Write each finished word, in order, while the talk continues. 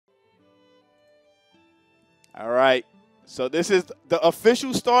All right. So this is the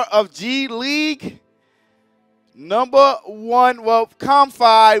official start of G League. Number 1, well, Com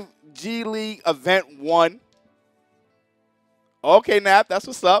 5 G League Event 1. Okay, Nap, that's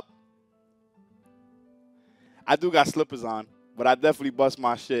what's up. I do got slippers on, but I definitely bust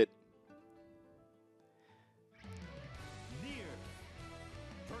my shit. Nier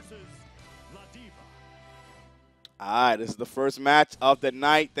versus Ladiva. All right, this is the first match of the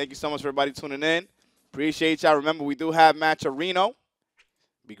night. Thank you so much for everybody tuning in. Appreciate y'all. Remember, we do have Match Arena.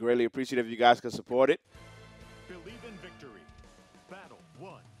 Be greatly appreciative if you guys could support it. Believe in victory. Battle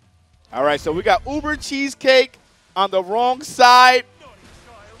 1. All right, so we got UberCheeseCake on the wrong side.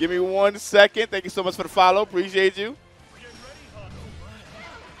 Give me 1 second. Thank you so much for the follow. Appreciate you.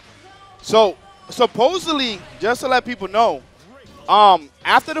 So, supposedly, just to let people know,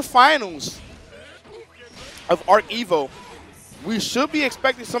 after the finals of Arc Evo, we should be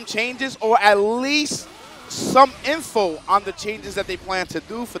expecting some changes or at least some info on the changes that they plan to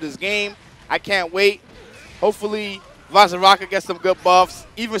do for this game. I can't wait. Hopefully, Vazaraka gets some good buffs.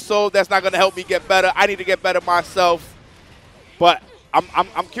 Even so, that's not going to help me get better. I need to get better myself. But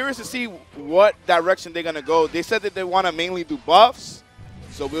I'm curious to see what direction they're going to go. They said that they want to mainly do buffs,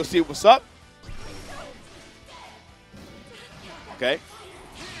 so we'll see what's up. Okay.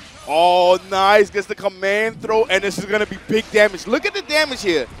 Oh, nice. Gets the command throw, and this is going to be big damage. Look at the damage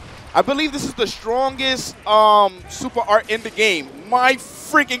here. I believe this is the strongest super art in the game. My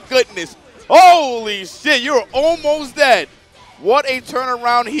freaking goodness. Holy shit, you're almost dead. What a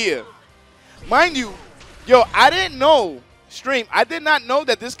turnaround here. Mind you, yo, I didn't know, stream, I did not know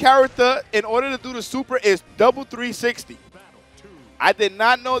that this character, in order to do the super, is double 360. I did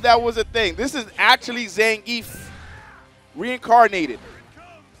not know that was a thing. This is actually Zangief reincarnated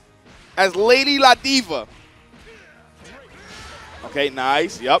as Lady Ladiva. Okay,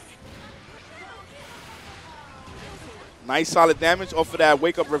 nice. Yep. Nice solid damage off of that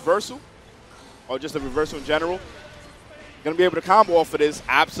wake-up reversal. Or just a reversal in general. Gonna be able to combo off of this.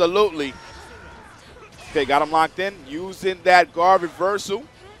 Absolutely. Okay, got him locked in. Using that guard reversal.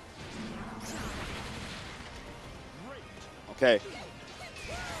 Okay.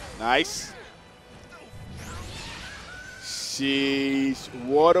 Nice. Sheesh.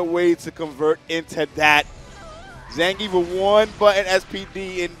 What a way to convert into that. Zangief with 1 button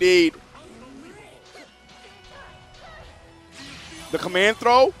SPD indeed. The command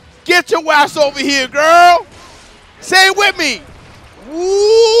throw. Get your ass over here, girl. Say it with me.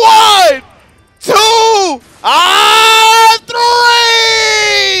 1, 2,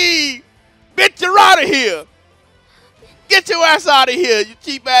 3. Bitch, you're out of here. Get your ass out of here, you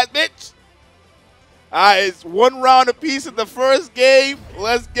cheap ass bitch. All right, it's 1 round apiece in the first game.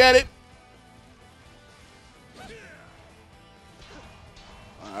 Let's get it.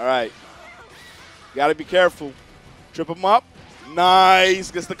 All right. Got to be careful. Trip him up.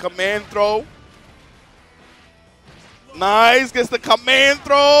 Nice. Gets the command throw. Nice. Gets the command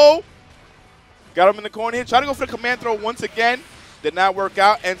throw. Got him in the corner here. Try to go for the command throw once again. Did not work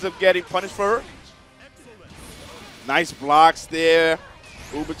out. Ends up getting punished for her. Nice blocks there.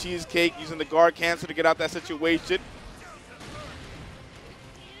 UberCheeseCake using the guard cancel to get out that situation.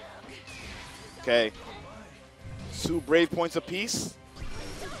 Okay. 2 brave points apiece.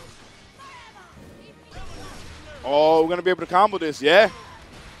 Oh, we're going to be able to combo this, yeah.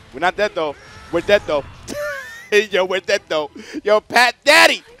 We're not dead, though. We're dead, though. Yo, we're dead, though. Yo, Pat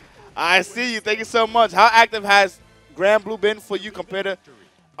Daddy. I see you. Thank you so much. How active has Granblue been for you compared to...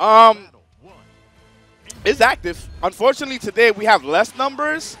 It's active. Unfortunately, today we have less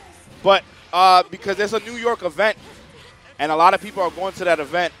numbers, but because there's a New York event, and a lot of people are going to that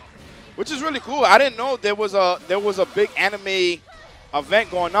event, which is really cool. I didn't know there was a big anime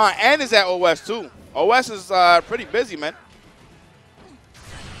event going on, and it's at OS, too. OS is pretty busy, man.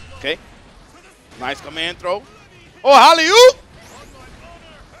 Okay. Nice command throw. Oh, alley-oop!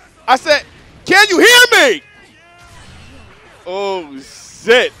 I said, can you hear me? Oh,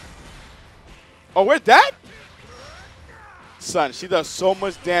 shit. Oh, where's that? Son, she does so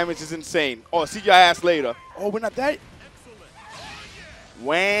much damage. It's insane. Oh, see your ass later. Oh, we're not that?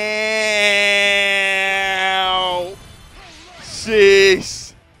 Wow.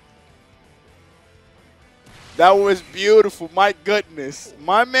 Jeez. That was beautiful. My goodness.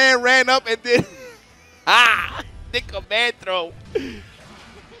 My man ran up and did the command throw.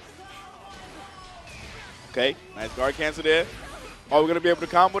 Okay, nice guard cancel there. Oh, we're going to be able to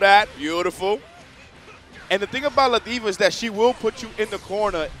combo that. Beautiful. And the thing about Ladiva is that she will put you in the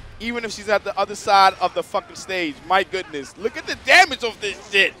corner even if she's at the other side of the fucking stage. My goodness. Look at the damage of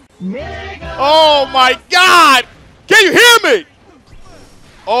this shit. Oh, my God. Can you hear me?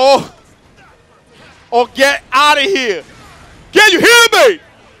 Oh. or get out of here. Can you hear me?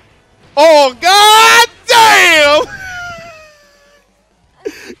 Oh, god damn.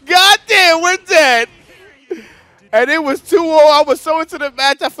 God damn, we're dead. And it was 2-0. I was so into the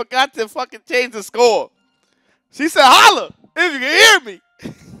match, I forgot to fucking change the score. She said, holla, if you can hear me.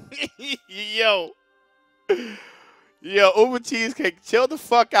 Yo. Yo, UberCheeseCake, chill the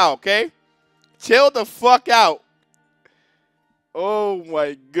fuck out, okay? Chill the fuck out. Oh,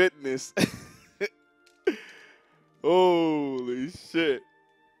 my goodness. Holy shit.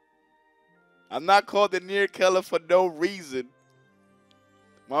 I'm not called the Nier killer for no reason.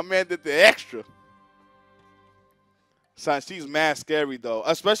 My man did the extra. Son, she's mad scary, though.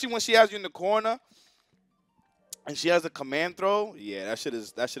 Especially when she has you in the corner and she has a command throw. Yeah, that shit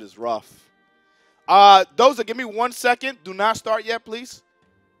is rough. Doza, give me 1 second. Do not start yet, please.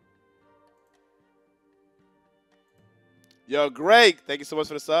 Yo, Greg, thank you so much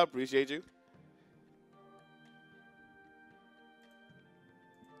for the sub. Appreciate you.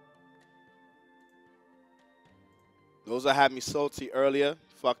 Doza had me salty earlier.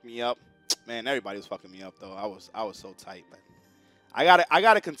 Fucked me up. Man, everybody was fucking me up though. I was so tight, man. I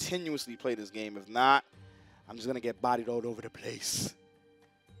gotta continuously play this game. If not, I'm just gonna get bodied all over the place.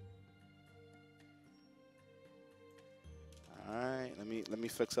 All right, let me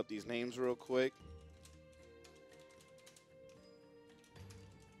fix up these names real quick.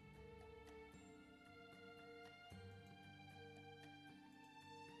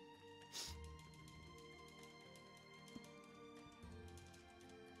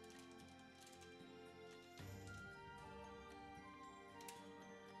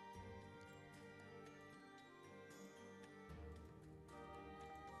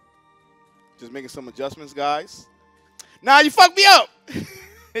 Just making some adjustments, guys. Nah, you fucked me up.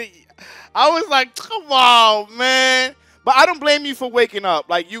 I was like, come on, man. But I don't blame you for waking up.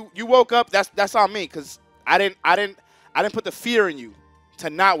 Like you woke up. That's on me, cause I didn't put the fear in you to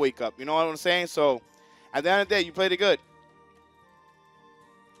not wake up. You know what I'm saying? So at the end of the day, you played it good.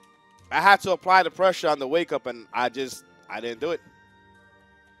 I had to apply the pressure on the wake up, and I didn't do it.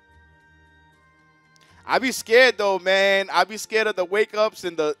 I be scared though, man. I be scared of the wake ups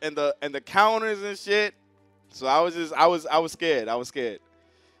and the counters and shit. So I was scared. I was scared.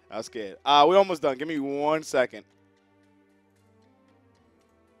 We're almost done. Give me 1 second.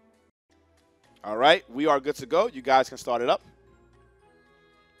 All right, we are good to go. You guys can start it up.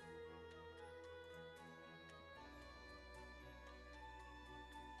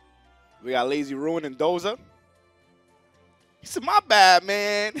 We got Lazy Ruin and Doza. He said, my bad,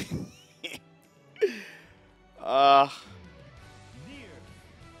 man. Nier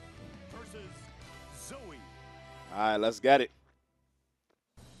versus Zooey. All right, let's get it.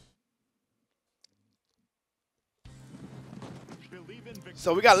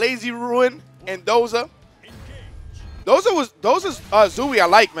 So we got Lazy Ruin and Doza. Doza's Zooey I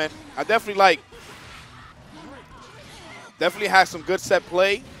like, man. I definitely like. Definitely has some good set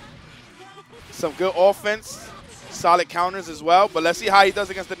play. Some good offense. Solid counters as well. But let's see how he does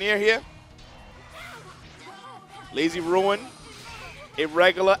against the Nier here. Lazy Ruin,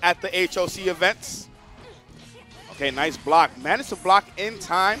 irregular at the HOC events. Okay, nice block. Managed to block in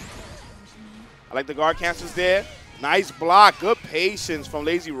time. I like the guard cancels there. Nice block. Good patience from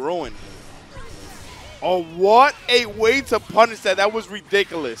Lazy Ruin. Oh, what a way to punish that. That was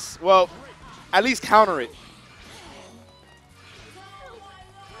ridiculous. Well, at least counter it.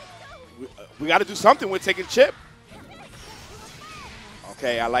 We got to do something with taking chip.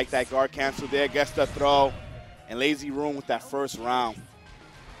 Okay, I like that guard cancel there. Gets the throw. And Lazy Ruin with that first round.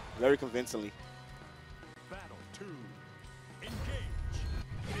 Very convincingly. Battle 2. Engage.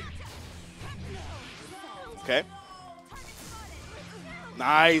 Okay.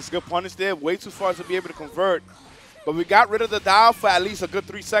 Nice. Good punish there. Way too far to be able to convert. But we got rid of the dial for at least a good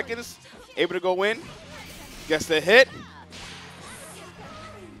 3 seconds. Able to go in. Gets the hit.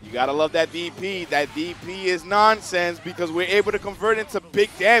 You got to love that DP. That DP is nonsense because we're able to convert into big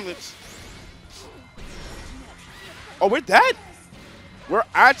damage. Oh, we're dead? We're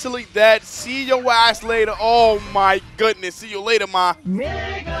actually dead. See your ass later. Oh, my goodness. See you later, ma.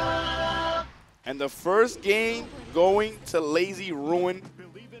 Mega. And the first game going to Lazy Ruin.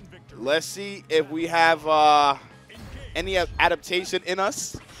 Let's see if we have any adaptation in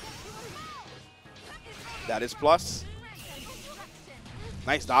us. That is plus.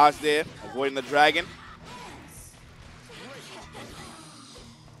 Nice dodge there. Avoiding the dragon.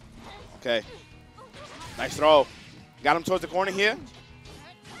 Okay. Nice throw. Got him towards the corner here.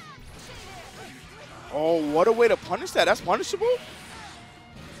 Oh, what a way to punish that. That's punishable?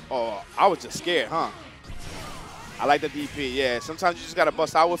 Oh, I was just scared, huh? I like the DP, yeah. Sometimes you just got to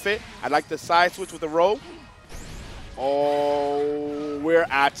bust out with it. I like the side switch with the roll. Oh, we're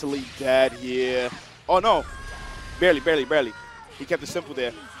actually dead here. Oh, no. Barely, barely, barely. He kept it simple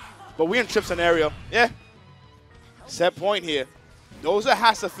there. But we're in trip scenario. Yeah. Set point here. Doza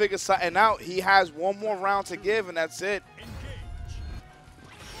has to figure something out. He has one more round to give, and that's it.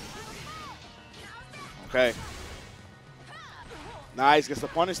 Okay. Nice. Gets the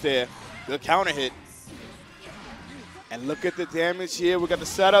punish there. Good counter hit. And look at the damage here. We got the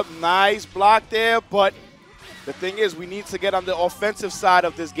setup. Nice block there. But the thing is, we need to get on the offensive side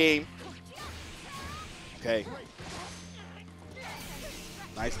of this game. Okay.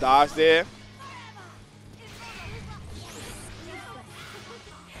 Nice dodge there.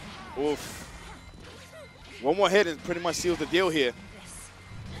 Oof. One more hit and pretty much seals the deal here.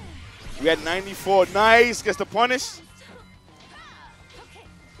 We had 94. Nice. Gets the punish.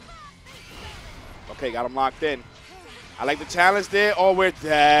 Okay, got him locked in. I like the challenge there. Oh, we're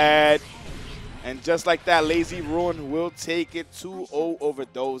dead. And just like that, Lazy Ruin will take it 2-0 over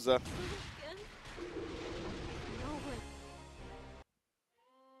Doza.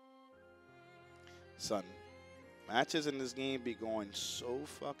 Son, matches in this game be going so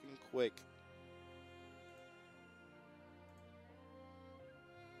fucking quick.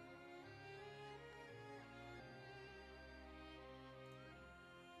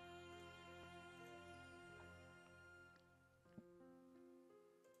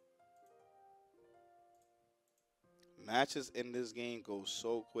 Matches in this game go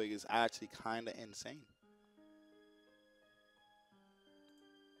so quick. It's actually kind of insane.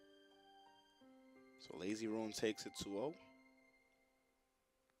 So Lazy Ruin takes it 2-0. All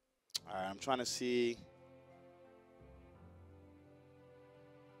right, I'm trying to see.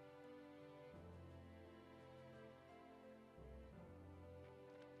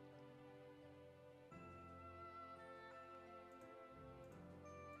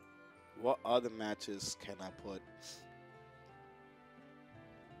 What other matches can I put?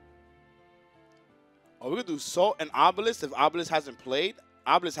 Oh, we're going to do Salt and Obelisk if Obelisk hasn't played.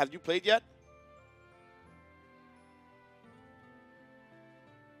 Obelisk, have you played yet?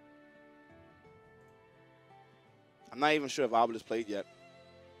 I'm not even sure if Obelisk played yet.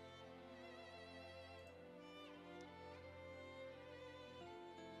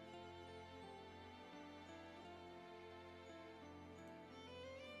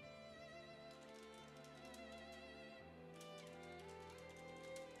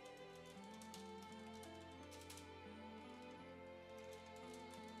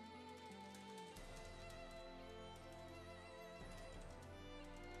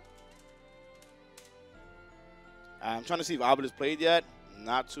 I'm trying to see if Obelisk played yet.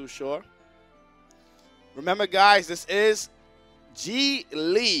 Not too sure. Remember, guys, this is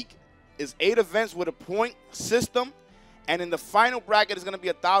G-League. It's 8 events with a point system. And in the final bracket, it's going to be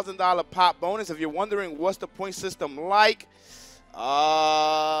a $1,000 pop bonus. If you're wondering what's the point system like,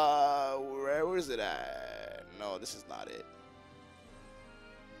 where is it at? No, this is not it.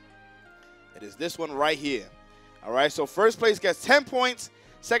 It is this one right here. All right, so first place gets 10 points.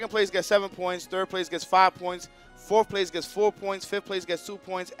 Second place gets 7 points. Third place gets 5 points. Fourth place gets 4 points. Fifth place gets 2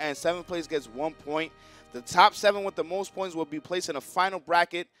 points. And seventh place gets 1 point. The top 7 with the most points will be placed in a final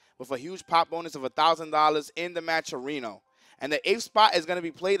bracket with a huge pop bonus of $1,000 in the match arena. And the 8th spot is going to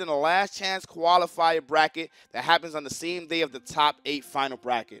be played in the last chance qualifier bracket that happens on the same day of the top 8 final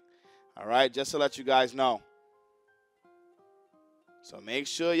bracket. All right, just to let you guys know. So make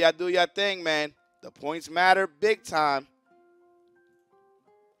sure y'all do your thing, man. The points matter big time.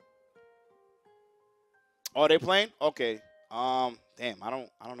 Oh, they playing? Okay. Damn, I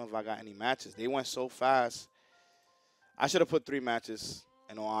don't know if I got any matches. They went so fast. I should have put 3 matches,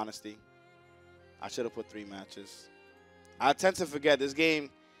 in all honesty. I should have put 3 matches. I tend to forget this game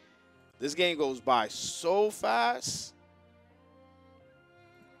goes by so fast.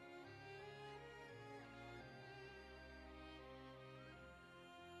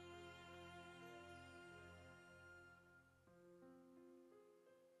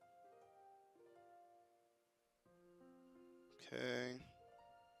 Okay.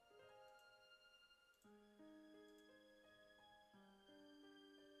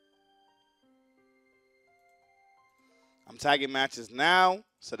 I'm tagging matches now,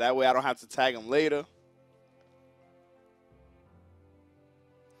 so that way I don't have to tag them later.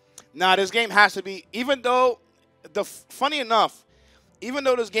 Now, this game has to be, even though, funny enough, even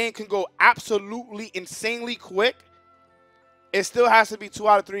though this game can go absolutely insanely quick, it still has to be 2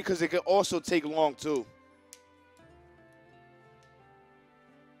 out of 3 because it can also take long, too.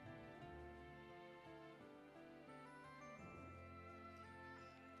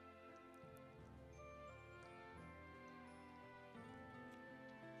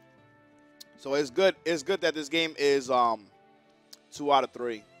 So it's good. It's good that this game is 2 out of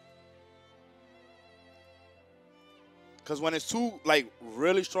 3. Because when it's two like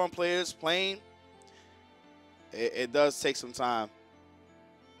really strong players playing, it does take some time.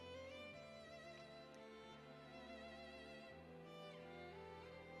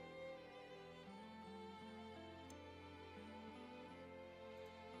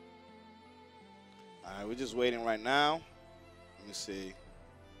 All right, we're just waiting right now. Let me see.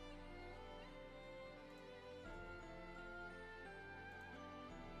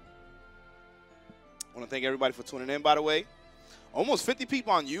 I want to thank everybody for tuning in, by the way. Almost 50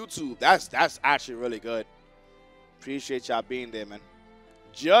 people on YouTube. That's actually really good. Appreciate y'all being there, man.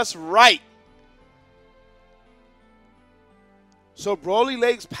 Just right. So Broly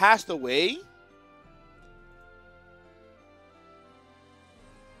Legs passed away?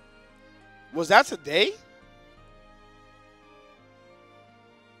 Was that today?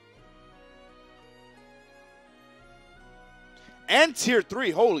 And tier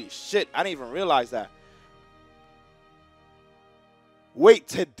 3. Holy shit. I didn't even realize that. Wait,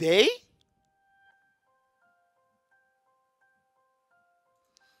 today?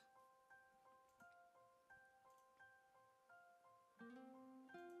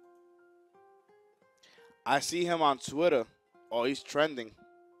 I see him on Twitter. Oh, he's trending.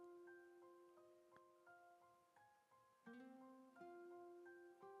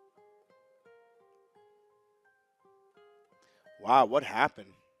 Wow, what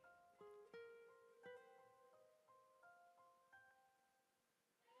happened?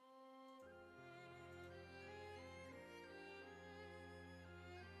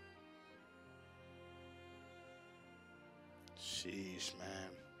 Jeez, man.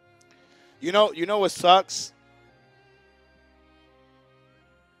 You know what sucks?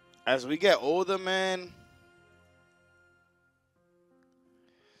 As we get older, man,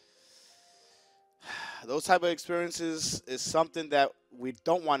 those type of experiences is something that we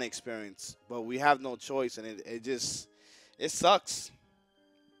don't want to experience, but we have no choice, and it sucks.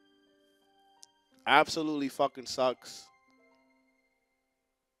 Absolutely fucking sucks.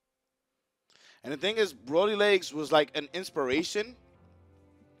 And the thing is, Broly Legs was like an inspiration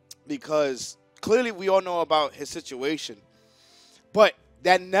because clearly we all know about his situation, but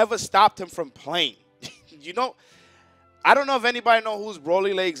that never stopped him from playing. I don't know if anybody know who's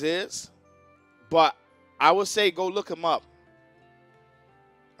Broly Legs is, but I would say go look him up.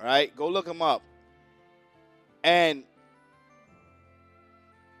 All right, go look him up. And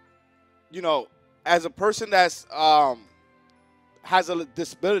as a person that's has a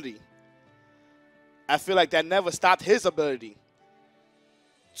disability, I feel like that never stopped his ability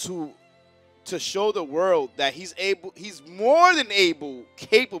to show the world that he's more than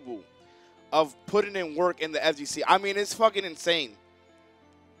capable of putting in work in the FGC. I mean, it's fucking insane.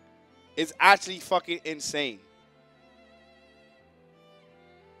 It's actually fucking insane.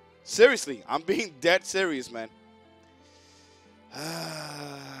 Seriously, I'm being dead serious, man.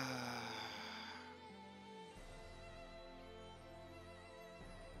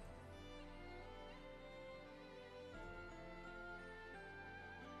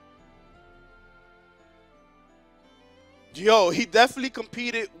 Yo, he definitely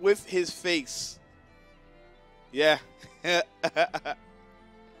competed with his face. Yeah.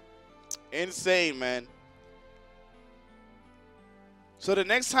 Insane, man. So the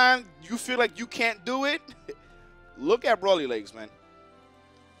next time you feel like you can't do it, look at Broly Legs, man.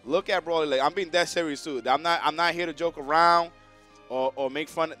 Look at Broly Legs. I'm being dead serious too. I'm not here to joke around or make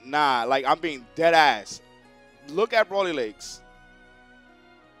fun. Nah, like I'm being dead ass. Look at Broly Legs.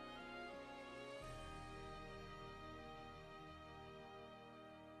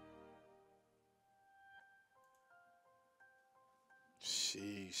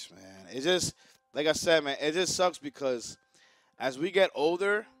 Sheesh, man. It just, like I said, man, it just sucks because as we get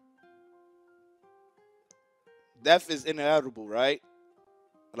older, death is inevitable, right?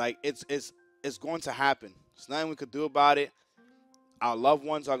 Like it's going to happen. There's nothing we could do about it. Our loved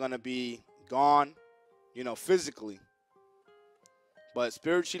ones are gonna be gone, physically, but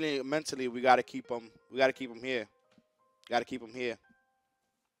spiritually and mentally, we gotta keep them. We gotta keep them here. Gotta keep them here.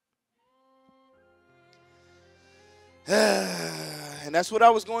 And that's what I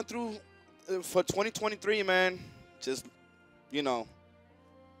was going through for 2023, man. Just, going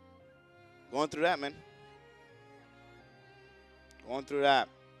through that, man. Going through that.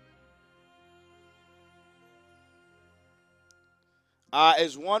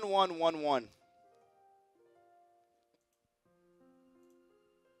 It's 1111.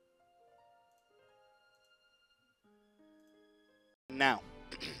 Now.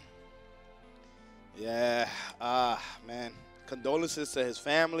 Yeah, man. Condolences to his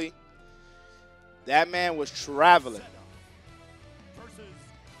family. That man was traveling. versus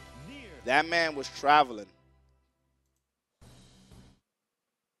Nier. That man was traveling.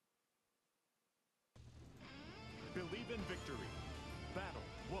 Believe in victory. Battle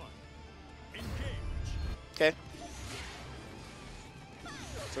 1. Engage. Okay.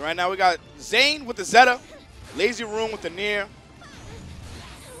 So right now we got Zane with the Zeta, Lazy Room with the Nier.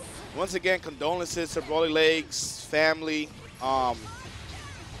 Once again, condolences to Broly Legs family.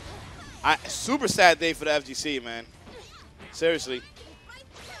 Super sad day for the FGC, man. Seriously.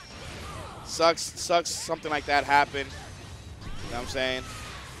 Sucks something like that happened. You know what I'm saying?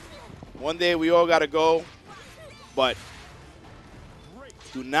 One day we all gotta go, but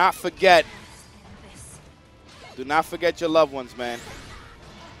do not forget your loved ones, man.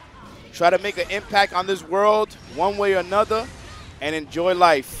 Try to make an impact on this world one way or another and enjoy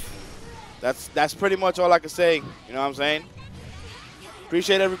life. That's pretty much all I can say. You know what I'm saying?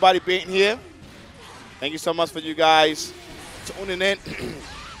 Appreciate everybody being here. Thank you so much for you guys tuning in.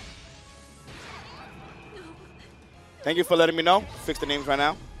 Thank you for letting me know. Fix the names right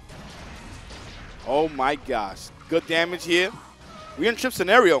now. Oh my gosh. Good damage here. We're in trip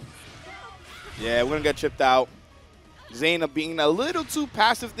scenario. Yeah, we're going to get tripped out. Zane being a little too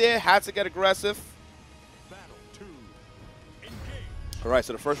passive there. Had to get aggressive. Battle 2. Engage. All right,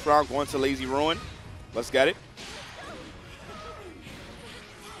 so the first round going to Lazy Ruin. Let's get it.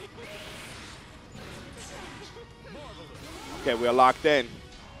 Okay, we are locked in.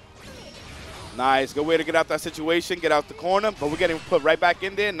 Nice. Good way to get out that situation. Get out the corner, but we're getting put right back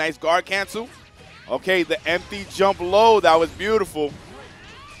in there. Nice guard cancel. Okay, the empty jump low. That was beautiful.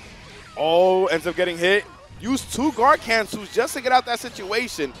 Oh, ends up getting hit. Used 2 guard cancels just to get out that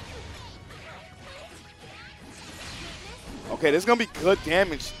situation. Okay, this is going to be good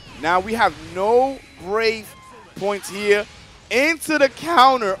damage. Now we have no brave points here. Into the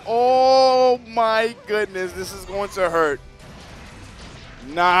counter. Oh my goodness, this is going to hurt.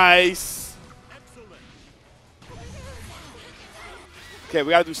 Nice. Okay,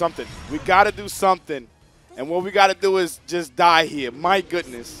 we got to do something. We got to do something. And what we got to do is just die here. My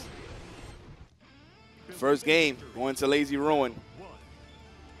goodness. First game, going to Lazy Ruin.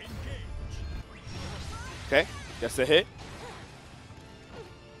 Okay, that's a hit.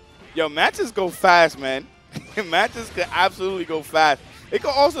 Yo, matches go fast, man. Matches could absolutely go fast. It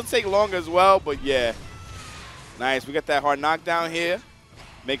could also take longer as well, but yeah. Nice, we got that hard knockdown here.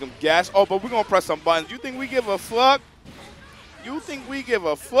 Make him gas. Oh, but we're going to press some buttons. You think we give a fuck? You think we give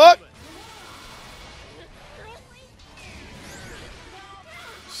a fuck?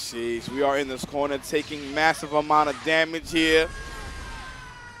 Jeez, we are in this corner taking massive amount of damage here.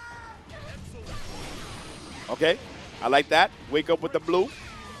 Okay, I like that. Wake up with the blue.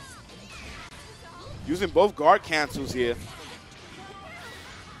 Using both guard cancels here.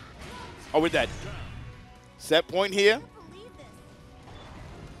 Oh, we're dead. Set point here.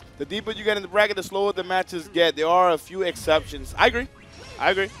 The deeper you get in the bracket, the slower the matches get. There are a few exceptions. I agree.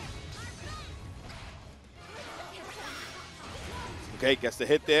 I agree. Okay, gets the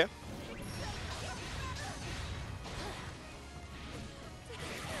hit there.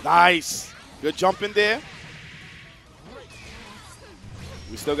 Nice. Good jump in there.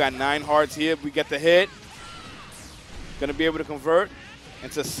 We still got 9 hearts here. We get the hit. Gonna be able to convert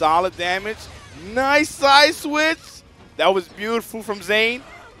into solid damage. Nice side switch. That was beautiful from Zane.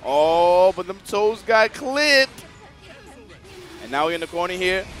 Oh, but them toes got clipped. And now we're in the corner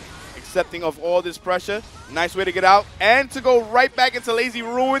here, accepting of all this pressure. Nice way to get out and to go right back into Lazy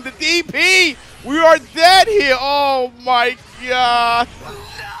Ruin. The DP. We are dead here. Oh my God.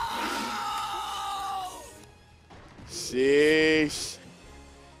 Sheesh.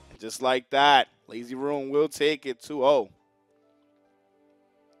 Just like that, Lazy Ruin will take it 2-0.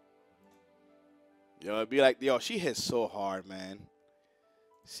 Yo, it'd be like, yo, she hits so hard, man.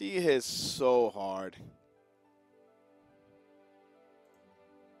 She hits so hard.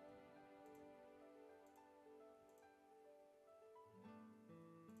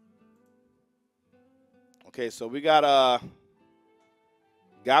 Okay, so we got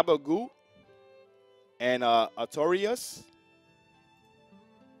Gabagool and Artorias.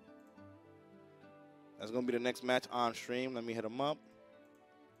 That's going to be the next match on stream. Let me hit them up.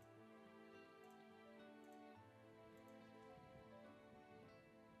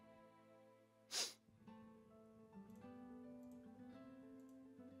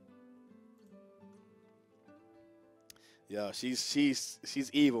 Yo,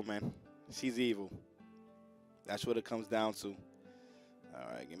 she's evil, man. She's evil. That's what it comes down to.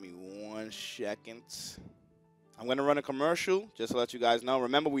 All right, give me 1 second. I'm going to run a commercial just to let you guys know.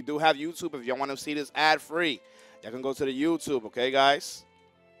 Remember, we do have YouTube. If y'all want to see this ad-free, y'all can go to the YouTube, okay, guys?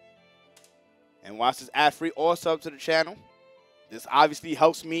 and watch this ad-free or sub to the channel. This obviously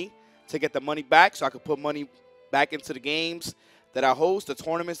helps me to get the money back so I can put money back into the games that I host, the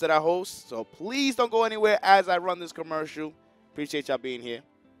tournaments that I host. So please don't go anywhere as I run this commercial. Appreciate y'all being here.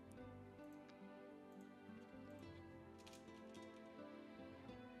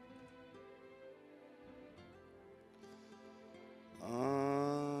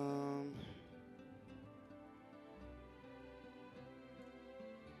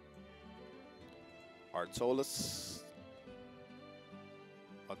 Artorias.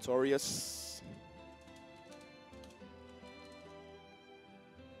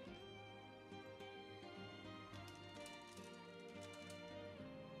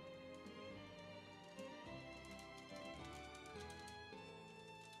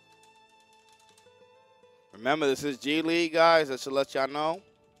 Remember, this is G-League, guys. That should let y'all know.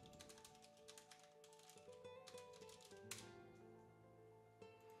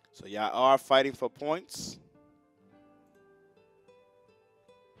 So y'all are fighting for points.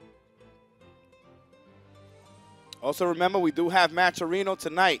 Also, remember, we do have Matcherino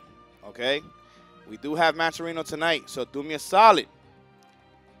tonight, okay? We do have Matcherino tonight, so do me a solid.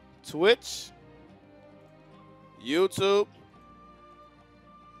 Twitch, YouTube.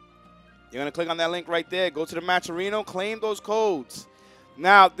 You're going to click on that link right there. Go to the Matcherino, claim those codes.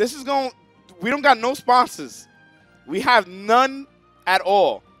 Now, this is going, we don't got no sponsors. We have none at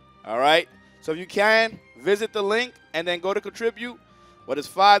all, right? So if you can, visit the link and then go to contribute. Whether it's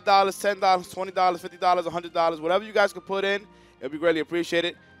 $5, $10, $20, $50, $100, whatever you guys can put in, it'll be greatly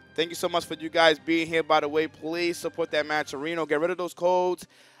appreciated. Thank you so much for you guys being here, by the way. Please support that Matcherino. Get rid of those codes.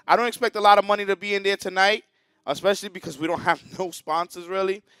 I don't expect a lot of money to be in there tonight, especially because we don't have no sponsors,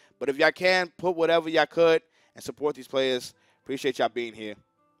 really. But if y'all can, put whatever y'all could and support these players. Appreciate y'all being here.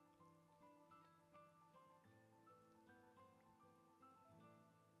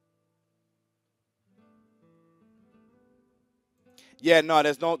 Yeah, no,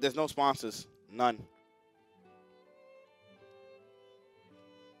 there's no sponsors. None.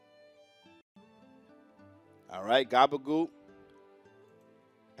 All right, Gabagool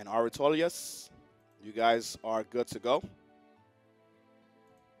and Artorias, you guys are good to go.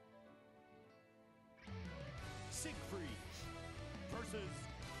 Siegfried versus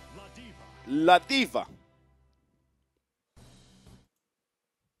Ladiva. Ladiva.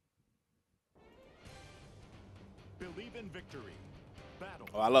 Believe in victory. Battle.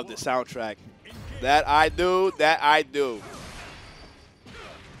 Oh, I love this soundtrack. That I do. That I do.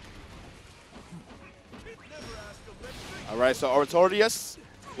 All right, so Artorias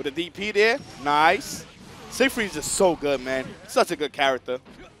with a DP there. Nice. Siegfried is just so good, man. Such a good character.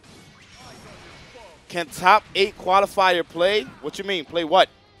 Can top 8 qualifier play? What you mean? Play what?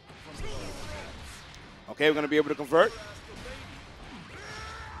 Okay, we're going to be able to convert.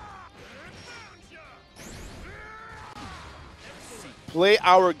 Play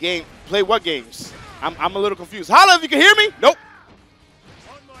our game. Play what games? I'm a little confused. Holla if you can hear me. Nope.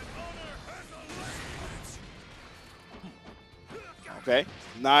 Okay.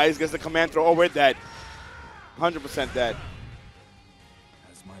 Nice. Gets the command throw. Oh, we're dead. 100% dead.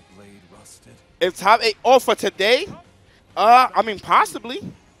 Has my blade rusted? It's top 8. Oh, for today? I mean, possibly.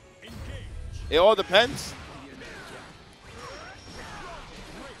 It all depends.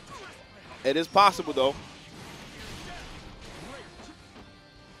 It is possible, though.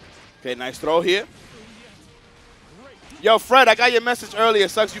 Okay, nice throw here. Yo, Fred, I got your message earlier.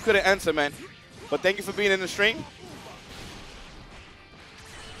 Sucks you couldn't answer, man. But thank you for being in the stream.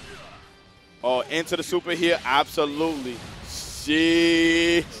 Oh, into the super here. Absolutely.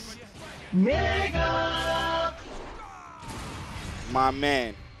 Jeez. Mega! My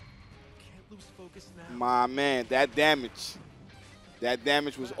man. My man. That damage. That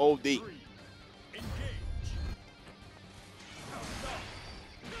damage was OD.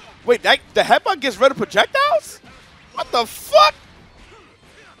 Wait, the headbutt gets rid of projectiles? What the fuck?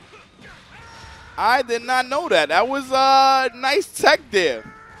 I did not know that. That was nice tech there.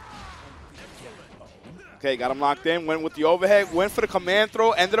 Okay, got him locked in. Went with the overhead. Went for the command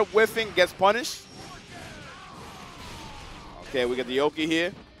throw. Ended up whiffing. Gets punished. Okay, we got the Yoki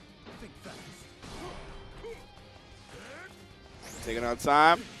here. Taking our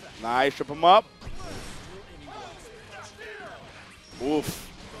time. Nice. Trip him up. Oof.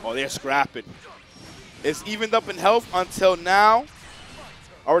 Oh, they're scrapping. It's evened up in health until now.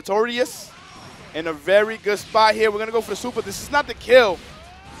 Artorias in a very good spot here. We're going to go for the super. This is not the kill,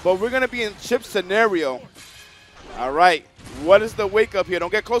 but we're going to be in chip scenario. All right. What is the wake up here?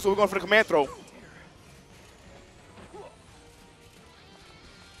 Don't get closer. We're going for the command throw.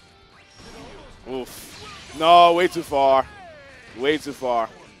 Oof. No, way too far. Way too far.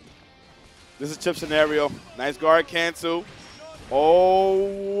 This is chip scenario. Nice guard cancel.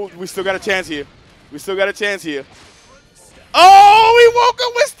 Oh, we still got a chance here. We still got a chance here. Oh, he woke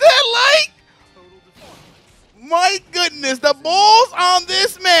up with that light. My goodness, the balls on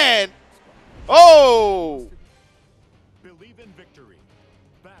this man. Oh. Believe in victory.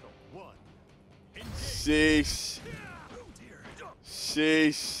 Battle 1. Sheesh.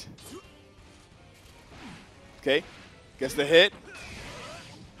 Sheesh. Okay, gets the hit.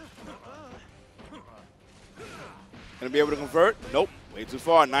 Gonna be able to convert? Nope, way too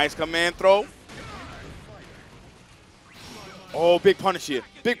far. Nice command throw. Oh, big punish here.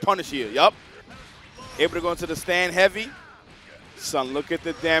 Big punish here, yup. Able to go into the stand heavy. Son, look at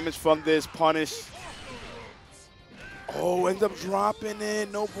the damage from this punish. Oh, end up dropping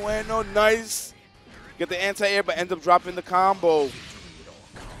it. No bueno, nice. Get the anti-air, but end up dropping the combo.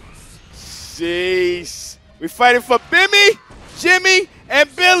 Jeez. We fighting for Bimmy, Jimmy,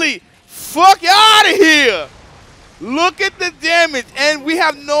 and Billy. Fuck you out of here. Look at the damage, and we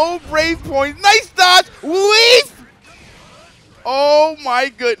have no brave points. Nice dodge, weave. Oh my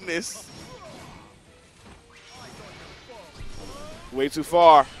goodness. Way too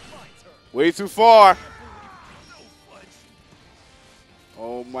far. Way too far.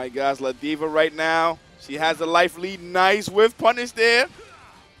 Oh my gosh, Ladiva right now. She has the life lead. Nice whiff punish there.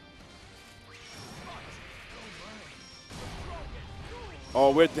 Oh,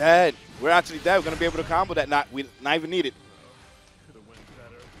 we're dead. We're actually dead. We're going to be able to combo that. Not even needed.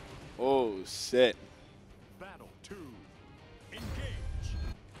 Oh, shit. Battle 2. Engage.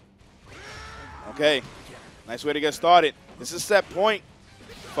 Okay. Nice way to get started. This is set point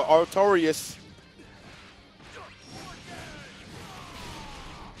for Artorias.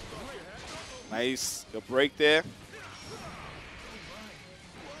 Nice. Good break there.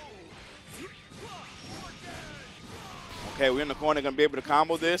 Okay, we're in the corner, gonna be able to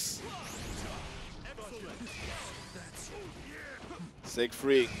combo this.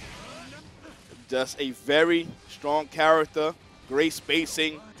 Siegfried, just a very strong character, great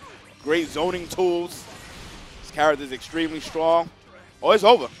spacing, great zoning tools. This character is extremely strong. Oh, it's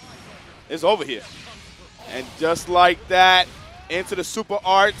over. It's over here. And just like that, into the super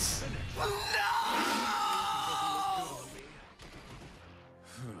arts.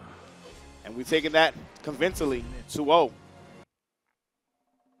 And we're taking that convincingly, 2-0.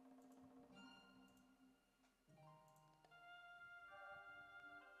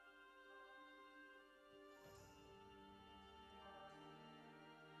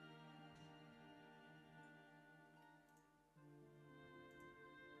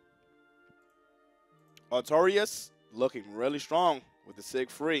 Artorias looking really strong with the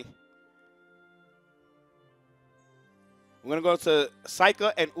Siegfried. We're going to go to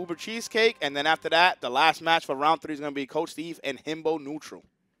Seika and UberCheeseCake, and then after that, the last match for round 3 is going to be Coach Steve and HimboNeutral.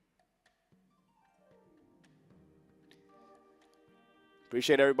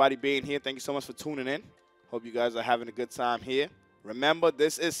 Appreciate everybody being here. Thank you so much for tuning in. Hope you guys are having a good time here. Remember,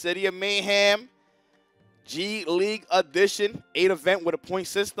 this is City of Mayhem G-League Edition, 8 event with a point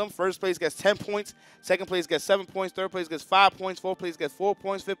system. First place gets 10 points. Second place gets 7 points. Third place gets 5 points. Fourth place gets 4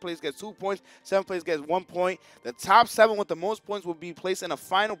 points. Fifth place gets 2 points. Seventh place gets 1 point. The top 7 with the most points will be placed in a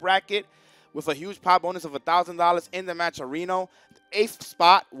final bracket with a huge pot bonus of $1,000 in the match arena. The 8th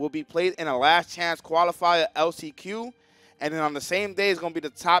spot will be played in a last chance qualifier LCQ. And then on the same day is going to be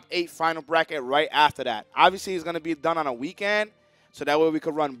the top 8 final bracket right after that. Obviously, it's going to be done on a weekend, so that way we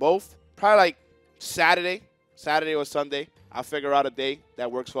could run both. Probably like Saturday or Sunday. I'll figure out a day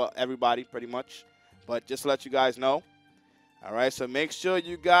that works for everybody pretty much. But just to let you guys know. All right, so make sure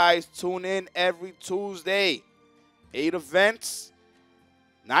you guys tune in every Tuesday. 8 events,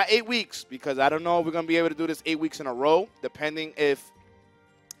 not 8 weeks, because I don't know if we're going to be able to do this 8 weeks in a row, depending if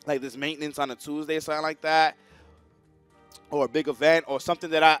like there's maintenance on a Tuesday or something like that, or a big event or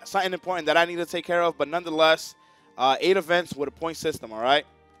something important that I need to take care of. But nonetheless, 8 events with a point system, all right?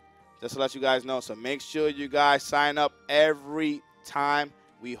 Just to let you guys know. So make sure you guys sign up every time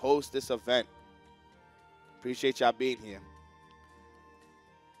we host this event. Appreciate y'all being here.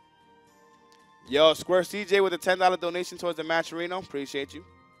 Yo, Square CJ with a $10 donation towards the match arena. Appreciate you.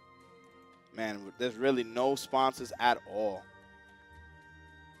 Man, there's really no sponsors at all.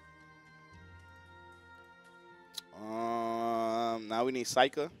 Now we need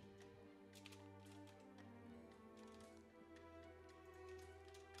Seika.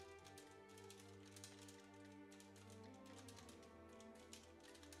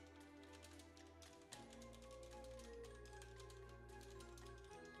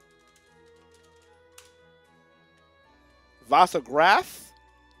 Vasagraph.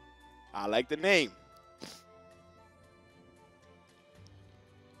 I like the name.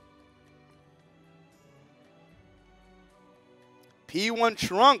 P1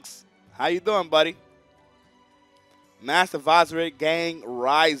 Trunks. How you doing, buddy? Master Advisory Gang,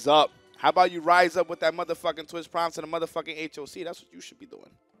 rise up. How about you rise up with that motherfucking Twitch prompts and the motherfucking HOC? That's what you should be doing.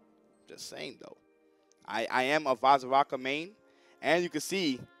 Just saying, though. I am a Vazaraka main, and you can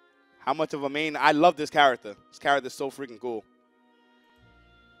see how much of a main. I love this character. This character is so freaking cool.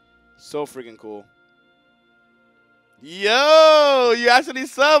 So freaking cool. Yo, you actually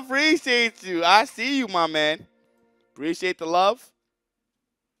sub. Appreciate you. I see you, my man. Appreciate the love.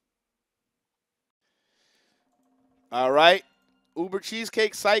 All right.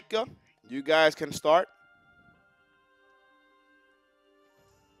 UberCheeseCake, Seika. You guys can start.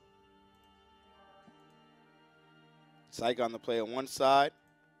 Seika on the play on one side.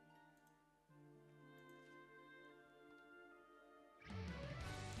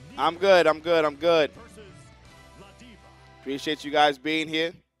 I'm good. I'm good. I'm good. Appreciate you guys being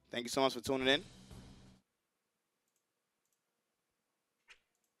here. Thank you so much for tuning in.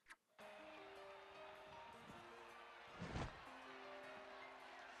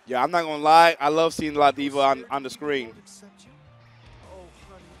 Yeah, I'm not going to lie. I love seeing Ladiva on the screen. Oh,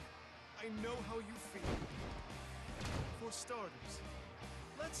 honey, I know how you feel. For starters,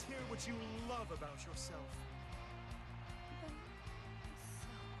 let's hear what you love about yourself.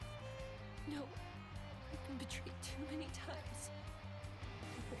 No, I've been betrayed too many times.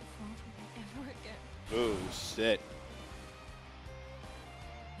 I won't fall for that ever again. Oh, shit.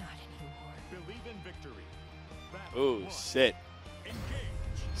 Not anymore. Believe in victory. Oh, shit.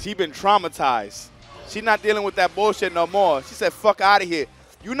 She been traumatized. She not dealing with that bullshit no more. She said, fuck out of here.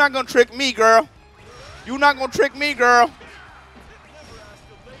 You not going to trick me, girl. You not going to trick me, girl.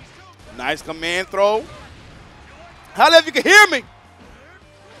 Nice command throw. Holla if you can hear me.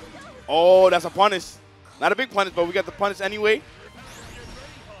 Oh, that's a punish. Not a big punish, but we got the punish anyway.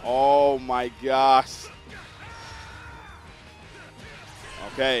 Oh, my gosh.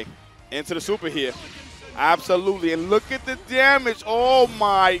 Okay. Into the super here. Absolutely. And look at the damage. Oh,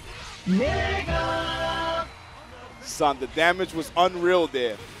 my. Son, the damage was unreal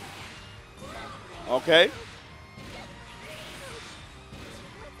there. Okay.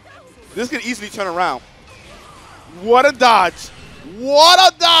 This could easily turn around. What a dodge. What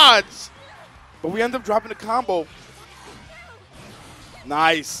a dodge. But we end up dropping the combo.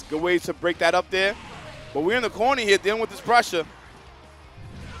 Nice. Good way to break that up there. But we're in the corner here dealing with this pressure.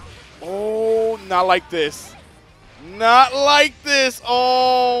 Oh, not like this. Not like this.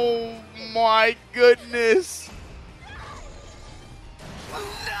 Oh, my goodness.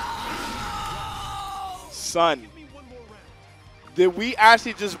 Son, did we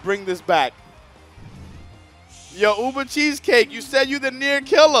actually just bring this back? Yo, UberCheeseCake, you said you the Nier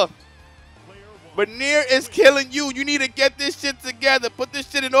killer. But Nier is killing you. You need to get this shit together. Put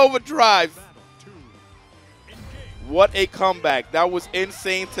this shit in overdrive. What a comeback. That was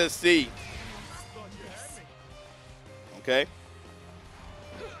insane to see. Okay.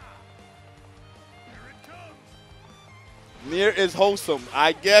 Nier is wholesome.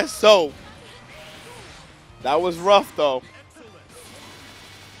 I guess so. That was rough, though.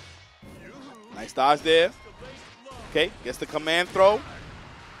 Nice dodge there. Okay, gets the command throw.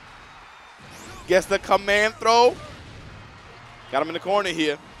 Gets the command throw. Got him in the corner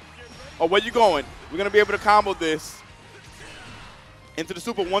here. Oh, where you going? We're going to be able to combo this. Into the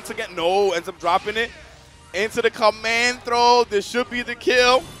super once again. No, ends up dropping it. Into the command throw. This should be the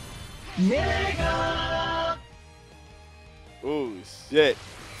kill. Ooh, shit.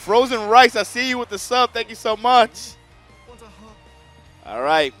 Frozen Rice, I see you with the sub. Thank you so much. All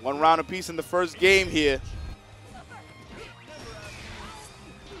right, one round apiece in the first game here.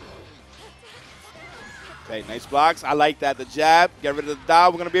 Okay, nice blocks. I like that. The jab. Get rid of the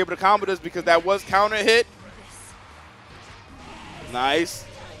dive. We're going to be able to combo this because that was counter hit. Nice.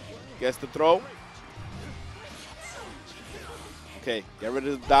 Gets the throw. Okay, get rid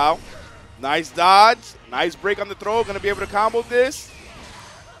of the dive. Nice dodge. Nice break on the throw. Going to be able to combo this.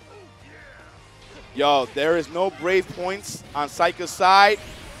 Yo, there is no brave points on Seika's side.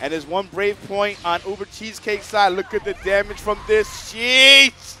 And there's one brave point on UberCheeseCake's side. Look at the damage from this.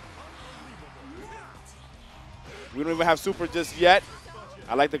 Sheesh. We don't even have super just yet.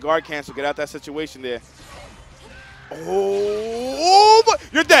 I like the guard cancel. Get out that situation there. Oh,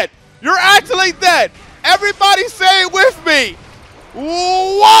 you're dead. You're actually dead. Everybody say it with me.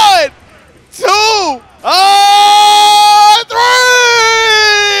 1, 2,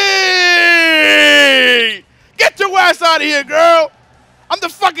 3. Get your ass out of here, girl. I'm the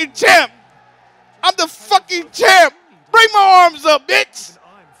fucking champ. I'm the fucking champ. Bring my arms up, bitch.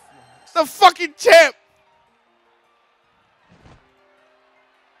 The fucking champ.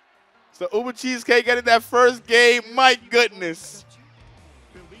 So UberCheeseCake getting that first game. My goodness.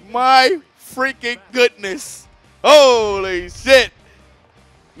 my freaking goodness. Holy shit.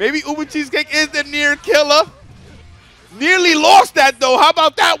 Maybe UberCheeseCake is the Nier killer. Nearly lost that, though. How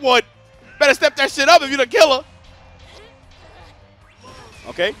about that one? Better step that shit up if you're the killer.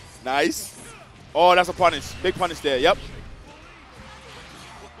 Okay, nice. Oh, that's a punish. Big punish there, yep.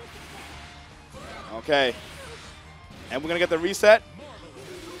 Okay. And we're going to get the reset.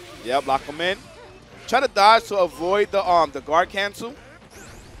 Yep, lock him in. Try to dodge to avoid the guard cancel.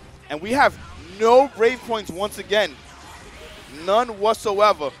 And we have no brave points once again. None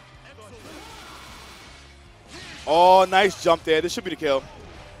whatsoever. Oh, nice jump there. This should be the kill.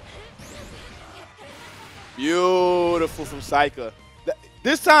 Beautiful from Seika.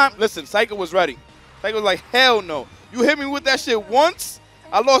 This time, listen, Seika was ready. Seika was like, hell no. You hit me with that shit once,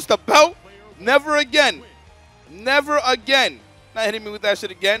 I lost the belt. Never again. Never again. Not hitting me with that shit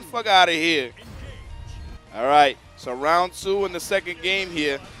again. Fuck out of here. All right, so round 2 in the second game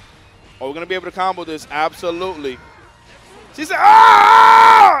here. Oh, we're going to be able to combo this. Absolutely. She said,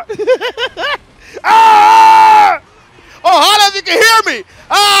 ah! Ah! Oh, holla if you can hear me.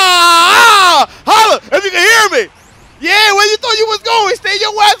 Ah! Holla if you can hear me. Yeah, where you thought you was going? Stay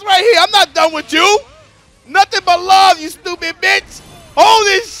your ass right here. I'm not done with you. Nothing but love, you stupid bitch.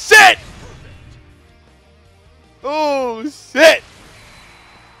 Holy shit. Oh, shit.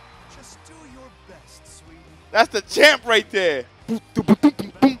 Just do your best, sweetie. That's the champ right there.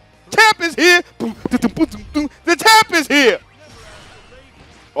 Champ is here. The champ is here.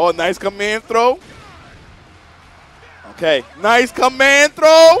 Oh, nice command throw. Okay, nice command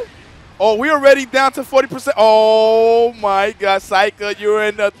throw. Oh, we're already down to 40%. Oh, my God, Seika, you're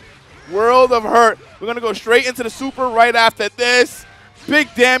in the world of hurt. We're going to go straight into the super right after this.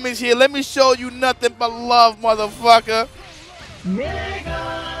 Big damage here. Let me show you nothing but love, motherfucker.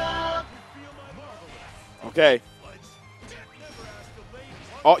 Okay.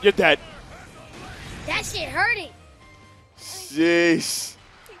 Oh, you're dead. That shit hurting. Sheesh.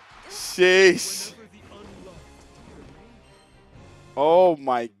 Sheesh. Oh,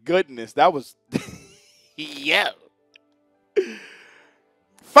 my goodness. That was... yeah.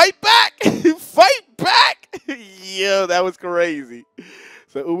 Fight back. Fight back. Yeah, that was crazy.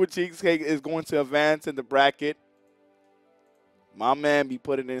 So UberCheeseCake is going to advance in the bracket. My man be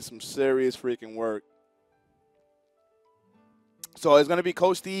putting in some serious freaking work. So it's going to be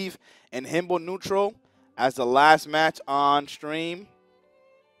Coach Steve and HimboNeutral as the last match on stream.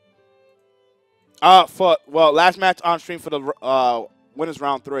 Last match on stream for the winners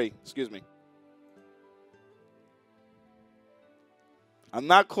round 3. Excuse me. I'm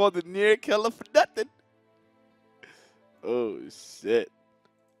not called the Nier killer for nothing. Oh, shit.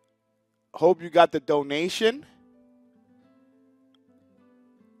 Hope you got the donation.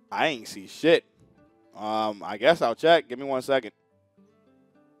 I ain't see shit. I guess I'll check. Give me 1 second.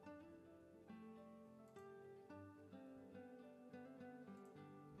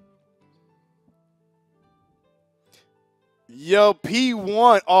 Yo,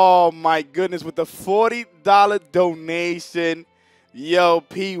 P1. Oh, my goodness. With the $40 donation. Yo,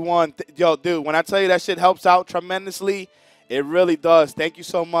 P1. Yo, dude, when I tell you that shit helps out tremendously, it really does. Thank you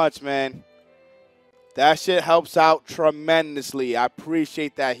so much, man. That shit helps out tremendously. I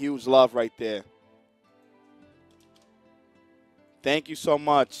appreciate that huge love right there. Thank you so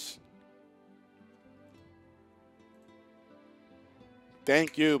much.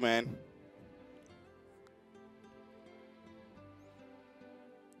 Thank you, man.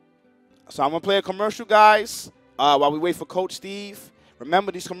 So I'm going to play a commercial, guys, while we wait for Coach Steve.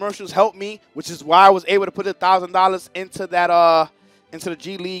 Remember, these commercials help me, which is why I was able to put $1,000 into that into the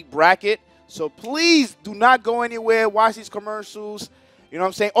G League bracket. So please do not go anywhere. Watch these commercials. You know what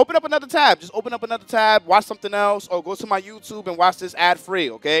I'm saying? Open up another tab. Just open up another tab. Watch something else. Or go to my YouTube and watch this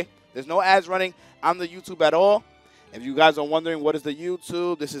ad-free, okay? There's no ads running on the YouTube at all. If you guys are wondering what is the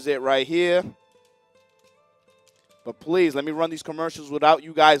YouTube, this is it right here. But please, let me run these commercials without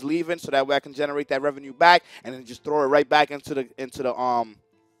you guys leaving so that way I can generate that revenue back and then just throw it right back into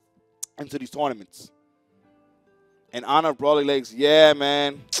these tournaments. In honor of Brawly Legs, yeah,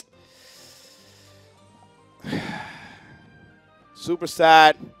 man. Super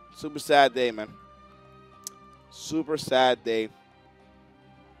sad day, man. Super sad day.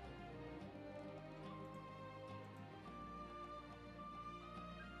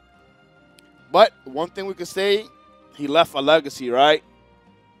 But one thing we could say, he left a legacy, right?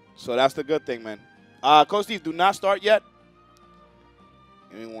 So that's the good thing, man. Coach Steve, do not start yet.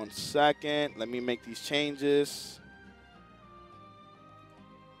 Give me 1 second. Let me make these changes.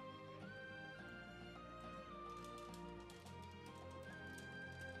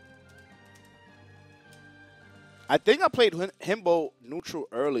 I think I played HimboNeutral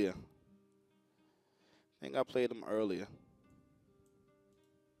earlier. I think I played him earlier.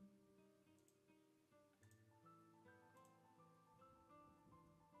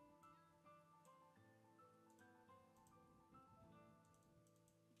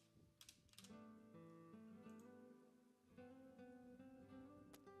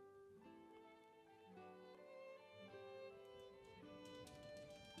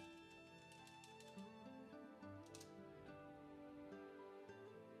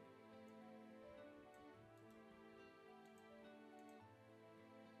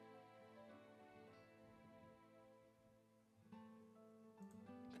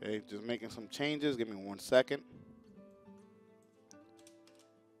 Okay, just making some changes. Give me 1 second.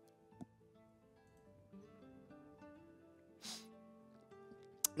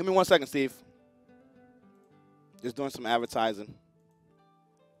 Give me 1 second, Steve. Just doing some advertising.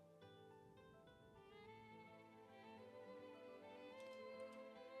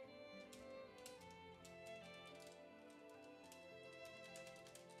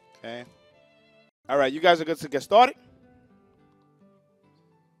 Okay. All right, you guys are good to get started.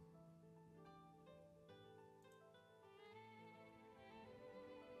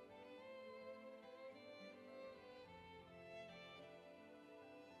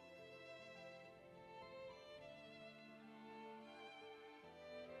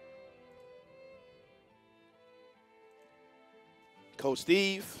 Coach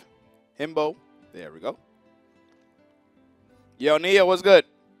Steve, Himbo. There we go. Yo, Neil, what's good?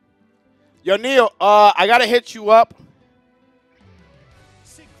 Yo, Neil, I got to hit you up.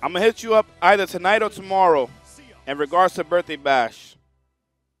 I'm going to hit you up either tonight or tomorrow in regards to Birthday Bash.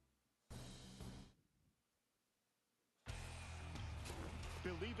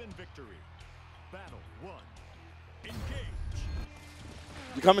 Believe in victory. Battle 1. Engage.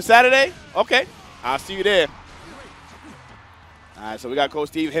 You coming Saturday? Okay. I'll see you there. All right, so we got Coach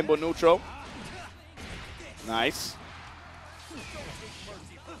Steve, HimboNeutral. Nice.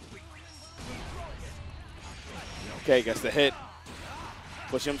 Okay, gets the hit.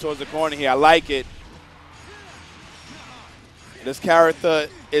 Push him towards the corner here. I like it. This character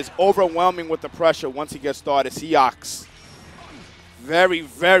is overwhelming with the pressure once he gets started. Seox. Very,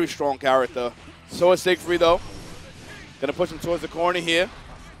 very strong character. So is Siegfried, though. Gonna push him towards the corner here.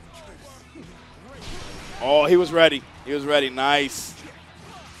 Oh, he was ready. He was ready. Nice.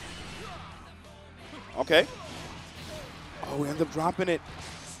 Okay. Oh, we end up dropping it.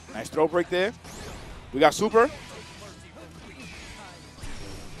 Nice throw break there. We got super.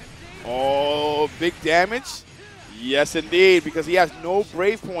 Oh, big damage. Yes, indeed, because he has no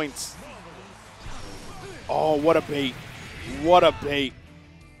brave points. Oh, what a bait. What a bait.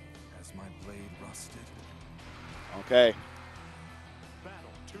 Has my blade rusted? Okay.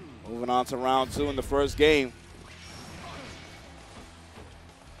 Moving on to round 2 in the first game.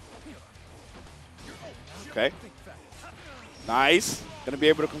 Okay. Nice. Gonna be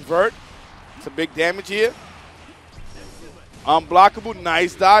able to convert. Some big damage here. Unblockable.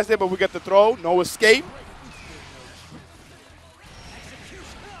 Nice dodge there, but we get the throw. No escape.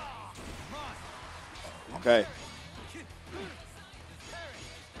 Okay.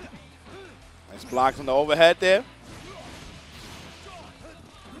 Nice blocks on the overhead there.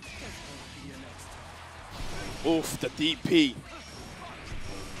 Oof, the DP.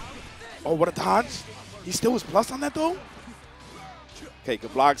 Oh, what a dodge. He still was plus on that, though? Okay,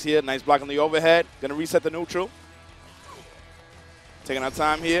 good blocks here. Nice block on the overhead. Gonna reset the neutral. Taking our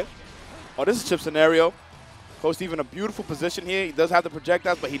time here. Oh, this is a chip scenario. Coach Steve in a beautiful position here. He does have the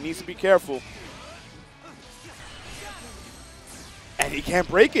projectiles, but he needs to be careful. And he can't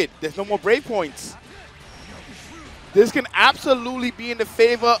break it. There's no more break points. This can absolutely be in the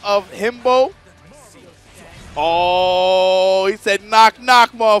favor of Himbo. Oh, he said, knock,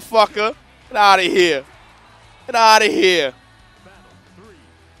 knock, motherfucker. Get out of here. Get out of here.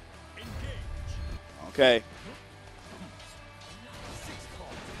 Okay.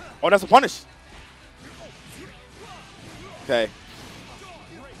 Oh, that's a punish. Okay.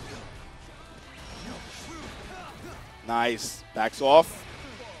 Nice. Backs off.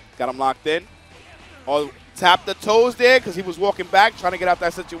 Got him locked in. Oh, tap the toes there because he was walking back trying to get out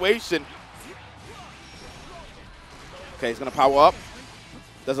that situation. Okay, he's going to power up.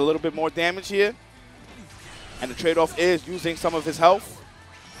 Does a little bit more damage here. And the trade-off is using some of his health.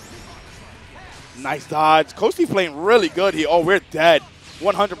 Nice dodge. Coach Steve playing really good here. Oh, we're dead.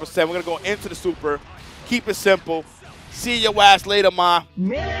 100%. We're going to go into the super. Keep it simple. See your ass later, ma.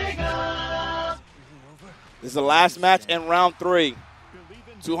 Mega! This is the last match in round 3.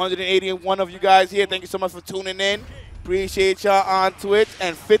 281 of you guys here. Thank you so much for tuning in. Appreciate Appreciate y'all on Twitch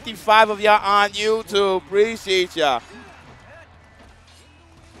and 55 of y'all on YouTube. Appreciate y'all.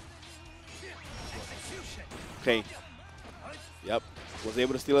 Okay. Yep. Was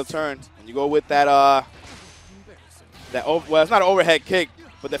able to steal a turn. And you go with that, well, it's not an overhead kick,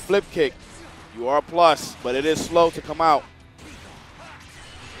 but the flip kick. You are a plus, but it is slow to come out.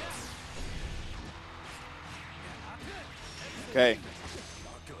 Okay.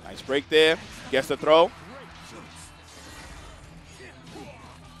 Nice break there. Gets the throw.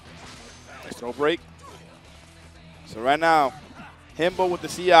 Nice throw break. So right now, Himbo with the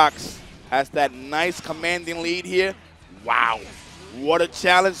Seox has that nice commanding lead here. Wow. What a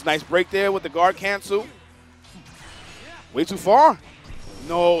challenge. Nice break there with the guard cancel. Way too far.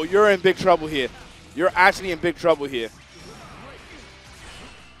 No, you're in big trouble here. You're actually in big trouble here.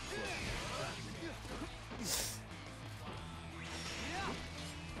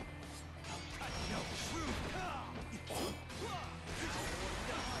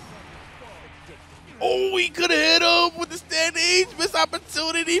 Oh, he could have hit him with the stand H. Missed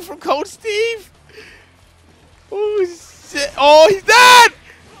opportunity from Coach Steve. Oh, shit. Oh, he's dead.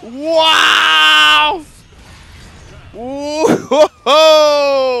 Wow. Whoa.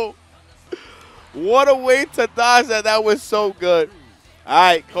 What a way to dodge that. That was so good. All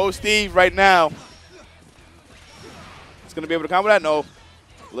right, Coach Steve right now. He's going to be able to combo that? No.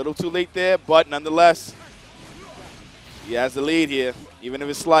 A little too late there, but nonetheless, he has the lead here, even if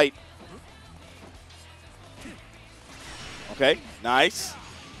it's slight. Okay, nice. I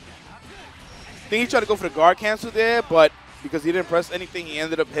think he tried to go for the guard cancel there, but because he didn't press anything, he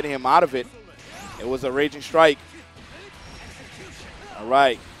ended up hitting him out of it. It was a raging strike. All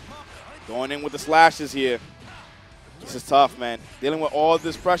right, going in with the slashes here. This is tough, man. Dealing with all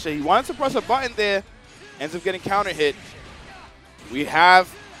this pressure. He wanted to press a button there, ends up getting counter hit. We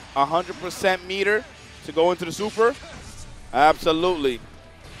have 100% meter to go into the super. Absolutely.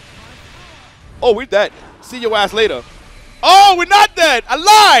 Oh, we're dead. See your ass later. Oh, we're not dead. I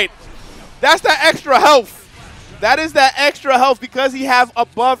lied. That's that extra health. That is that extra health. Because he have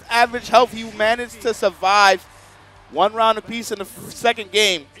above average health, he managed to survive one round apiece in the second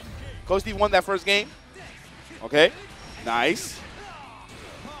game. Coach Steve won that first game. Okay, nice.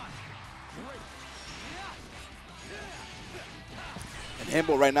 And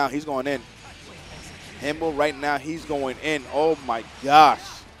Himbo right now, he's going in. Himbo right now, he's going in. Oh my gosh.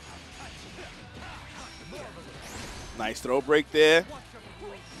 Nice throw break there.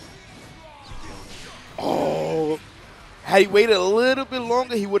 Oh, had he waited a little bit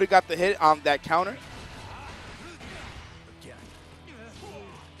longer, he would have got the hit on that counter.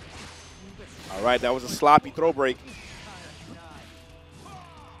 All right, that was a sloppy throw break.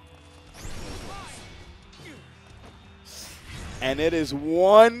 And it is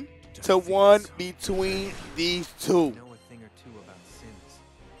 1-1 between these two.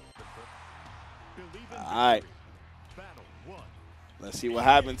 All right. Let's see what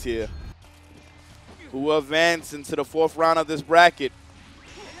happens here. Who will advance into the fourth round of this bracket?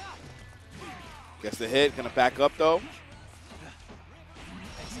 Gets the hit. Gonna back up though.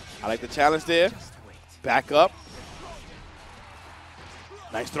 I like the challenge there. Back up.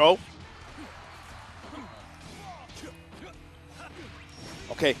 Nice throw.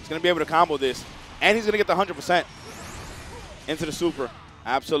 Okay, he's gonna be able to combo this. And he's gonna get the 100% into the super.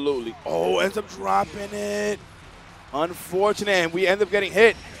 Absolutely. Oh, ends up dropping it. Unfortunate, and we end up getting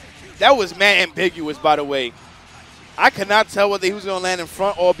hit. That was man ambiguous, by the way. I could not tell whether he was going to land in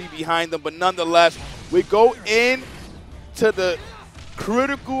front or be behind them, but nonetheless, we go in to the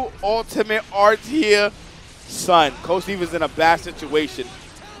critical ultimate arts here. Son, Coach Steve is in a bad situation.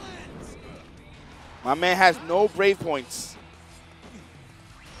 My man has no brave points.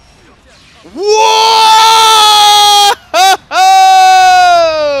 Whoa!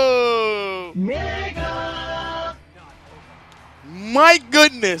 My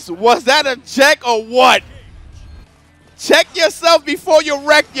goodness, was that a check or what? Check yourself before you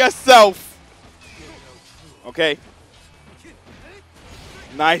wreck yourself. Okay.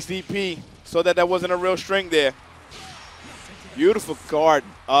 Nice DP. So that wasn't a real string there. Beautiful guard.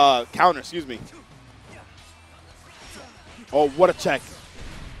 Counter, excuse me. Oh, what a check.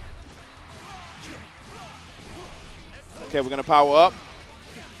 Okay, we're going to power up.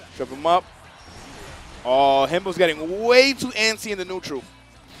 Trip him up. Oh, Himbo's getting way too antsy in the neutral.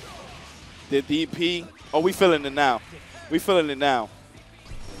 The DP. Oh, we feeling it now. We feeling it now.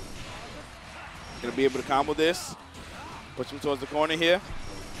 Gonna be able to combo this. Push him towards the corner here.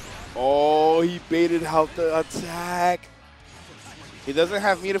 Oh, he baited out the attack. He doesn't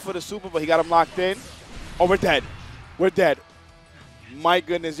have meter for the super, but he got him locked in. Oh, we're dead. We're dead. My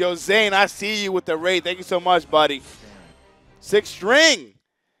goodness. Yo, Zane, I see you with the raid. Thank you so much, buddy. 6 string.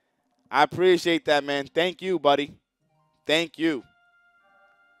 I appreciate that, man. Thank you, buddy. Thank you.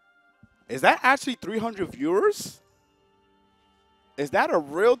 Is that actually 300 viewers? Is that a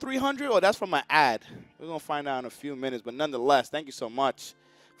real 300 or that's from an ad? We're going to find out in a few minutes. But nonetheless, thank you so much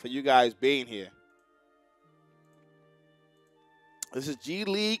for you guys being here. This is G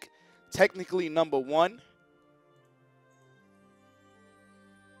League, technically number 1.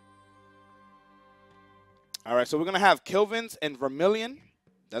 All right, so we're going to have Kilvenz and Vermillion.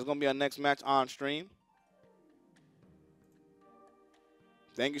 That's going to be our next match on stream.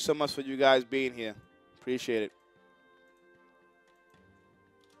 Thank you so much for you guys being here. Appreciate it.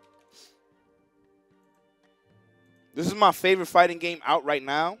 This is my favorite fighting game out right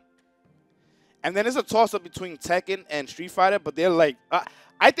now. And then there's a toss-up between Tekken and Street Fighter, but they're like,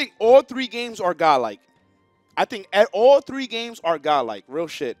 I think all 3 games are godlike. I think all 3 games are godlike. Real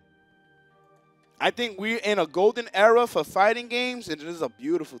shit. I think we're in a golden era for fighting games, and it is a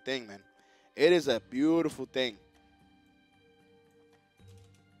beautiful thing, man. It is a beautiful thing.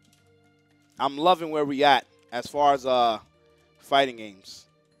 I'm loving where we at as far as fighting games.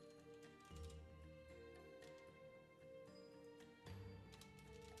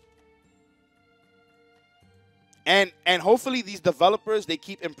 And hopefully these developers, they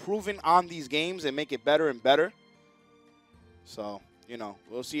keep improving on these games and make it better and better. So, you know,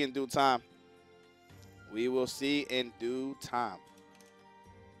 we'll see in due time. We will see in due time.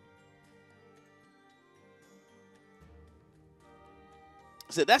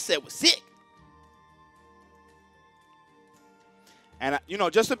 So that set was sick. And you know,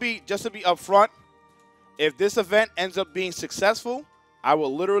 just to be upfront, if this event ends up being successful, I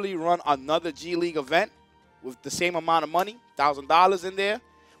will literally run another G League event with the same amount of money, $1,000 in there,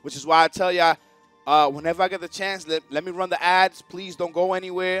 which is why I tell y'all, whenever I get the chance, let me run the ads. Please don't go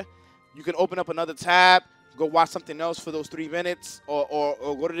anywhere. You can open up another tab, go watch something else for those 3 minutes, or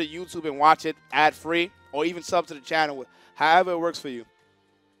go to the YouTube and watch it ad-free, or even sub to the channel, however it works for you.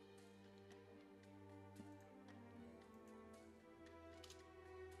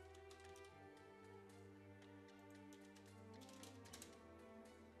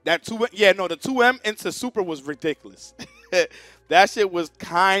 That 2M, yeah, no, the 2M into Super was ridiculous. That shit was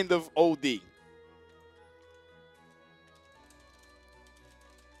kind of OD. He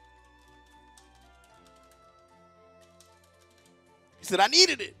said, I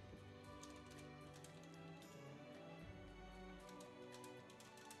needed it.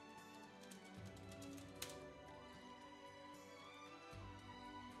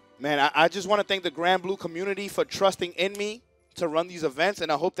 Man, I just want to thank the Granblue community for trusting in me to run these events, and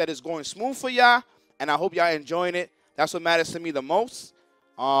I hope that it's going smooth for y'all, and I hope y'all enjoying it. That's what matters to me the most.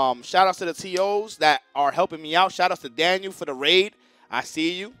 Shout outs to the TOs that are helping me out. Shout outs to Daniel for the raid. I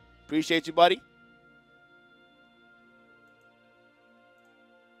see you. Appreciate you, buddy.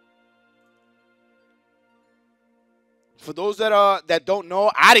 For those that don't know,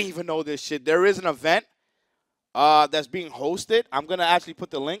 I didn't even know this shit. There is an event that's being hosted. I'm gonna actually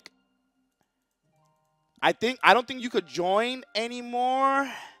put the link. I don't think you could join anymore,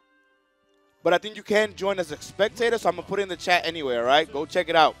 but I think you can join as a spectator, so I'm going to put it in the chat anyway, all right? Go check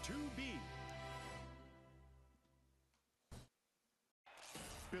it out.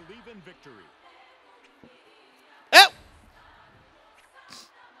 Believe in victory. Oh!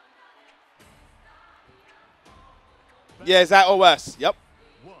 Yeah, it's at OS. Yep.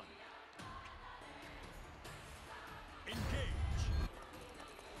 One. Engage.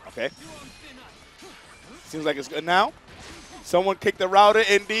 Okay. Seems like it's good now. Someone kicked the router,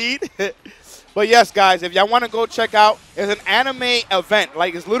 indeed. But yes, guys, if y'all want to go check out, it's an anime event.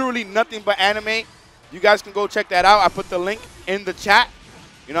 Like, it's literally nothing but anime. You guys can go check that out. I put the link in the chat.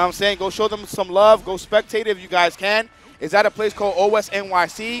 You know what I'm saying? Go show them some love. Go spectate if you guys can. It's at a place called OS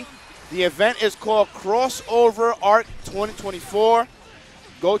NYC. The event is called Crossover Arc 2024.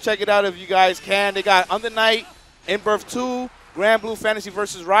 Go check it out if you guys can. They got Under Night, In Birth 2,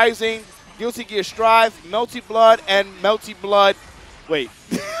 Granbluefantasyversusrising, Guilty Gear Strive, Melty Blood, and Melty Blood. Wait.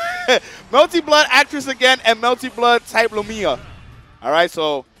 Melty Blood Actress Again and Melty Blood Type Lumia. All right,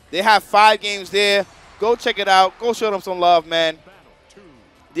 so they have 5 games there. Go check it out. Go show them some love, man.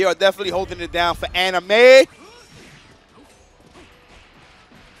 They are definitely holding it down for anime.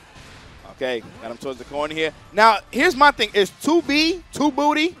 Okay, got him towards the corner here. Now, here's my thing. Is 2B,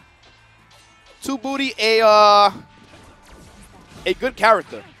 2Booty a good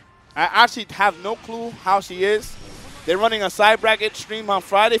character? I actually have no clue how she is. They're running a side bracket stream on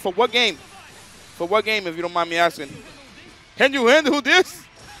Friday. For what game? For what game, if you don't mind me asking? Can you handle this?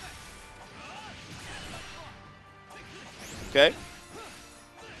 Okay.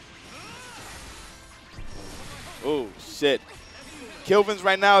 Oh, shit. Kilvenz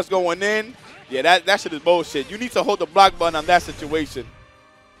right now is going in. Yeah, that shit is bullshit. You need to hold the block button on that situation.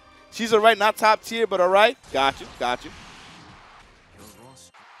 She's all right, not top tier, but all right. Got you, got you.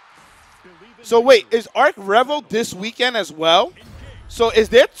 So wait, is Arc Revel this weekend as well? So is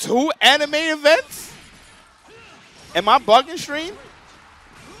there 2 anime events? Am I bugging stream?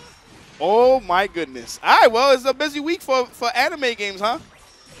 Oh my goodness. All right, well, it's a busy week for anime games, huh?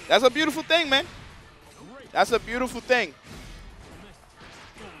 That's a beautiful thing, man. That's a beautiful thing.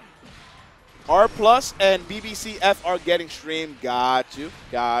 R Plus and BBCF are getting streamed. Got you.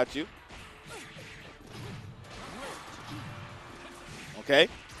 Got you. Okay.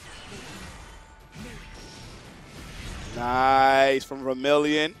 Nice from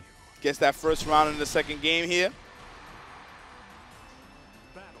Vermillion. Gets that first round in the second game here.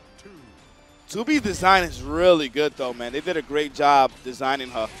 2B's design is really good, though, man. They did a great job designing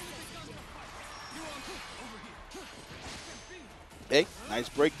her. Hey, nice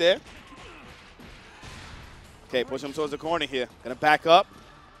break there. Okay, push him towards the corner here. Gonna back up.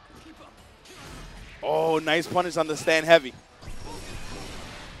 Oh, nice punish on the stand heavy.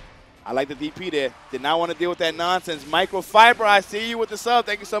 I like the DP there. Did not want to deal with that nonsense. Microfiber, I see you with the sub.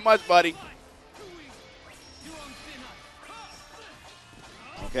 Thank you so much, buddy.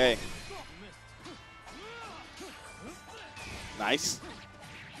 Okay. Nice.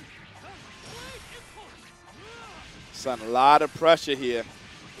 Son, a lot of pressure here.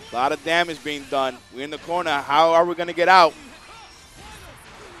 A lot of damage being done. We're in the corner. How are we going to get out?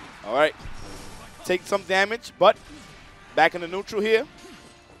 All right. Take some damage, but back in the neutral here.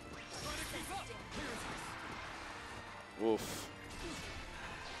 Oof.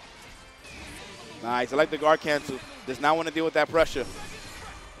 Nice. I like the guard cancel. Does not want to deal with that pressure.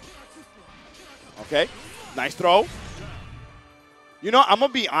 Okay. Nice throw. You know, I'm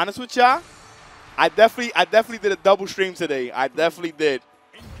gonna be honest with y'all. I definitely did a double stream today. I definitely did.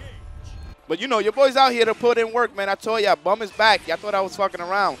 But you know, your boy's out here to put in work, man. I told y'all, bum is back. Y'all thought I was fucking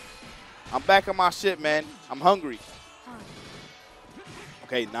around. I'm back on my shit, man. I'm hungry.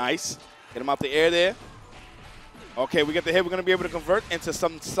 Okay, nice. Get him out the air there. Okay, we get the hit. We're gonna be able to convert into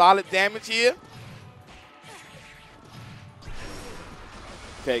some solid damage here.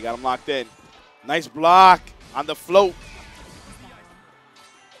 Okay, got him locked in. Nice block on the float.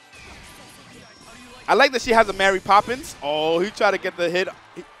 I like that she has a Mary Poppins. Oh, he tried to get the hit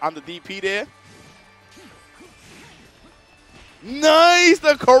on the DP there. Nice,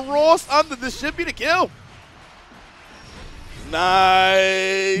 the cross under. This should be the kill.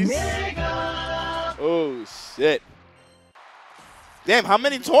 Nice. Oh, shit. Damn, how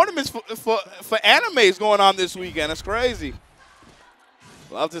many tournaments for anime is going on this weekend? That's crazy.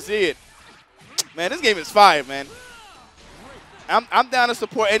 Love to see it. Man, this game is fire, man. I'm down to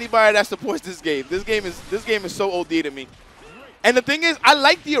support anybody that supports this game. This game is so OD to me. And the thing is, I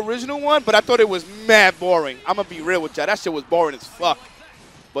like the original one, but I thought it was mad boring. I'm going to be real with y'all. That shit was boring as fuck.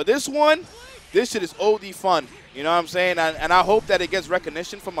 But this one, this shit is OD fun. You know what I'm saying? And I hope that it gets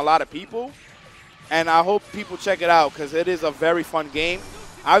recognition from a lot of people. And I hope people check it out because it is a very fun game.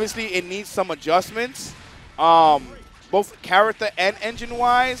 Obviously, it needs some adjustments, both character and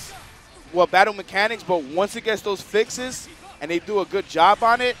engine-wise. Well, battle mechanics, but once it gets those fixes and they do a good job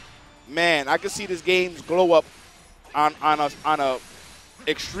on it, man, I can see this game glow up on a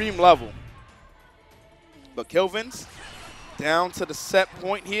extreme level. But Kilvenz down to the set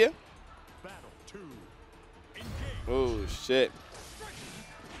point here. Oh, shit.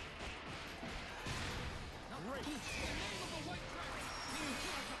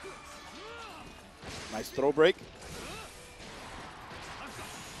 Nice throw break.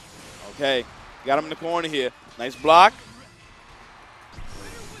 Okay, got him in the corner here. Nice block.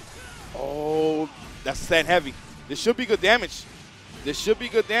 Oh, that's stand heavy. This should be good damage. This should be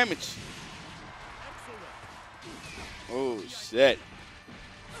good damage. Oh, shit.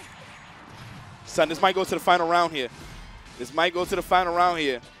 Son, this might go to the final round here. This might go to the final round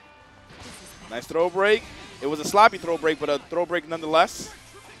here. Nice throw break. It was a sloppy throw break, but a throw break nonetheless.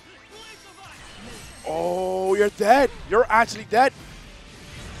 Oh, you're dead. You're actually dead.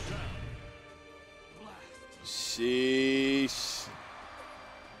 Sheesh.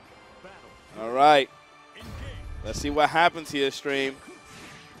 All right. Let's see what happens here, stream.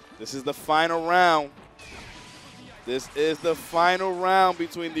 This is the final round. This is the final round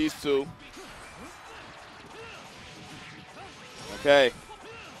between these two. Okay.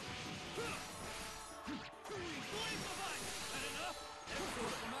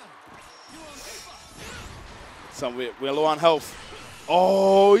 So we're low on health.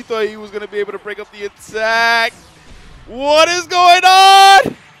 Oh, he thought he was going to be able to break up the attack. What is going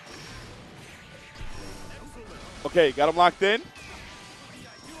on? Okay, got him locked in.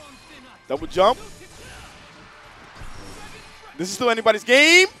 Double jump. This is still anybody's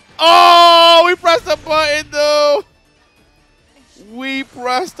game. Oh, we pressed the button, though. We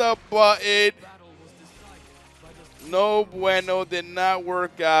pressed the button. No bueno, did not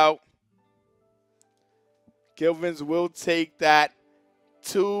work out. Kilvenz will take that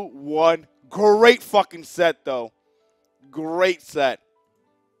 2-1. Great fucking set, though. Great set.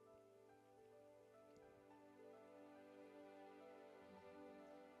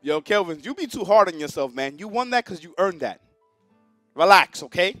 Yo, Kilvenz, you be too hard on yourself, man. You won that because you earned that. Relax,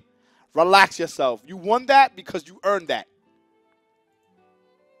 okay? Relax yourself. You won that because you earned that.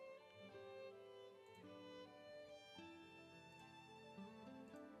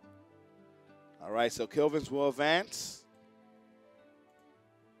 All right, so Kilvenz will advance.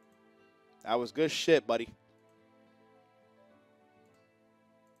 That was good shit, buddy.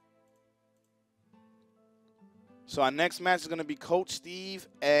 So our next match is going to be Coach Steve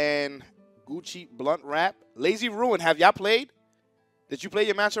and GucciBluntWrap. Lazy Ruin, have y'all played? Did you play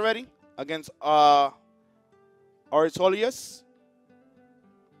your match already against Artorias?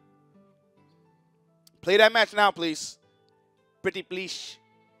 Play that match now, please. Pretty please.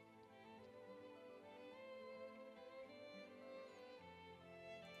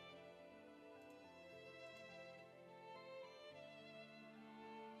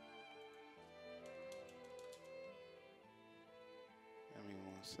 Give me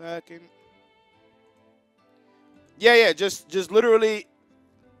 1 second. Yeah, just literally.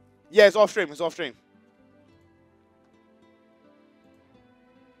 Yeah, it's off stream. It's off stream.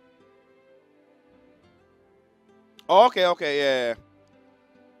 Oh, okay, yeah.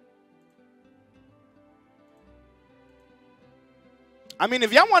 I mean,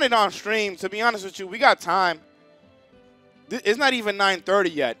 if y'all want it on stream, to be honest with you, we got time. It's not even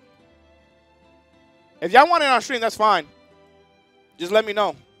 9:30 yet. If y'all want it on stream, that's fine. Just let me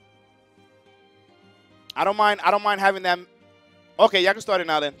know. I don't mind having them. Okay, y'all can start it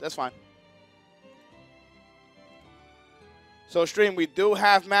now then. That's fine. So stream, we do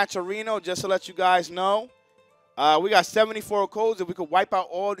have Matcherino, just to let you guys know. We got 74 codes. If we could wipe out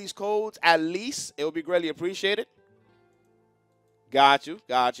all these codes at least, it would be greatly appreciated. Got you.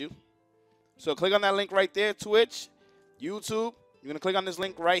 So click on that link right there, Twitch, YouTube. You're going to click on this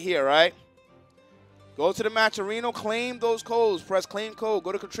link right here, right? Go to the Matcherino, claim those codes. Press claim code.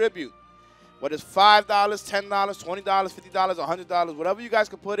 Go to contribute. Whether it's $5, $10, $20, $50, $100, whatever you guys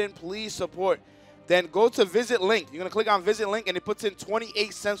can put in, please support. Then go to visit link. You're going to click on visit link, and it puts in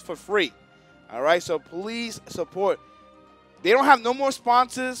 28 cents for free. All right, so please support. They don't have no more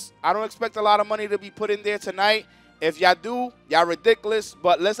sponsors. I don't expect a lot of money to be put in there tonight. If y'all do, y'all ridiculous.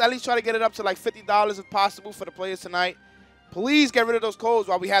 But let's at least try to get it up to like $50 if possible for the players tonight. Please get rid of those codes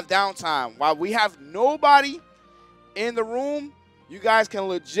while we have downtime. While we have nobody in the room, you guys can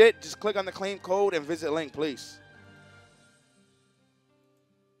legit just click on the claim code and visit link, please.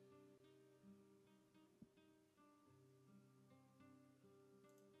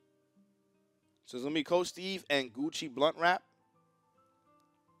 So it's going to be Coach Steve and GucciBluntWrap.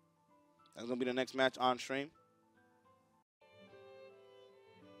 That's going to be the next match on stream.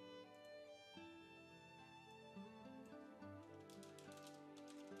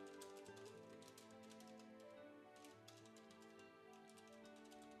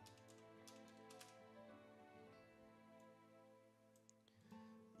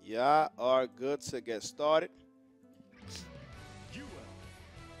 Yeah, are good to get started. Yuel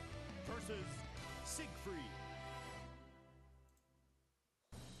versus Siegfried.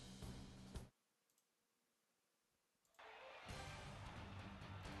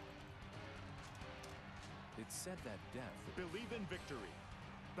 It's said that death. Believe in victory.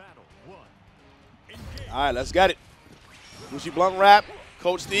 Battle 1. Engage. All right, let's get it. GucciBluntWrap,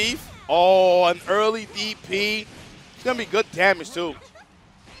 Coach Steve. Oh, an early DP. It's going to be good damage, too.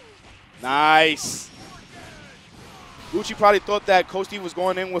 Nice. Gucci probably thought that Coach Steve was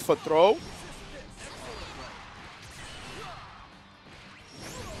going in with a throw.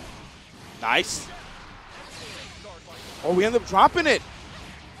 Nice. Oh, we end up dropping it.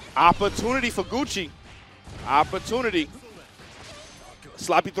 Opportunity for Gucci. Opportunity.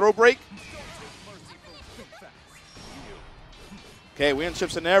 Sloppy throw break. Okay, we're in chip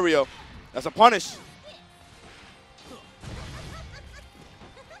scenario. That's a punish.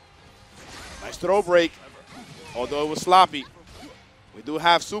 Nice throw break, although it was sloppy. We do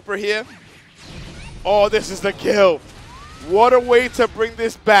have super here. Oh, this is the kill. What a way to bring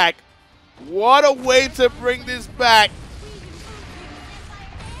this back. What a way to bring this back.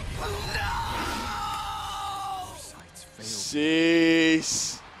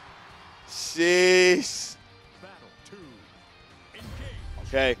 Sheesh. Sheesh. Battle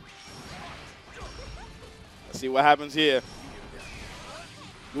Okay. Let's see what happens here.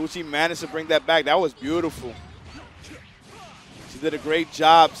 Gucci managed to bring that back. That was beautiful. She did a great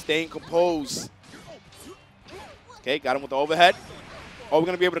job staying composed. Okay, got him with the overhead. Oh, we're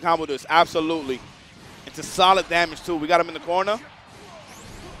going to be able to combo this. Absolutely. It's a solid damage, too. We got him in the corner.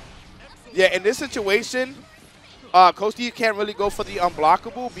 Yeah, in this situation, Coach Steve can't really go for the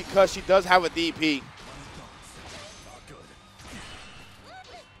unblockable because she does have a DP.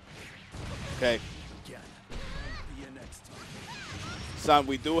 Okay. Son,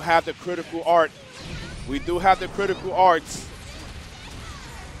 we do have the critical art. We do have the critical arts.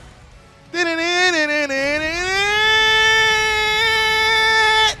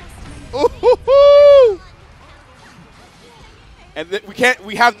 Ooh-hoo-hoo. And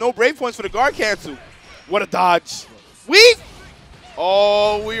we have no brave points for the guard cancel. What a dodge. We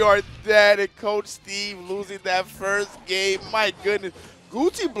are dead, and Coach Steve losing that first game. My goodness.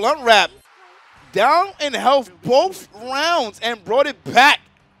 GucciBluntWrap down in health both rounds and brought it back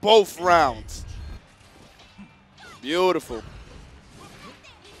both rounds. Beautiful.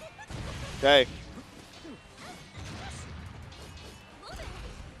 Okay.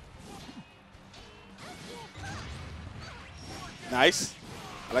 Nice.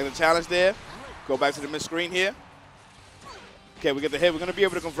 I like the challenge there. Go back to the mid-screen here. Okay, we get the hit. We're going to be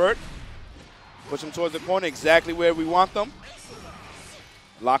able to convert. Push them towards the corner exactly where we want them.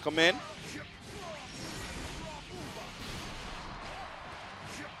 Lock them in.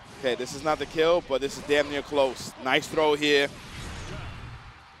 Okay, this is not the kill, but this is damn near close. Nice throw here.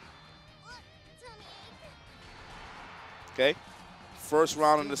 Okay. First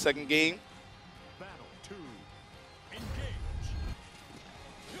round in the second game.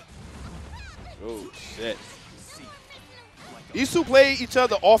 Oh, shit. These two play each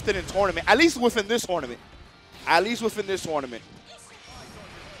other often in tournament, at least within this tournament. At least within this tournament.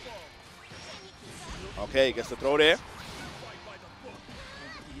 Okay, gets the throw there.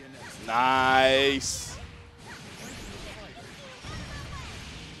 Nice.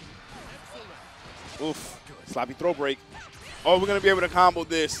 Oof. Sloppy throw break. Oh, we're going to be able to combo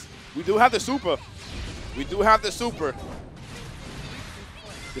this. We do have the super. We do have the super.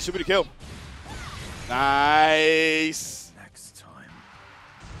 This should be the kill. Nice. Next time.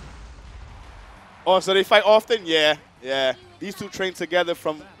 Oh, so they fight often? Yeah, yeah. These two train together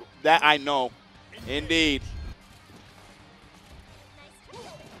from that I know. Indeed.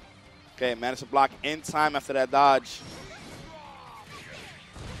 Okay, managed to block in time after that dodge.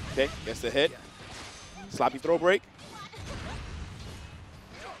 Okay, gets the hit. Sloppy throw break.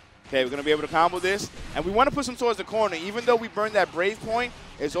 Okay, we're going to be able to combo this. And we want to push him towards the corner. Even though we burned that Brave point,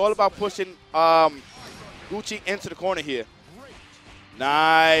 it's all about pushing Gucci into the corner here.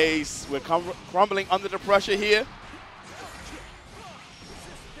 Nice. We're crumbling under the pressure here.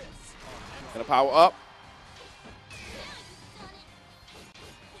 Gonna power up.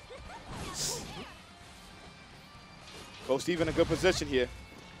 Coach Steve in a good position here.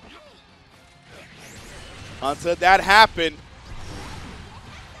 Until that happened.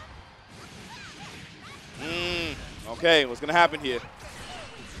 Okay, what's gonna happen here?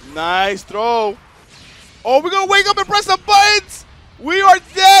 Nice throw. Oh, we're gonna wake up and press the buttons. We are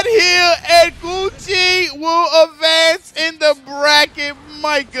dead here, and Gucci will advance in the bracket.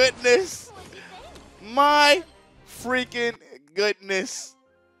 My goodness. My freaking goodness.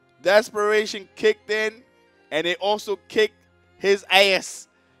 Desperation kicked in, and it also kicked his ass.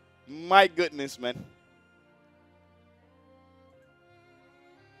 My goodness, man.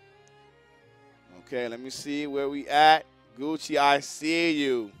 Okay, let me see where we at. Gucci, I see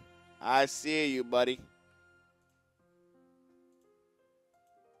you. I see you, buddy.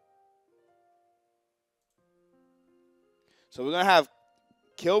 So we're going to have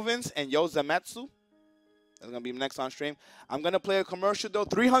Kilvenz and Yozamitsu. That's going to be next on stream. I'm going to play a commercial, though.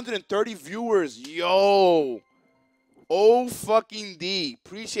 330 viewers. Yo. Oh, fucking D.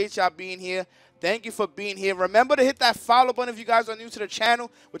 Appreciate y'all being here. Thank you for being here. Remember to hit that follow button if you guys are new to the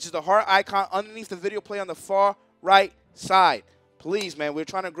channel, which is the heart icon underneath the video play on the far right side. Please, man, we're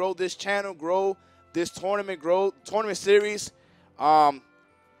trying to grow this channel, grow this tournament, grow tournament series. Thank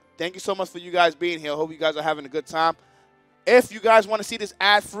you so much for you guys being here. I hope you guys are having a good time. If you guys want to see this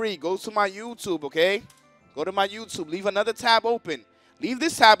ad-free, go to my YouTube, okay? Go to my YouTube. Leave another tab open. Leave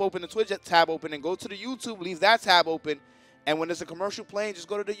this tab open, the Twitch tab open, and go to the YouTube. Leave that tab open. And when there's a commercial playing, just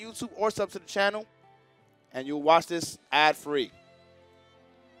go to the YouTube or sub to the channel, and you'll watch this ad-free.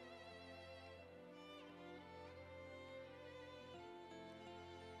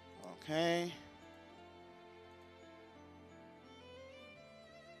 Okay.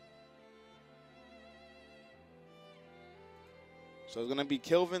 So it's going to be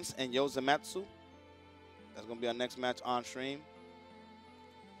Kilvenz and Yozamitsu. That's going to be our next match on stream.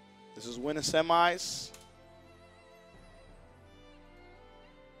 This is winner semis.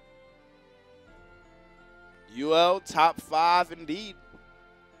 Yuel, top 5 indeed.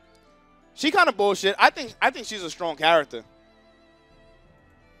 She kind of bullshit. I think she's a strong character.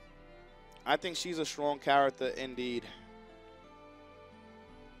 I think she's a strong character indeed.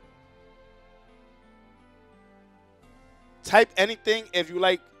 Type anything if you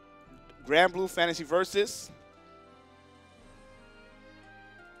like Granblue Fantasy Versus.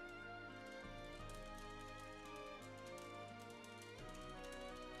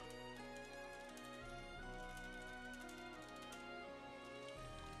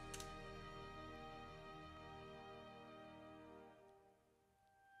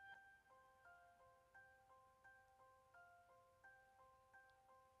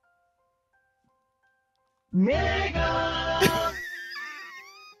 Mega!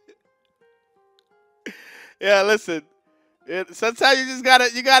 Yeah, listen. Sometimes you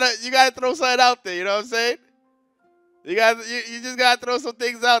gotta throw something out there. You know what I'm saying? You just gotta throw some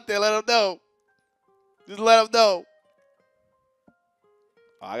things out there. Let them know. Just let them know.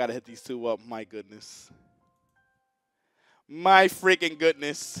 Oh, I gotta hit these two up. My goodness. My freaking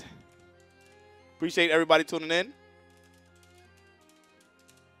goodness. Appreciate everybody tuning in.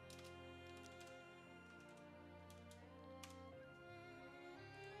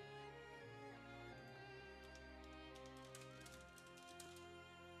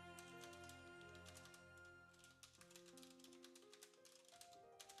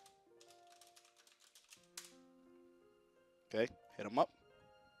 Okay, hit him up.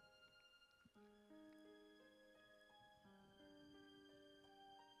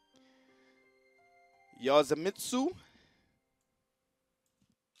 Yozamitsu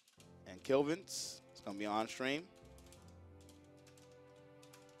and Kilvenz. It's going to be on stream.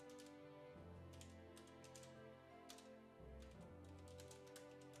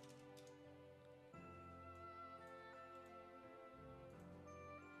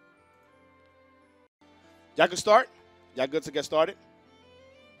 Y'all can start? Y'all good to get started?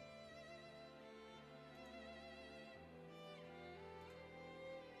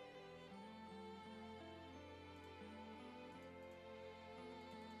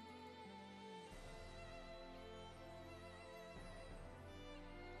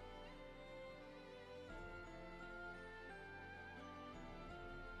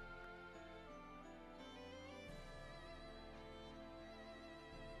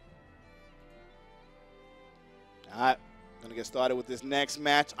 All right, gonna get started with this next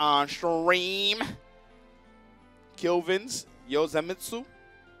match on stream. Kilvenz, Yozamitsu.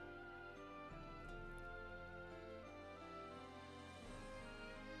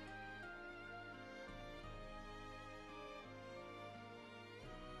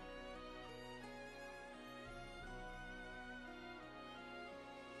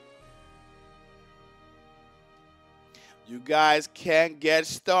 You guys can get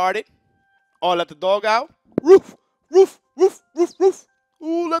started. Oh, let the dog out. Roof, roof, roof, roof, roof.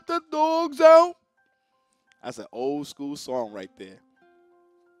 Ooh, let the dogs out. That's an old school song right there.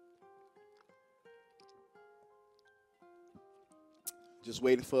 Just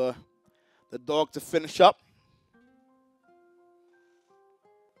waiting for the dog to finish up.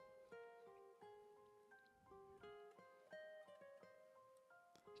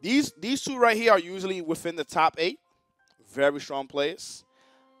 These two right here are usually within the top 8. Very strong players.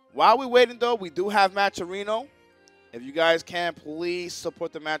 While we're waiting, though, we do have Matcherino. If you guys can, please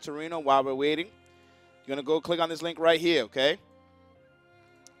support the Matcherino while we're waiting. You're going to go click on this link right here, okay?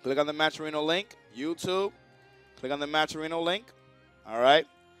 Click on the Matcherino link, YouTube. Click on the Matcherino link, all right?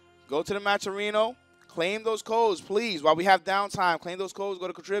 Go to the Matcherino. Claim those codes, please. While we have downtime, claim those codes. Go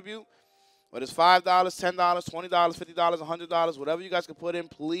to contribute. Whether it's $5, $10, $20, $50, $100, whatever you guys can put in,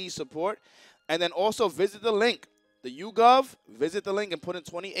 please support. And then also visit the link. The YouGov, visit the link and put in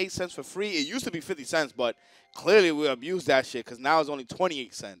 28 cents for free. It used to be 50 cents, but clearly we abused that shit because now it's only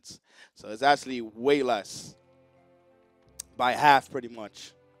 28 cents. So it's actually way less. By half, pretty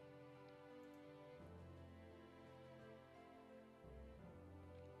much.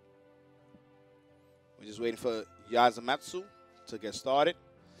 We're just waiting for Yozamitsu to get started.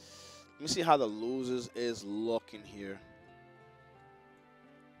 Let me see how the losers is looking here.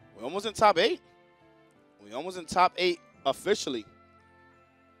 We're almost in top 8. We're almost in top 8 officially.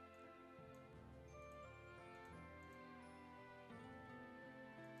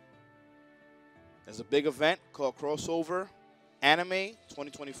 There's a big event called Crossover Anime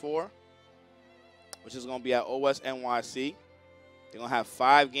 2024, which is going to be at OS NYC. They're going to have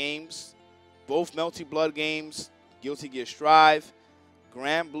 5 games, both Melty Blood games, Guilty Gear Strive,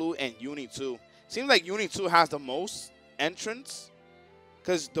 Granblue, and Uni 2. Seems like Uni 2 has the most entrance.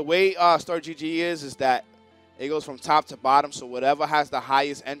 Because the way Star GG is that it goes from top to bottom. So whatever has the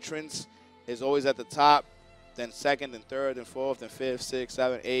highest entrance is always at the top. Then second, and third, and fourth, and fifth, sixth,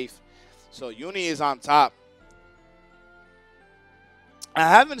 seventh, eighth. So Uni is on top. I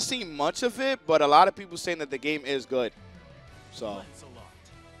haven't seen much of it, but a lot of people saying that the game is good. So Lancelot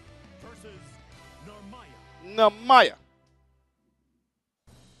versus Narmaya. Narmaya.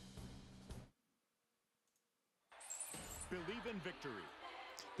 Believe in victory.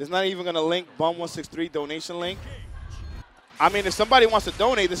 There's not even gonna link Bum163 donation link. I mean, if somebody wants to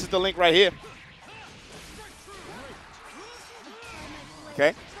donate, this is the link right here.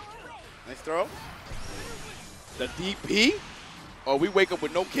 Okay. Nice throw. The DP. Oh, we wake up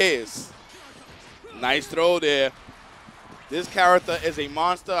with no cares. Nice throw there. This character is a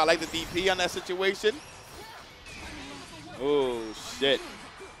monster. I like the DP on that situation. Oh, shit.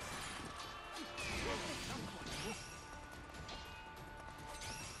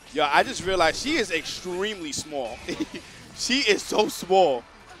 Yo, I just realized she is extremely small. She is so small.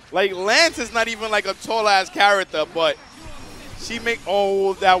 Like, Lance is not even like a tall-ass character, but she make...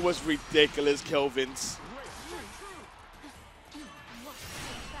 Oh, that was ridiculous, Kilvenz.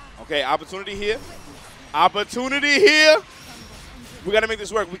 Okay, opportunity here. Opportunity here. We got to make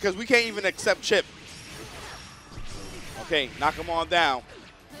this work because we can't even accept chip. Okay, knock him on down.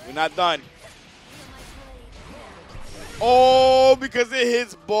 We're not done. Oh, because it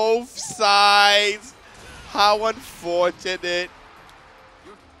hits both sides. How unfortunate.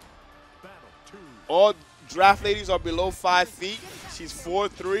 All draft ladies are below 5 feet. She's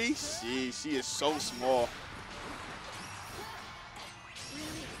 4'3". She is so small.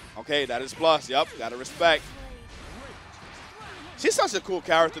 Okay, that is plus. Yep, gotta respect. She's such a cool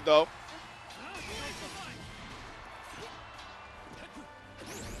character, though.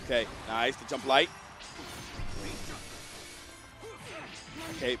 Okay, nice. The jump light.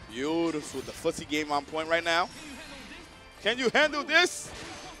 Okay, beautiful. The footsie game on point right now. Can you handle this?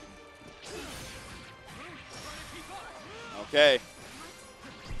 Okay.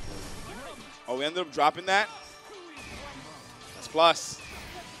 Oh, we ended up dropping that. That's plus.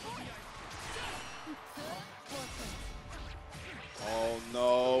 Oh,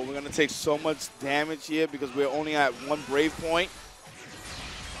 no. We're going to take so much damage here because we're only at 1 Brave point.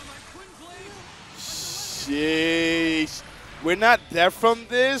 Sheesh. We're not dead from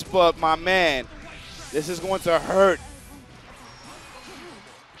this, but my man, this is going to hurt.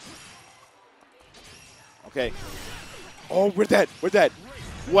 Okay. Oh, we're dead. We're dead.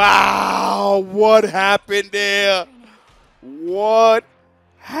 Wow. What happened there? What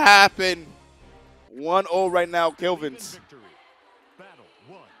happened? 1-0 right now, Kilvenz.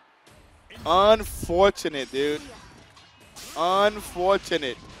 Unfortunate, dude.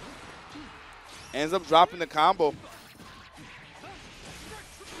 Unfortunate. Ends up dropping the combo.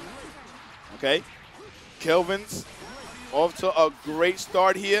 Okay. Kilvenz off to a great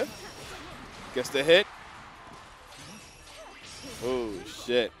start here. Gets the hit. Oh,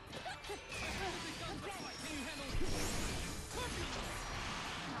 shit.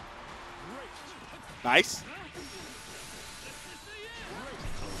 Nice.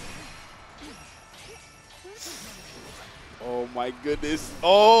 Oh, my goodness.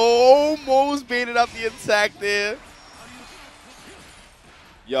 Almost baited out the attack there.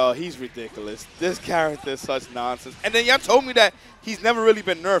 Yo, he's ridiculous. This character is such nonsense. And then y'all told me that he's never really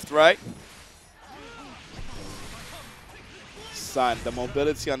been nerfed, right? Son, the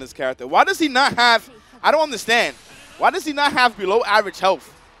mobility on this character. Why does he not have... I don't understand. Why does he not have below average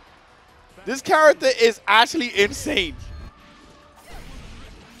health? This character is actually insane.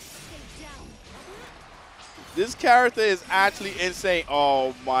 This character is actually insane.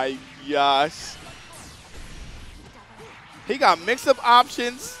 Oh, my gosh. He got mix-up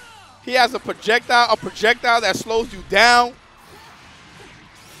options. He has a projectile that slows you down.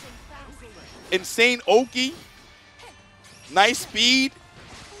 Insane Oki. Nice speed.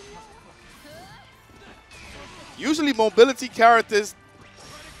 Usually mobility characters,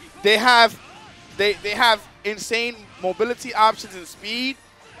 they have insane mobility options and speed,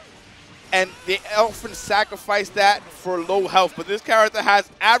 and they often sacrifice that for low health. But this character has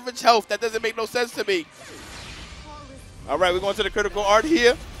average health. That doesn't make no sense to me. All right, we're going to the critical art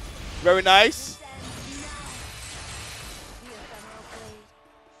here. Very nice.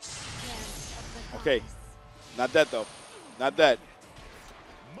 Okay. Not that, though. Not that.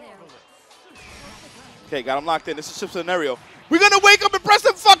 Okay, got him locked in. This is chip scenario. We're going to wake up and press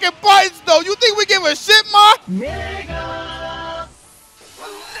some fucking buttons, though. You think we give a shit, ma?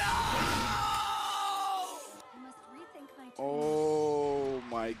 Oh.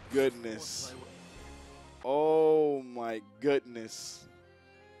 my goodness. Oh my goodness.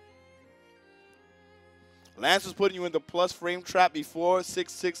 Lance was putting you in the plus frame trap before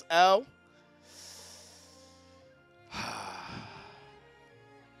 6-6L.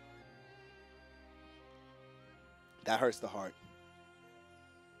 That hurts the heart.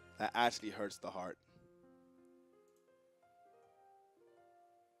 That actually hurts the heart.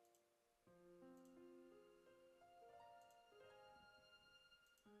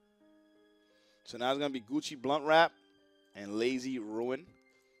 So now it's going to be GucciBluntWrap and Lazy Ruin.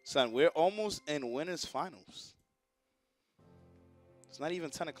 Son, we're almost in winners finals. It's not even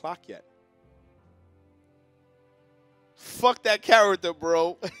 10 o'clock yet. Fuck that character,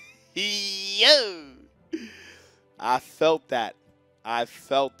 bro. Yo. I felt that. I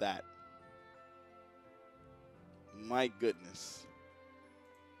felt that. My goodness.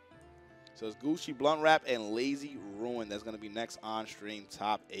 So it's GucciBluntWrap and Lazy Ruin. That's going to be next on stream,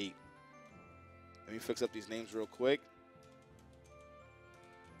 top 8. Let me fix up these names real quick.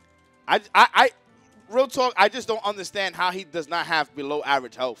 Real talk, I just don't understand how he does not have below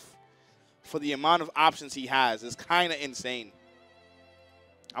average health for the amount of options he has. It's kind of insane.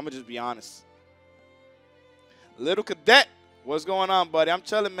 I'm going to just be honest. Little Cadet, what's going on, buddy? I'm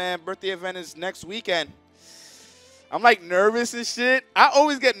chilling, man. Birthday event is next weekend. I'm, like, nervous and shit. I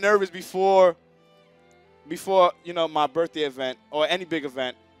always get nervous before, you know, my birthday event or any big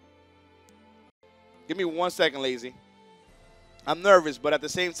event. Give me 1 second, Lazy. I'm nervous, but at the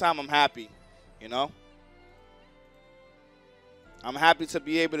same time, I'm happy, you know? I'm happy to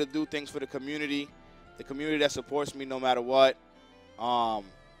be able to do things for the community that supports me no matter what,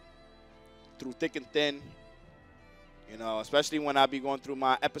 through thick and thin, you know, especially when I be going through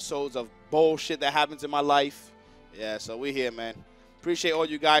my episodes of bullshit that happens in my life. Yeah, so we're here, man. Appreciate all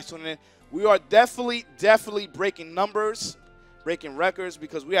you guys tuning in. We are definitely breaking numbers, breaking records,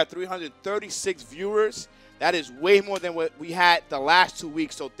 because we have 336 viewers. That is way more than what we had the last 2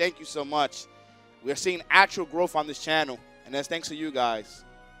 weeks, so thank you so much. We are seeing actual growth on this channel, and that's thanks to you guys.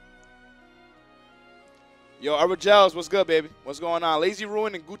 Yo, Artorias, what's good, baby? What's going on? Lazy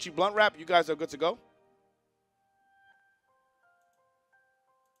Ruin and GucciBluntWrap, you guys are good to go?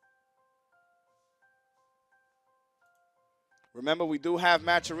 Remember, we do have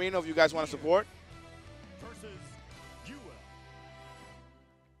Matcherino if you guys want to support. Versus Yuel.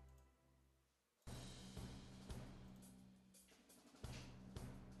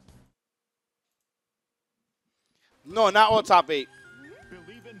 No, not all top 8.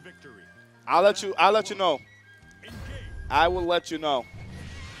 Believe in victory. I'll let you know. Engage. I will let you know.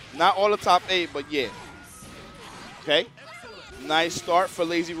 Not all the top 8, but yeah. Okay. Nice start for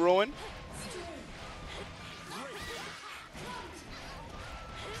Lazy Ruin.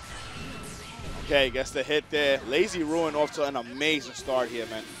 Okay, gets the hit there. Lazy Ruin off to an amazing start here,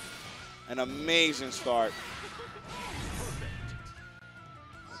 man. An amazing start.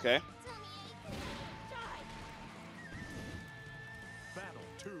 Okay. Battle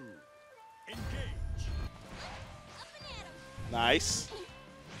 2. Engage. Nice.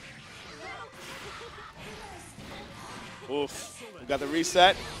 Oof. We got the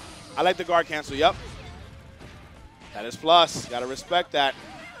reset. I like the guard cancel. Yep. That is plus. Got to respect that.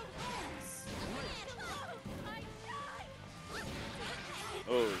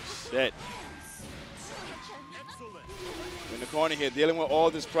 Oh, shit. We're in the corner here, dealing with all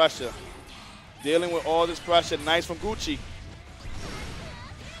this pressure. Dealing with all this pressure. Nice from Gucci.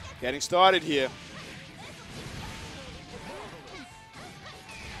 Getting started here.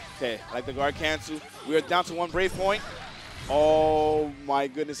 Okay, I like the guard cancel. We are down to 1 brave point. Oh, my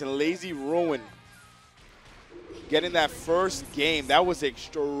goodness. And Lazy Ruin getting that first game. That was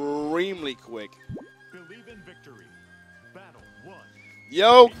extremely quick. Believe in victory. Battle 1.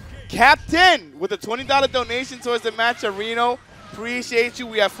 Yo, Captain, with a $20 donation towards the match at Reno. Appreciate you.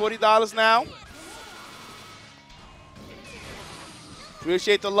 We have $40 now.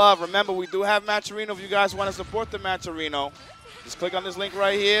 Appreciate the love. Remember, we do have Matcherino if you guys want to support the Matcherino. Just click on this link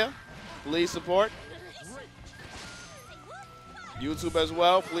right here. Please support. YouTube as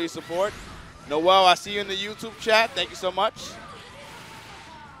well. Please support. Noel, I see you in the YouTube chat. Thank you so much.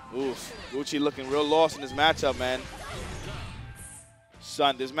 Oof. Gucci looking real lost in this matchup, man.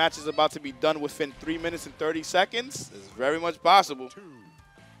 Son, this match is about to be done within 3 minutes and 30 seconds. It's very much possible. 2.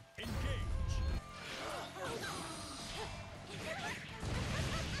 Engage.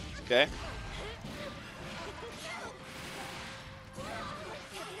 Okay.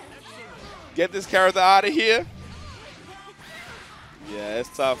 Get this character out of here. Yeah,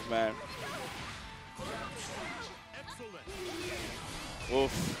 it's tough, man. Excellent.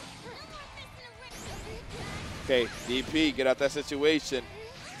 Oof. Okay, DP, get out that situation.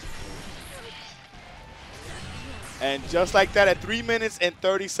 And just like that, at 3 minutes and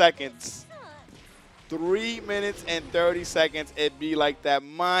 30 seconds. 3 minutes and 30 seconds, it be like that.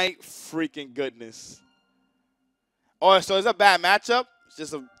 My freaking goodness. Oh, so it's a bad matchup? It's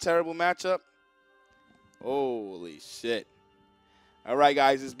just a terrible matchup? Holy shit. All right,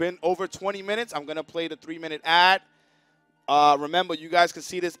 guys, it's been over 20 minutes. I'm going to play the 3-minute ad. Remember, you guys can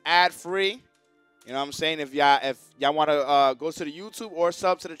see this ad-free. You know what I'm saying? If y'all want to go to the YouTube or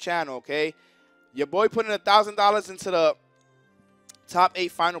sub to the channel, okay? Your boy put in $1,000 into the top 8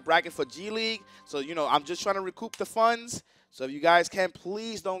 final bracket for G-League. So, you know, I'm just trying to recoup the funds. So if you guys can,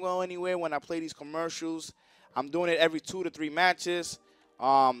 please don't go anywhere when I play these commercials. I'm doing it every 2 to 3 matches.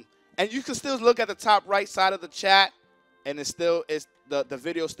 And you can still look at the top right side of the chat, and the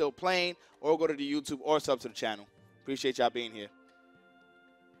video still playing, or go to the YouTube or sub to the channel. Appreciate y'all being here.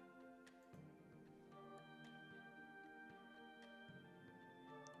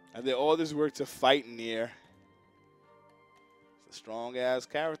 I did all this work to fight Nier. It's a strong-ass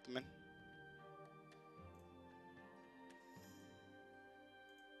character, man.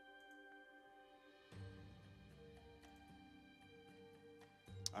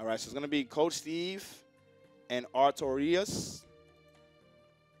 All right, so it's going to be Coach Steve and Artorias.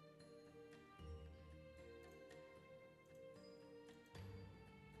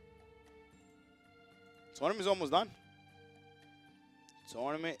 Tournament is almost done.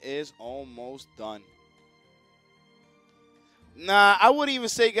 Tournament is almost done. Nah, I wouldn't even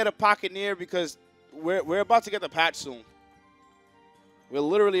say get a pocket Nier because we're about to get the patch soon. We're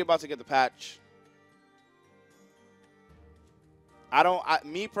literally about to get the patch.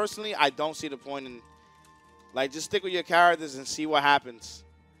 Me personally, I don't see the point in, like, just stick with your characters and see what happens.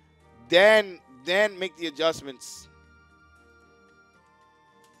 Then make the adjustments.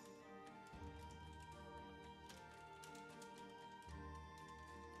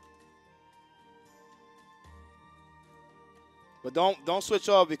 But don't switch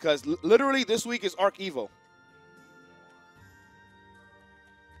off because literally this week is Arc Evo.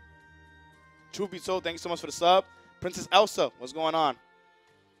 Truth be told, thank you so much for the sub. Princess Elsa, what's going on?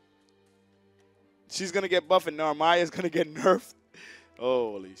 She's going to get buffed and Narmaya is going to get nerfed.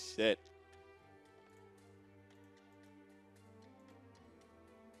 Holy shit.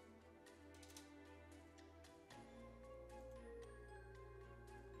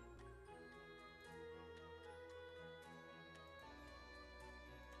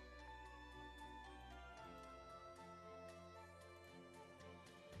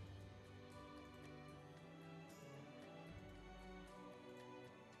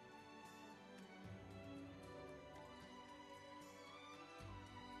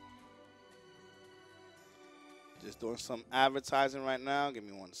 Just doing some advertising right now. Give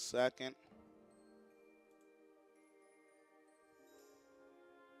me 1 second.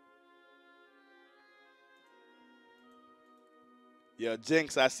 Yo,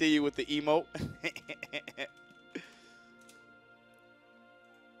 Jinx, I see you with the emote.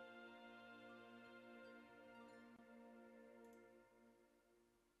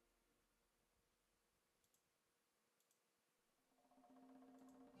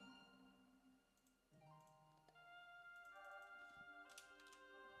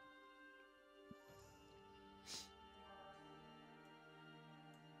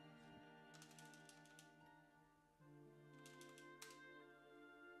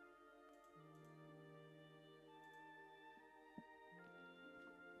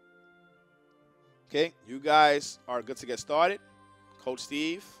 Okay, you guys are good to get started. Coach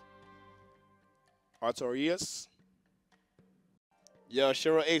Steve, Artorias. Yo,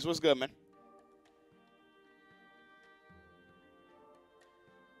 Shiro Ace, what's good, man?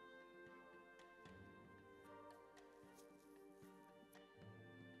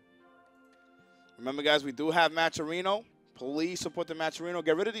 Remember, guys, we do have Matcherino. Please support the Matcherino.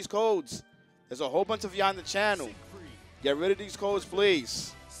 Get rid of these codes. There's a whole bunch of you on the channel. Get rid of these codes,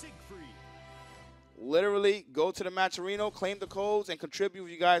 please. Literally, go to the Matcherino, claim the codes, and contribute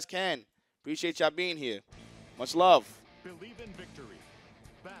if you guys can. Appreciate y'all being here. Much love. Believe in victory.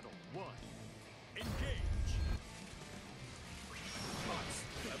 Battle 1. Engage.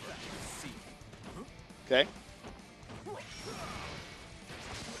 Okay.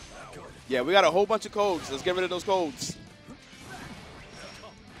 Yeah, we got a whole bunch of codes. Let's get rid of those codes.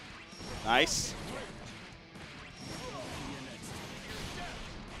 Nice.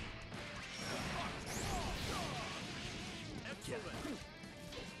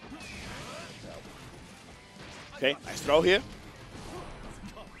 Okay, nice throw here.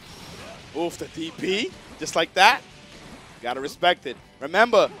 Oof, the DP, just like that. Gotta respect it.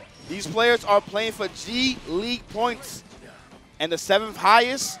 Remember, these players are playing for G League points. And the 7th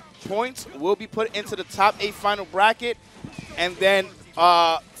highest points will be put into the top 8 final bracket. And then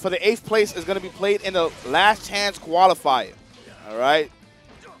for the 8th place is going to be played in the last chance qualifier. All right?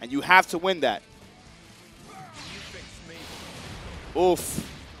 And you have to win that. Oof.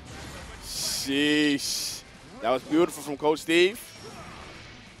 Sheesh. That was beautiful from Coach Steve.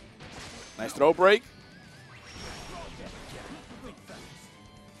 Nice throw break.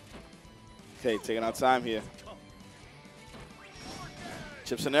 Okay, taking our time here.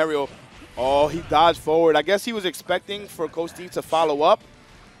 Chip scenario. Oh, he dodged forward. I guess he was expecting for Coach Steve to follow up,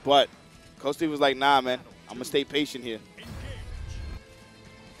 but Coach Steve was like, nah, man, I'm going to stay patient here.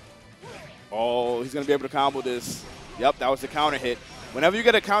 Oh, he's going to be able to combo this. Yep, that was the counter hit. Whenever you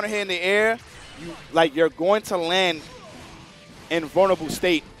get a counter hit in the air, you're going to land in vulnerable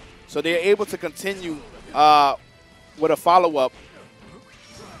state. So they're able to continue with a follow-up.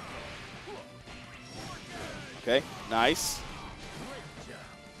 Okay, nice.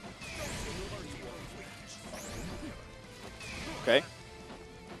 Okay.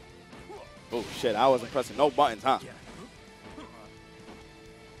 Oh, shit, I wasn't pressing no buttons, huh?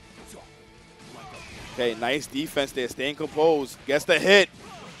 Okay, nice defense there, staying composed. Gets the hit.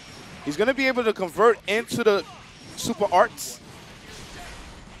 He's going to be able to convert into the super arts.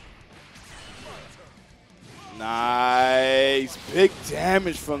 Nice. Big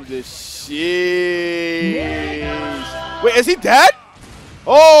damage from this shit. Wait, is he dead?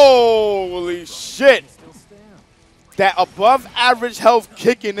 Holy shit. That above average health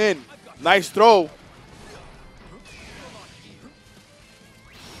kicking in. Nice throw.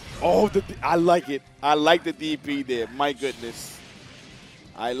 Oh, I like it. I like the DP there. My goodness.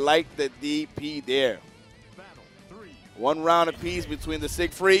 I like the DP there. 1 round apiece between the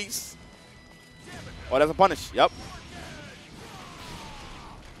Siegfrieds. Oh, that's a punish. Yep.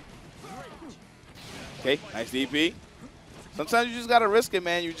 Okay, nice DP. Sometimes you just got to risk it,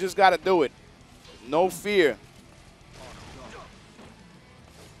 man. You just got to do it. No fear.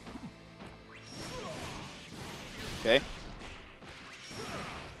 Okay.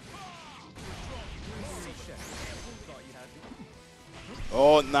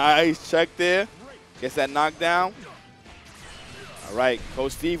 Oh, nice check there. Gets that knockdown. All right,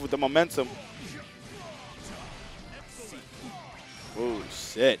 Coach Steve with the momentum. Oh,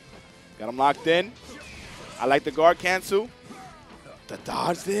 shit. Got him locked in. I like the guard cancel. The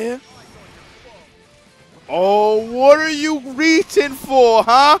dodge there. Oh, what are you reaching for,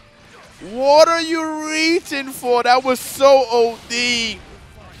 huh? What are you reaching for? That was so OD.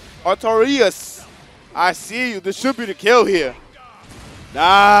 Artorias, I see you. This should be the kill here.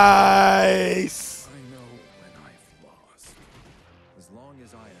 Nice. I know when I've lost. As long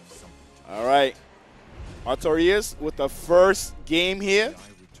as I have something to all right. Artorias with the first game here. I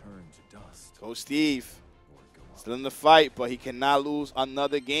return to dust. Coach Steve still in the fight, but he cannot lose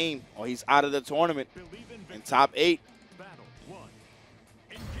another game or he's out of the tournament in top 8.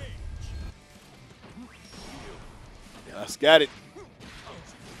 Let's get it.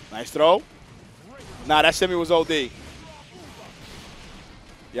 Nice throw. Nah, that shimmy was OD.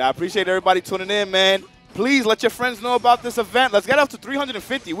 Yeah, I appreciate everybody tuning in, man. Please let your friends know about this event. Let's get up to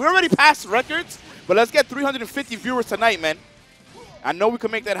 350. We already passed records, but let's get 350 viewers tonight, man. I know we can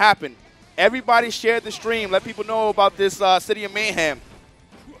make that happen. Everybody share the stream. Let people know about this City of Mayhem.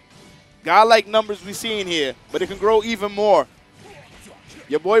 God-like numbers we seeing here, but it can grow even more.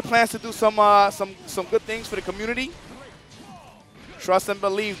 Your boy plans to do some good things for the community. Trust and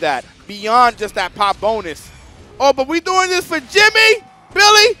believe that. Beyond just that pop bonus. Oh, but we doing this for Jimmy,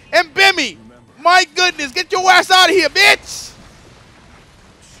 Billy, and Bimmy. My goodness, get your ass out of here, bitch.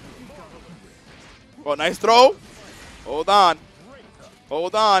 Oh, nice throw. Hold on.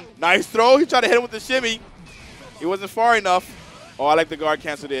 Hold on. Nice throw. He tried to hit him with the shimmy. He wasn't far enough. Oh, I like the guard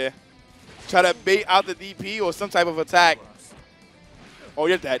cancel there. Try to bait out the DP or some type of attack. Oh,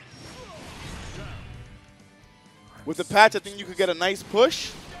 you're dead. With the patch, I think you could get a nice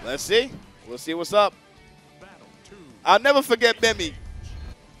push. Let's see. We'll see what's up. I'll never forget Bimmy.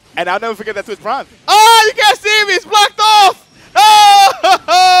 And I'll never forget that Twitch Prime. Oh, you can't see me. It's blocked off.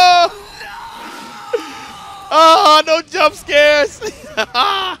 Oh, oh no jump scares.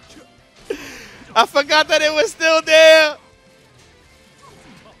 I forgot that it was still there.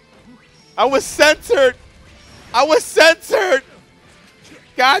 I was censored. I was censored.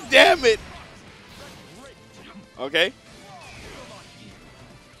 God damn it. Okay.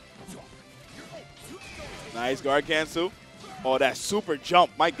 Nice guard cancel. Oh, that super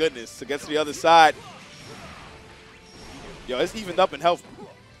jump. My goodness. To get to the other side. Yo, it's evened up in health.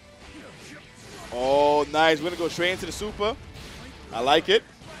 Oh, nice. We're going to go straight into the super. I like it.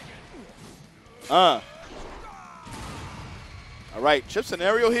 All right, chip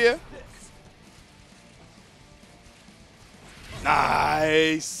scenario here.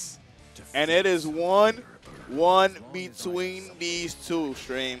 Nice. And it is 1-1 between these two,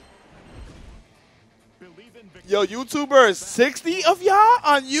 stream. Yo, YouTubers, 60 of y'all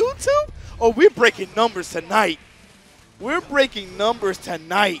on YouTube? Oh, we're breaking numbers tonight. We're breaking numbers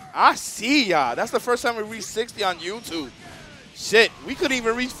tonight. I see y'all. That's the first time we reached 60 on YouTube. Shit, we could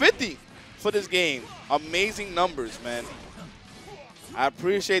even reach 50 for this game. Amazing numbers, man. I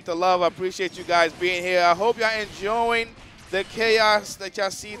appreciate the love. I appreciate you guys being here. I hope y'all enjoying the chaos that y'all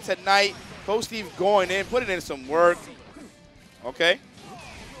see tonight. Coach Steve going in, putting in some work. Okay.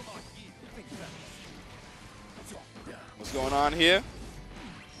 What's going on here?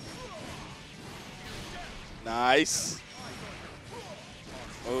 Nice.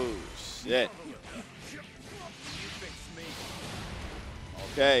 Oh, shit.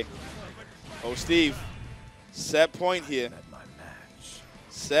 Okay. Oh, Steve. Set point here.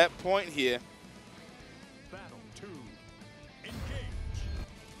 Set point here.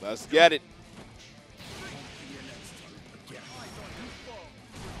 Let's get it.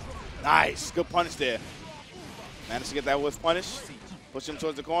 Nice. Good punish there. Managed to get that whiff punish. Push him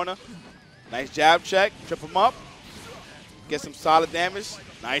towards the corner. Nice jab check. Trip him up. Get some solid damage.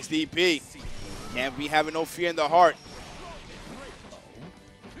 Nice DP. Can't be having no fear in the heart.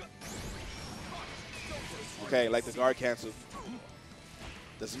 Okay, like the guard cancel.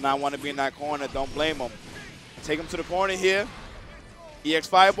 Does not want to be in that corner. Don't blame him. Take him to the corner here. EX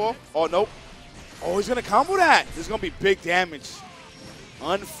Fireball. Oh, nope. Oh, he's going to combo that. This is going to be big damage.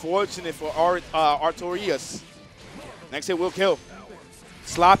 Unfortunate for Artorias. Next hit will kill.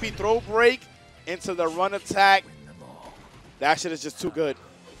 Sloppy throw break into the run attack. That shit is just too good.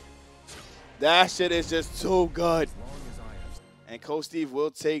 That shit is just too good. And Coach Steve will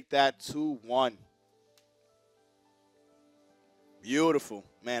take that 2-1. Beautiful.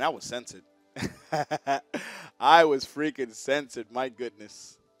 Man, I was censored. I was freaking censored. My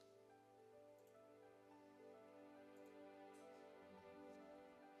goodness.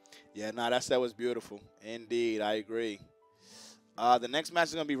 Yeah, nah, that set was beautiful. Indeed, I agree. The next match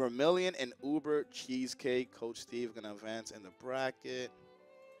is going to be Vermillion and UberCheeseCake. Coach Steve going to advance in the bracket.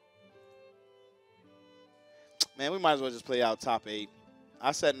 Man, we might as well just play out top 8.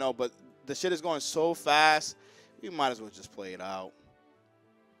 I said no, but the shit is going so fast, we might as well just play it out.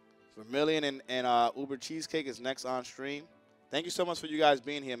 Vermillion and UberCheeseCake is next on stream. Thank you so much for you guys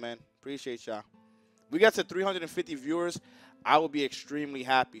being here, man. Appreciate y'all. We got to 350 viewers. I will be extremely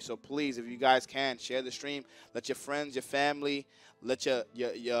happy. So please, if you guys can, share the stream. Let your friends, your family, let your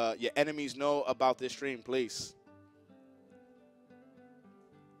enemies know about this stream, please.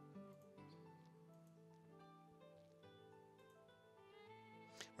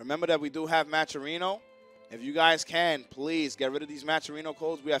 Remember that we do have Matcherino. If you guys can, please get rid of these Matcherino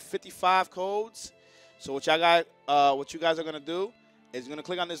codes. We have 55 codes. So what you guys are gonna do is you're gonna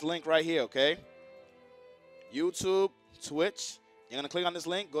click on this link right here, okay? YouTube, Twitch. You're gonna click on this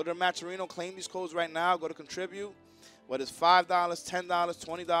link, go to Matcherino, claim these codes right now, go to contribute. Whether it's $5, $10,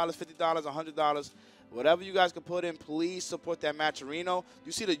 $20, $50, $100, whatever you guys can put in, please support that Matcherino.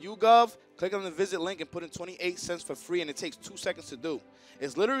 You see the YouGov, click on the visit link and put in 28 cents for free, and it takes 2 seconds to do.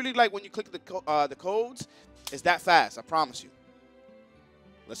 It's literally like when you click the codes, it's that fast, I promise you.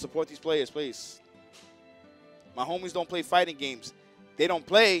 Let's support these players, please. My homies don't play fighting games. They don't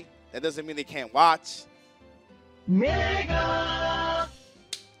play, that doesn't mean they can't watch. Mega!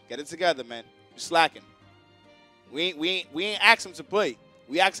 Get it together, man. You're slacking. We ain't asking them to play.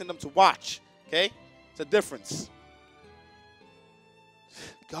 We asking them to watch, okay? It's a difference.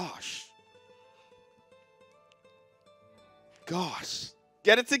 Gosh. Gosh.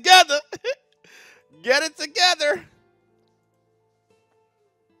 Get it together. Get it together.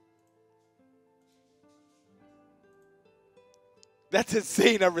 That's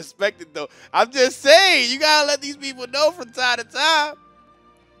insane. I respect it, though. I'm just saying, you got to let these people know from time to time.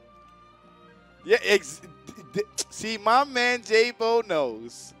 Yeah, see, my man J-Bo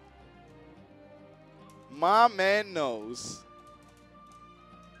knows. My man knows.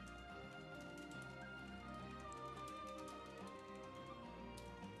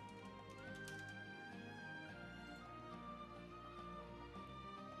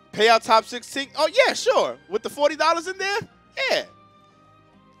 Payout top 16? Oh, yeah, sure. With the $40 in there? Yeah.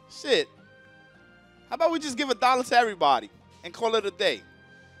 Shit. How about we just give $1 to everybody and call it a day?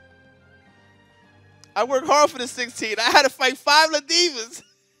 I worked hard for the 16. I had to fight 5 Ladivas.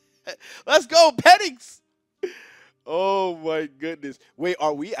 Let's go, Pettings. Oh, my goodness. Wait,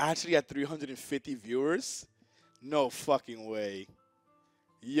 are we actually at 350 viewers? No fucking way.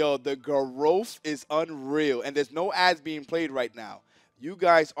 Yo, the growth is unreal, and there's no ads being played right now. You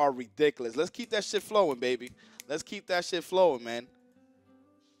guys are ridiculous. Let's keep that shit flowing, baby. Let's keep that shit flowing, man.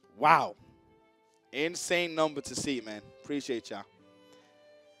 Wow. Insane number to see, man. Appreciate y'all.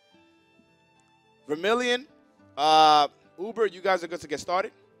 Vermillion, Uber, you guys are good to get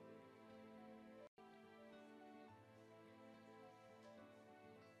started.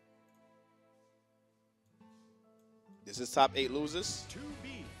 This is top 8 losers.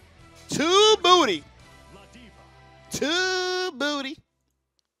 2B. 2 booty. Ladiva. 2 booty.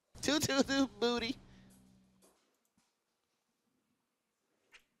 2 booty.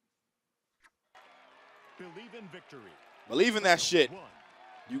 Believe in victory. Believe in that shit.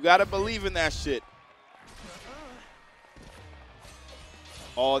 You gotta believe in that shit.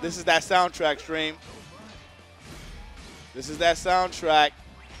 Oh, this is that soundtrack stream. This is that soundtrack.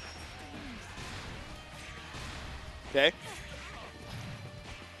 Okay.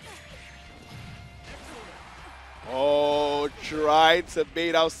 Oh, tried to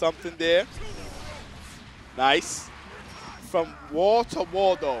bait out something there. Nice. From wall to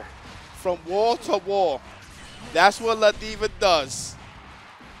wall, though. From wall to wall. That's what Ladiva does.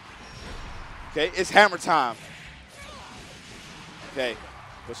 Okay, it's hammer time. Okay,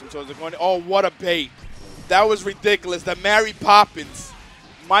 push him towards the corner. Oh, what a bait. That was ridiculous. The Mary Poppins.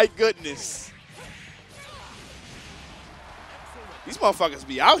 My goodness. These motherfuckers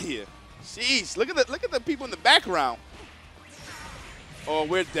be out here. Jeez, look at the people in the background. Oh,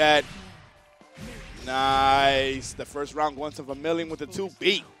 we're dead. Nice. The first round going to Vermillion with a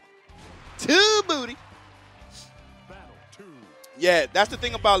 2B. 2 booty. Yeah, that's the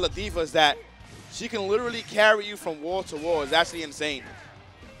thing about Ladiva is that she can literally carry you from wall to wall. It's actually insane.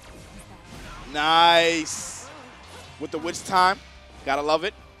 Nice. With the witch time. Gotta love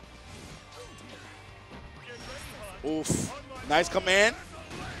it. Oof. Nice command.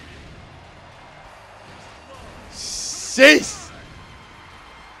 Jeez.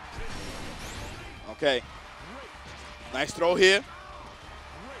 Okay. Nice throw here.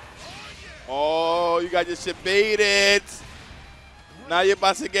 Oh, you got your shit baited. Now you're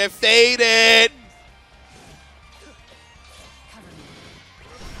about to get faded.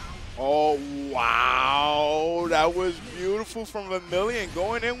 Oh, wow. That was beautiful from Vermillion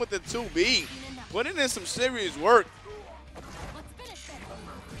going in with the 2B. Putting in some serious work.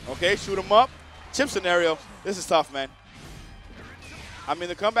 Okay, shoot him up. Chip scenario. This is tough, man. I mean,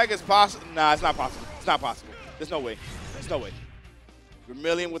 the comeback is possible. Nah, it's not possible. It's not possible. There's no way. There's no way.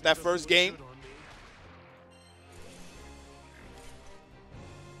 Vermillion with that first game.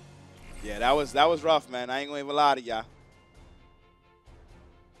 Yeah, that was rough, man. I ain't gonna even lie to y'all.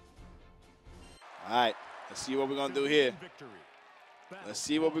 All right, let's see what we're gonna do here. Let's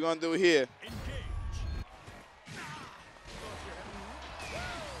see what we're gonna do here.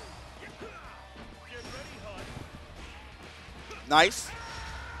 Nice.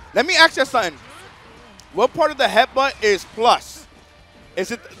 Let me ask you something. What part of the headbutt is plus? Is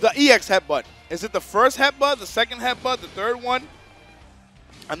it the EX headbutt? Is it the first headbutt, the second headbutt, the third one?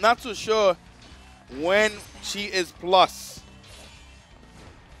 I'm not too sure when she is plus.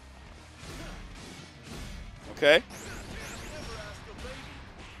 Okay.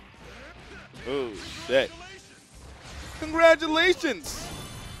 Oh, shit. Congratulations.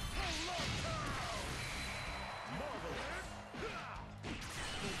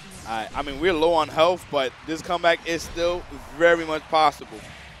 I mean, we're low on health, but this comeback is still very much possible.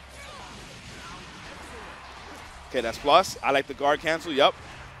 Okay, that's plus. I like the guard cancel. Yup.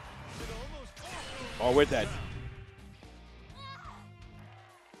 Oh, we're dead.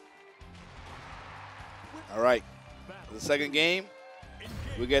 All right. For the second game,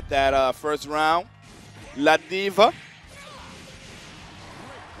 we get that first round. Ladiva.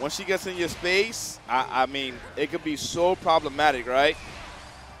 Once she gets in your space, I mean, it could be so problematic, right?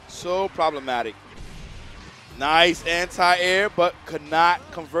 So problematic. Nice anti-air, but could not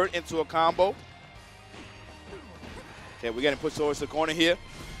convert into a combo. Okay, we're getting pushed towards the corner here.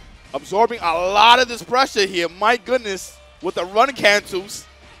 Absorbing a lot of this pressure here. My goodness, with the run cancels.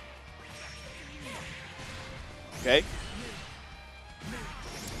 Okay.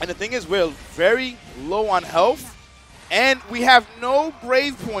 And the thing is, we're very low on health, and we have no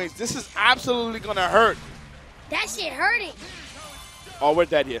brave points. This is absolutely going to hurt. That shit hurting. Oh, we're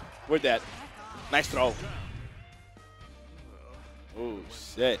dead here. We're dead. Nice throw. Oh,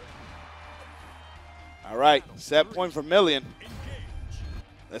 shit. All right, set point for Vermillion.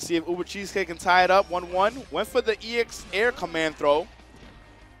 Let's see if UberCheeseCake can tie it up. 1-1. Went for the EX air command throw.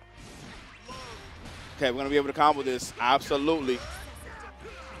 Okay, we're going to be able to combo this. Absolutely.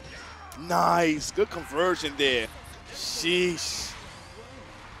 Nice. Good conversion there. Sheesh.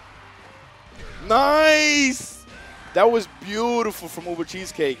 Nice! That was beautiful from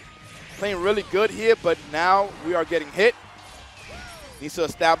UberCheeseCake. Playing really good here, but now we are getting hit. Needs to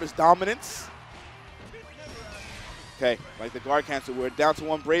establish dominance. Okay, like the guard cancel. We're down to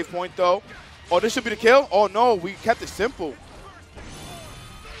 1 Brave point, though. Oh, this should be the kill? Oh, no, we kept it simple.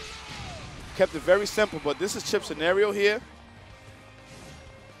 Kept it very simple, but this is Chip's scenario here.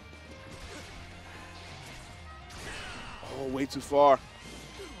 Oh, way too far.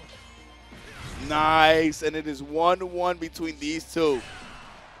 Nice, and it is 1-1 between these two.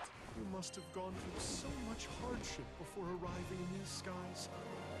 You must have gone through so much hardship before arriving in these skies.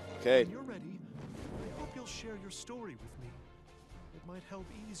 Okay. When you're ready, I hope you'll share your story with me. It might help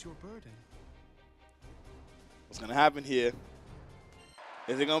ease your burden. What's going to happen here?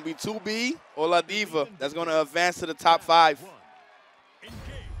 Is it going to be 2B or Ladiva that's going to advance to the top 5?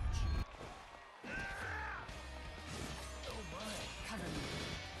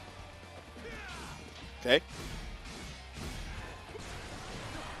 Okay.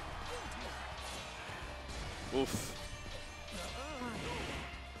 Oof.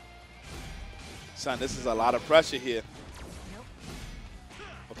 Son, this is a lot of pressure here.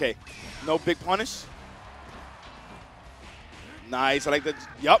 Okay. No big punish. Nice. I like that.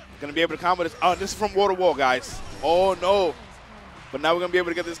 Yup. Going to be able to combo this. Oh, this is from wall to wall, guys. Oh, no. But now we're going to be able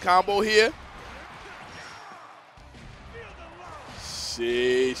to get this combo here.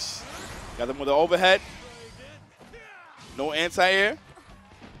 Sheesh. Got them with the overhead. No anti-air.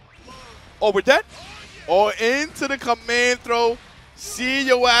 Oh, we're dead. Oh, into the command throw. See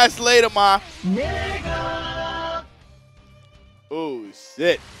your ass later, ma. Nigga. Oh,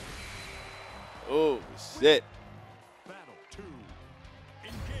 shit. Oh, shit. Battle 2.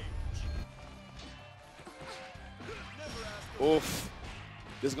 Engage. Oof.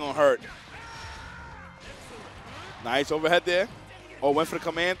 This is going to hurt. Nice overhead there. Oh, went for the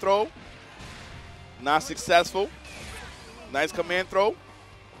command throw. Not successful. Nice command throw.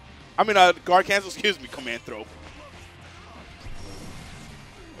 I mean, guard cancel, excuse me, command throw.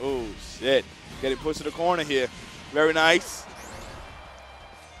 Oh, shit. Getting pushed to the corner here. Very nice.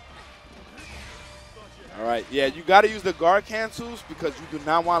 All right, yeah, you got to use the guard cancels because you do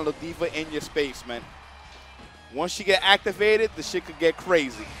not want Ladiva in your space, man. Once she get activated, the shit could get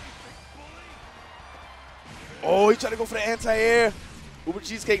crazy. Oh, he tried to go for the anti-air.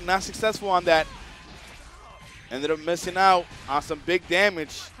 UberCheeseCake not successful on that. Ended up missing out on some big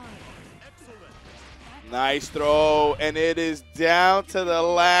damage. Nice throw, and it is down to the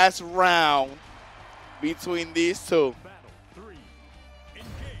last round between these two.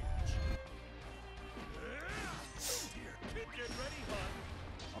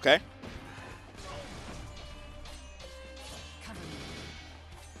 Okay.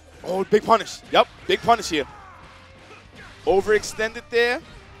 Oh, big punish. Yep, big punish here. Overextended there.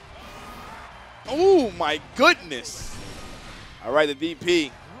 Oh, my goodness. All right, the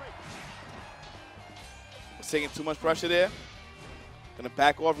DP. Was taking too much pressure there. Going to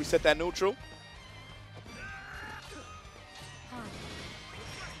back off, reset that neutral.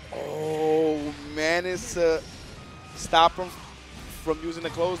 Oh, managed to stop him from using the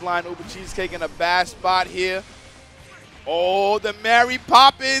clothesline. UberCheeseCake in a bad spot here. Oh, the Mary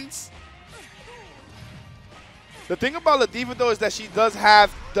Poppins. The thing about Ladiva, though, is that she does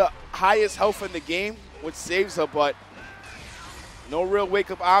have the highest health in the game, which saves her, but no real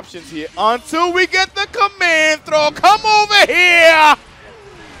wake-up options here until we get the command throw. Come over here.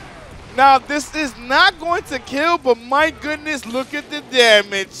 Now, this is not going to kill, but my goodness, look at the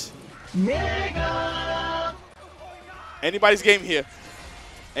damage. Nigga. Anybody's game here.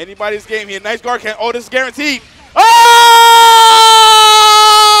 Anybody's game here. Nice guard can. Oh, this is guaranteed. Oh!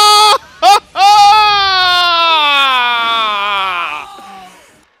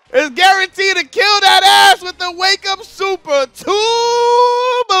 It's guaranteed to kill that ass with the wake-up super.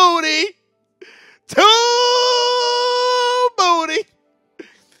 2 booty. 2 booty.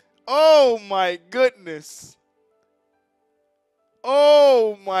 Oh, my goodness.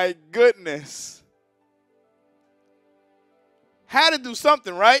 Oh, my goodness. Had to do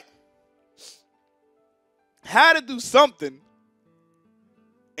something, right? Had to do something.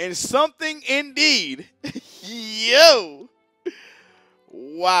 And something indeed. Yo.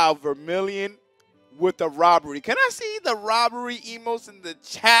 Wow, Vermillion with the robbery. Can I see the robbery emotes in the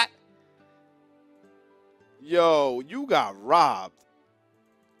chat? Yo, you got robbed.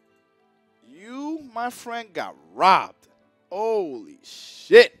 You, my friend, got robbed. Holy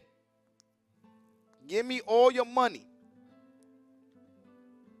shit. Give me all your money.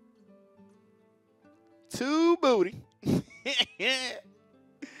 2 booty.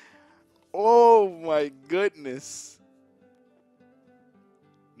 Oh, my goodness.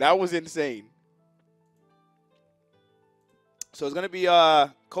 That was insane. So it's going to be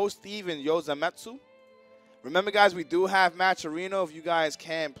Coach Steve and Yozamitsu. Remember, guys, we do have Matcherino. If you guys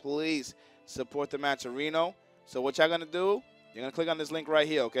can, please support the Matcherino. So what y'all going to do, you're going to click on this link right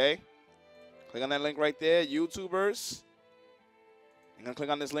here, okay? Click on that link right there, YouTubers. You're going to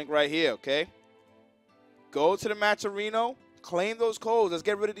click on this link right here, okay? Go to the Matcherino. Claim those codes. Let's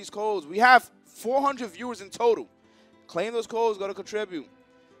get rid of these codes. We have 400 viewers in total. Claim those codes. Go to contribute.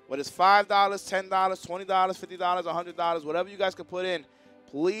 Whether it's $5, $10, $20, $50, $100, whatever you guys can put in,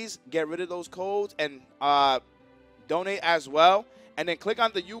 please get rid of those codes and donate as well. And then click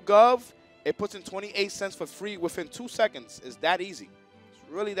on the YouGov. It puts in 28 cents for free within 2 seconds. It's that easy. It's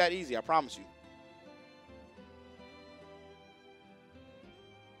really that easy, I promise you.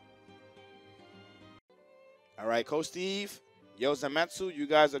 All right, Coach Steve, Yozamitsu, you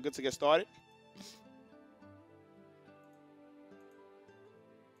guys are good to get started.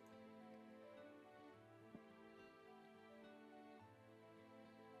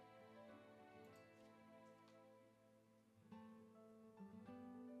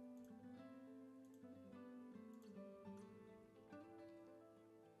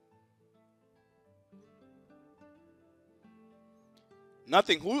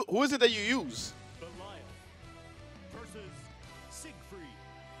 Nothing. Who is it that you use? Belial versus Siegfried.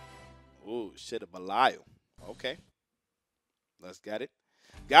 Oh, shit, a Belial. Okay. Let's get it.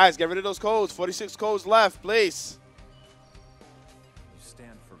 Guys, get rid of those codes. 46 codes left, please. You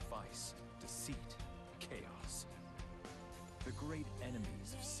stand for vice, deceit, chaos. The great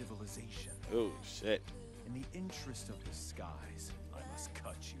enemies of civilization. Oh, shit. In the interest of the skies, I must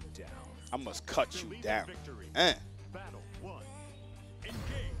cut you down. I must cut you Believe in down. victory. Battle 1.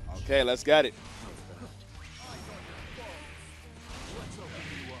 Engage. Okay, let's get it.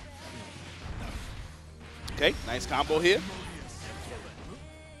 Okay, nice combo here.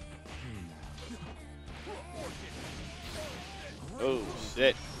 Oh,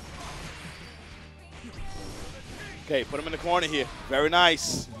 shit. Okay, put him in the corner here. Very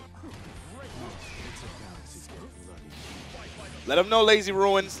nice. Let him know, Lazy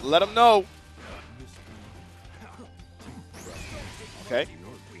Ruins. Let him know. Okay.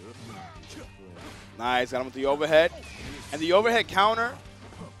 Nice. Got him with the overhead. And the overhead counter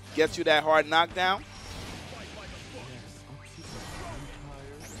gets you that hard knockdown.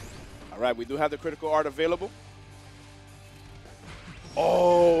 All right, we do have the critical art available.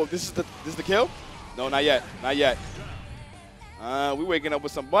 Oh, this is the kill? No, not yet. Not yet. We're waking up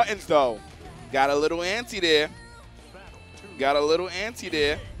with some buttons, though. Got a little ante there. Got a little ante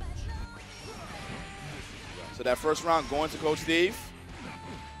there. So that first round going to Coach Steve.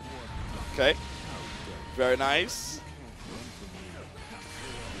 Okay. Very nice.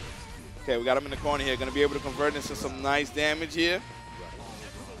 Okay, we got him in the corner here. Going to be able to convert into some nice damage here.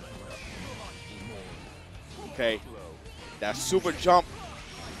 Okay. That super jump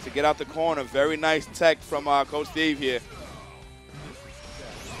to get out the corner. Very nice tech from Coach Steve here.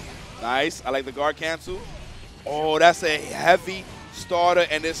 Nice. I like the guard cancel. Oh, that's a heavy starter,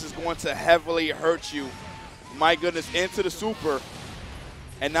 and this is going to heavily hurt you. My goodness, into the super.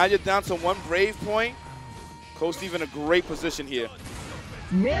 And now you're down to 1 Brave point. Coach Steve in a great position here.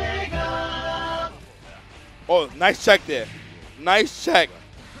 Oh, nice check there. Nice check.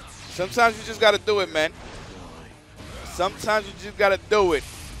 Sometimes you just got to do it, man. Sometimes you just got to do it.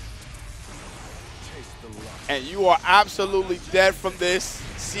 And you are absolutely dead from this.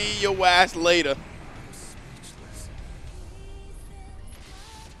 See your ass later.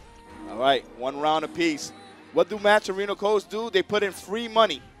 All right, 1 round apiece. What do Matcherino codes do? They put in free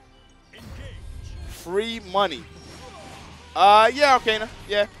money. Free money. Yeah, okay,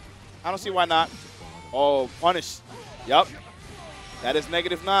 yeah. I don't see why not. Oh, punish. Yup. That is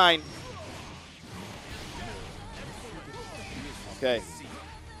 -9. Okay.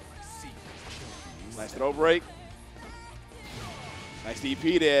 Nice throw break. Nice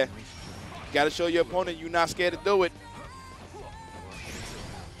DP there. Got to show your opponent you're not scared to do it.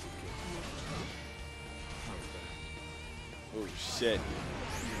 Oh, shit.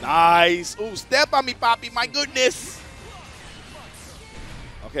 Nice. Oh, step on me, Poppy. My goodness.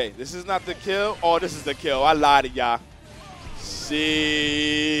 Okay, this is not the kill. Oh, this is the kill. I lied to y'all.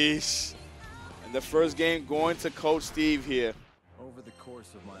 Sheesh. And the first game going to Coach Steve here. Over the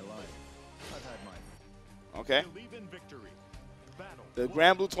course of my life, I've had my... Okay. Believe in victory. Battle The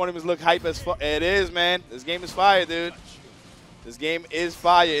Granblue tournaments look hype as fuck. It is, man. This game is fire, dude. This game is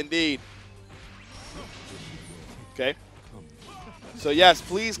fire indeed. Okay. So, yes,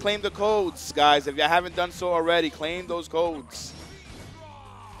 please claim the codes, guys. If you haven't done so already, claim those codes.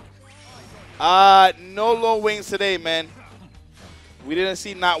 No low wings today, man. We didn't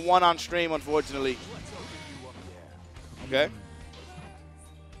see not one on stream, unfortunately. Okay.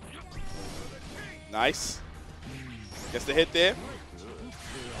 Nice. Gets the hit there.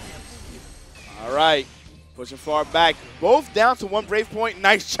 All right. Pushing far back. Both down to 1 Brave point.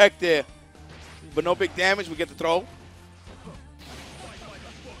 Nice check there. But no big damage. We get the throw.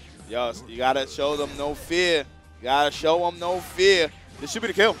 Yo, you got to show them no fear. You got to show them no fear. This should be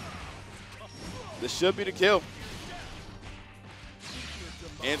the kill. This should be the kill.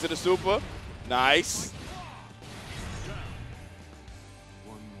 Into the super. Nice.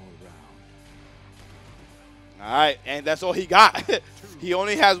 All right, and that's all he got. He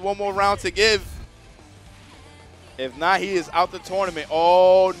only has 1 more round to give. If not, he is out the tournament.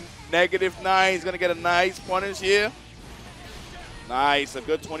 Oh, -9. He's going to get a nice punish here. Nice, a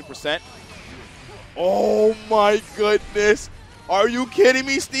good 20%. Oh, my goodness. Are you kidding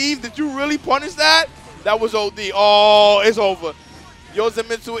me, Steve? Did you really punish that? That was OD. Oh, it's over.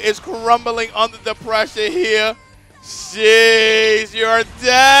 Yozamitsu is crumbling under the pressure here. Jeez, you're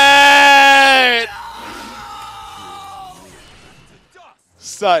dead.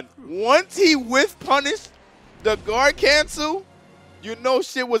 Son, once he whiff punished the guard cancel, you know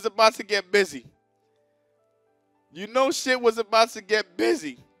shit was about to get busy. You know shit was about to get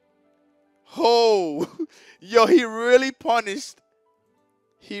busy. Oh, yo, he really punished.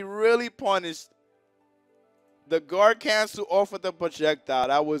 He really punished the guard cancel off of the projectile.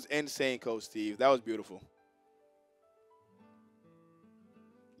 That was insane, Coach Steve. That was beautiful.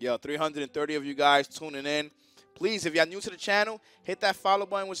 Yo, 330 of you guys tuning in. Please, if y'all new to the channel, hit that follow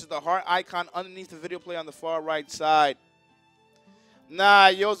button, which is the heart icon underneath the video play on the far right side. Nah,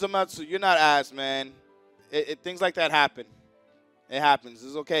 Yozamitsu, you're not ass, man. Things like that happen. It happens.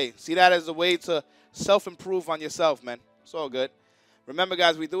 It's okay. See that as a way to self-improve on yourself, man. It's all good. Remember,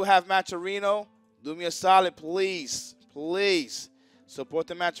 guys, we do have Matcherino. Do me a solid, please. Please. Support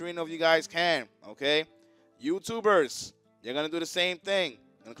the Matcherino if you guys can, okay? YouTubers, you're going to do the same thing.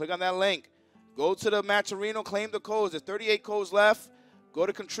 Going to click on that link. Go to the Matcherino, claim the codes. There's 38 codes left. Go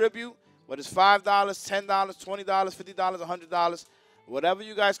to contribute. Whether it's $5, $10, $20, $50, $100. Whatever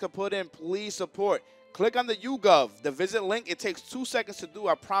you guys can put in, please support. Click on the YouGov, the visit link. It takes 2 seconds to do.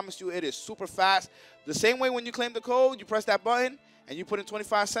 I promise you it is super fast. The same way when you claim the code, you press that button and you put in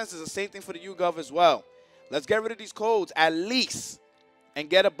 25 cents. It's the same thing for the YouGov as well. Let's get rid of these codes at least and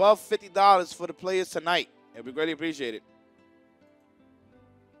get above $50 for the players tonight. It'll be greatly appreciated.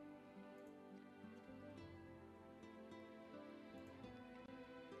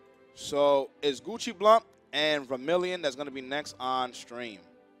 So it's GucciBlunt and Vermillion that's going to be next on stream.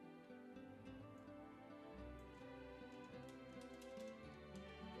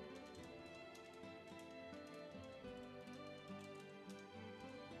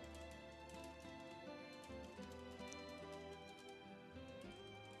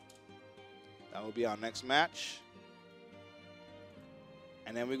 That will be our next match.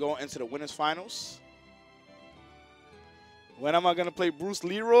 And then we go into the winners finals. When am I going to play Bruce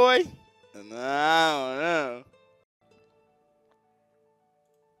Leroy? No, I don't know.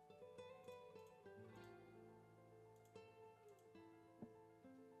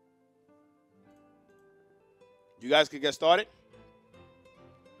 You guys can get started.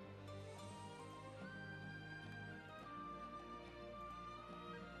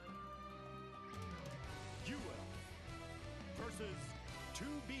 Yuel versus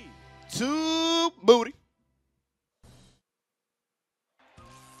 2B. Two booty.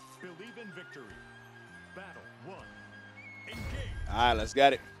 Believe in victory. Battle 1. Engage. All right, let's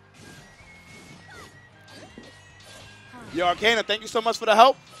get it. Yo, Arcana, thank you so much for the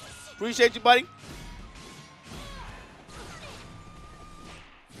help. Appreciate you, buddy.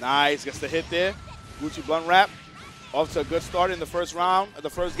 Nice, gets the hit there. GucciBluntWrap off to a good start in the first round of the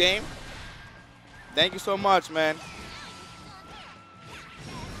first game. Thank you so much, man.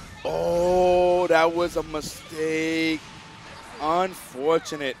 Oh, that was a mistake.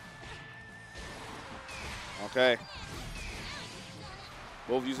 Unfortunate. Okay.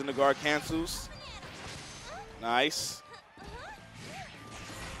 Both using the guard cancels. Nice.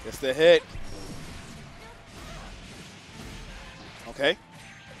 Gets the hit. Okay.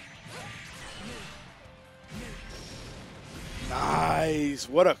 Nice.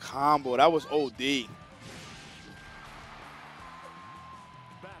 What a combo. That was OD.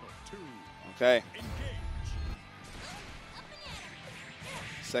 Battle 2. Okay. Engage.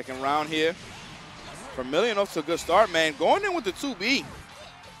 Second round here. Vermillion off to a good start, man. Going in with the 2B.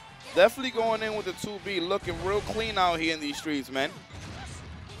 Definitely going in with the 2B. Looking real clean out here in these streets, man.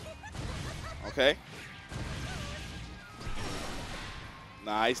 Okay.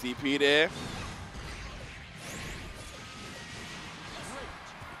 Nice DP there.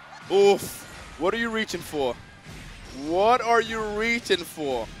 Oof. What are you reaching for? What are you reaching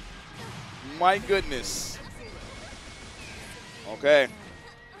for? My goodness. Okay.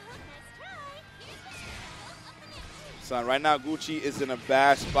 Son, right now Gucci is in a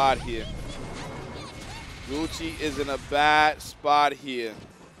bad spot here. Gucci is in a bad spot here.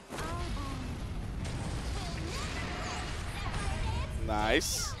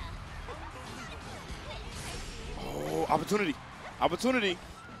 Nice. Oh, opportunity. Opportunity.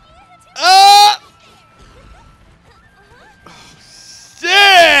 Shit!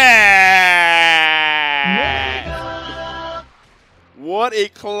 What a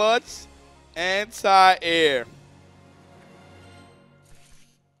clutch anti-air.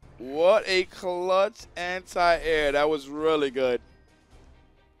 What a clutch anti-air. That was really good.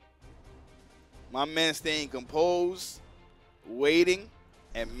 My man staying composed, waiting,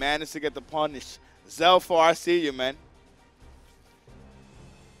 and managed to get the punish. Zelfar, I see you, man.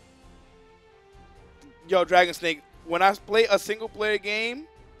 Yo, Dragon Snake, when I play a single-player game,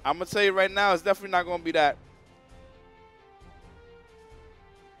 I'm going to tell you right now, it's definitely not going to be that.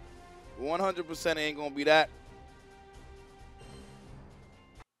 100% ain't going to be that.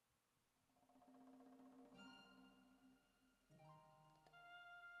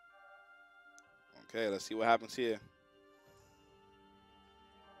 Okay, let's see what happens here.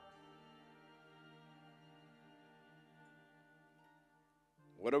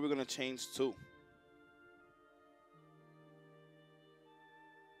 What are we going to change to?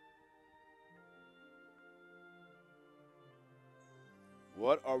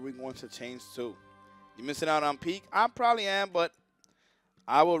 What are we going to change to? You missing out on peak? I probably am, but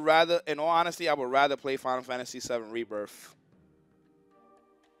I would rather, in all honesty, I would rather play Final Fantasy VII Rebirth.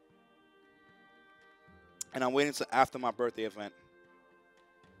 And I'm waiting until after my birthday event.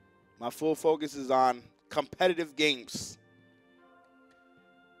 My full focus is on competitive games.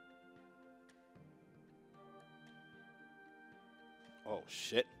 Oh,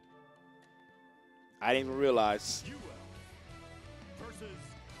 shit. I didn't even realize. Yuel versus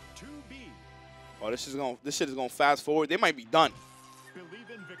 2B. Oh, this shit is gonna fast forward. They might be done. Believe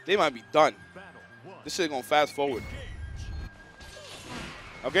in victory. They might be done. Battle 1. This shit is gonna fast forward.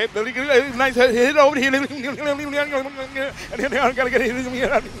 Okay, Billy, nice hit it over here. And then I gotta get it.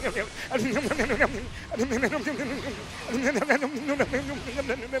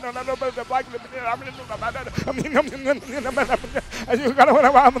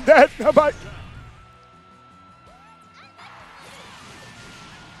 I'm dead.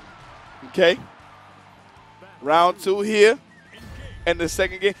 Okay. Round 2 here. And the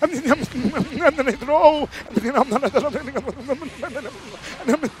second game. Throw.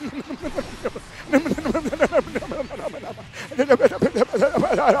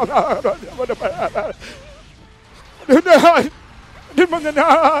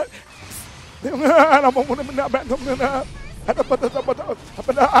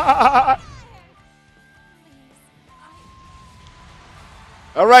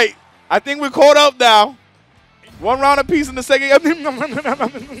 All right. I think we're caught up now. 1 round apiece in the second.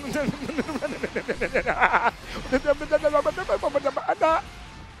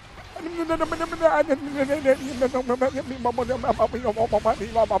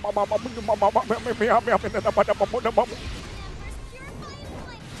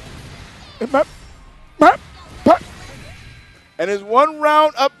 And it's 1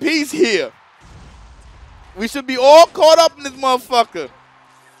 round apiece here. We should be all caught up in this motherfucker.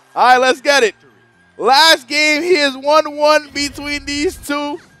 All right, let's get it. Last game here is 1-1 between these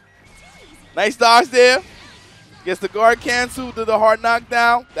two. Nice dodge there. Gets the guard cancel to the hard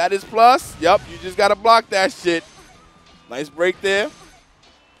knockdown. That is plus. Yep, you just got to block that shit. Nice break there.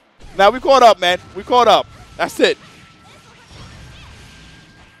 Now we caught up, man. We caught up. That's it.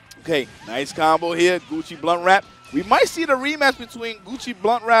 Okay, nice combo here. GucciBluntWrap. We might see the rematch between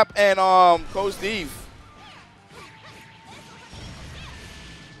GucciBluntWrap and Coach Steve.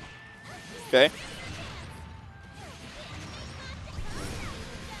 Okay.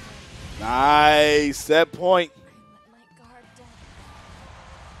 Nice. Set point.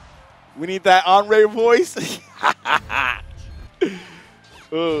 We need that Andre voice.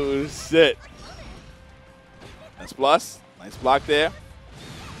 Oh, shit. That's plus. Nice block there.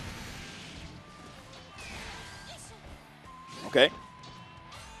 Okay.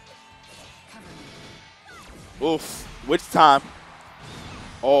 Oof. Which time?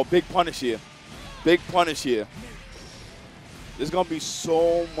 Oh, big punish here. Big punish here. There's going to be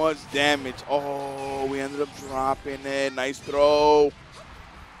so much damage. Oh, we ended up dropping it. Nice throw.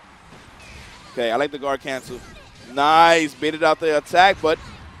 Okay, I like the guard cancel. Nice. Baited out the attack, but.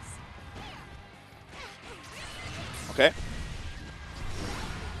 Okay.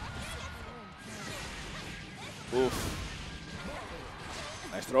 Oof.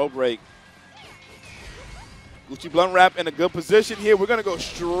 Nice throw break. GucciBluntWrap in a good position here. We're going to go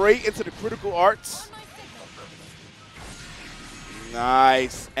straight into the critical arts.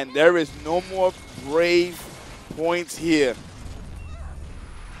 Nice. And there is no more Brave points here.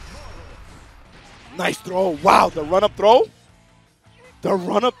 Nice throw. Wow, the run-up throw. The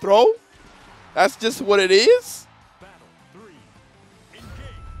run-up throw. That's just what it is.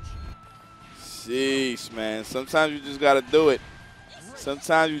 Sheesh, man. Sometimes you just got to do it.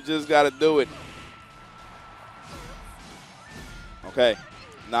 Sometimes you just got to do it. Okay.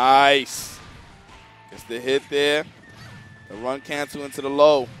 Nice. Gets the hit there. The run cancel into the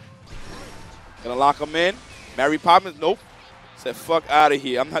low. Gonna lock him in. Mary Poppins, nope. Said fuck out of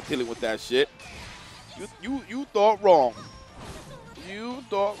here. I'm not dealing with that shit. You thought wrong. You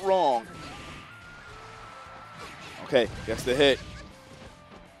thought wrong. Okay, gets the hit.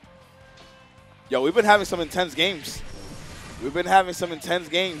 Yo, we've been having some intense games. We've been having some intense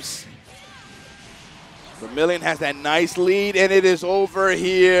games. Vermillion has that nice lead, and it is over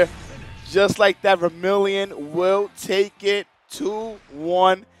here. Just like that, Vermillion will take it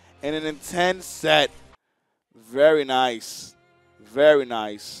 2-1 in an intense set. Very nice. Very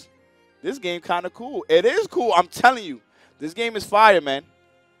nice. This game kind of cool. It is cool. I'm telling you. This game is fire, man.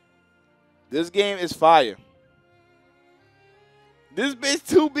 This game is fire. This bitch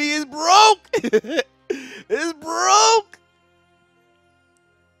 2B is broke. It's broke.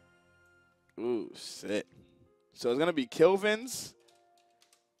 Ooh, shit. So it's going to be Kilvenz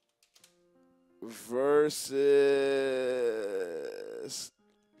versus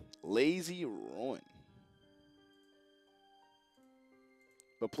Lazy Ruin.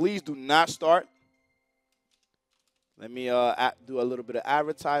 But please do not start. Let me do a little bit of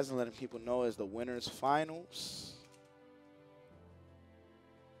advertising, letting people know as the winners finals.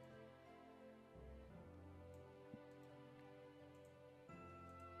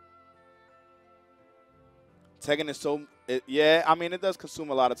 Tekken is so, yeah, I mean, it does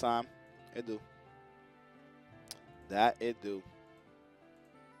consume a lot of time. It do. That it do.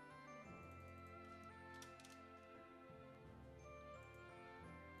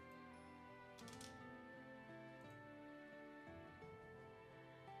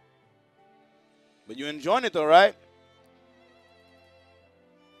 But you enjoying it though, right?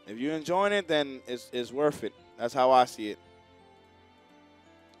 If you're enjoying it, then it's worth it. That's how I see it.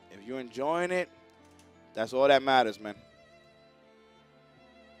 If you're enjoying it, that's all that matters, man.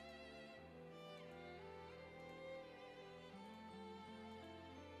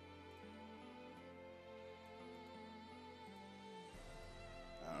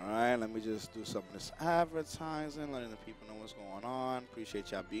 All right, let me just do some of this advertising, letting the people know what's going on. Appreciate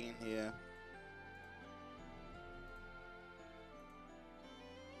y'all being here.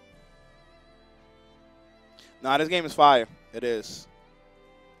 Nah, this game is fire. It is.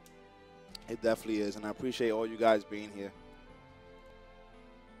 It definitely is, and I appreciate all you guys being here.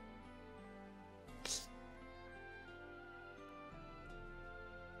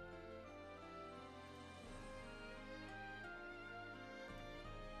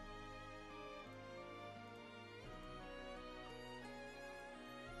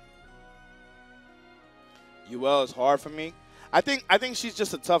 Yuel is hard for me. I think she's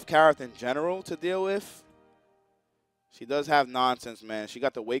just a tough character in general to deal with. She does have nonsense, man. She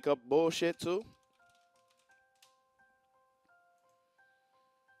got the wake-up bullshit, too.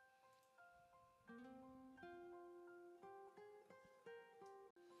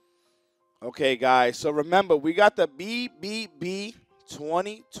 Okay, guys. So, remember, we got the BBB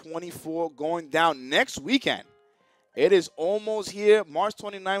 2024 going down next weekend. It is almost here, March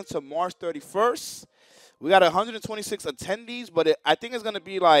 29th to March 31st. We got 126 attendees, but I think it's going to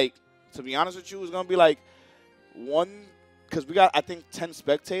be like, to be honest with you, it's going to be like because we got, I think, 10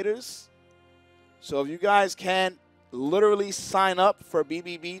 spectators. So if you guys can literally sign up for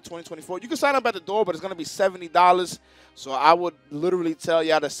BBB 2024, you can sign up at the door, but it's going to be $70. So I would literally tell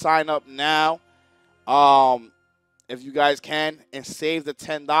y'all to sign up now if you guys can, and save the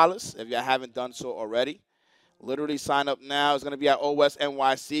 $10 if y'all haven't done so already. Literally sign up now. It's going to be at OS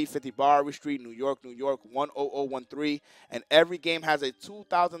NYC, 50 Bowery Street, New York, 10013. And every game has a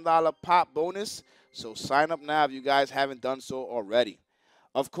 $2,000 pop bonus. So sign up now if you guys haven't done so already.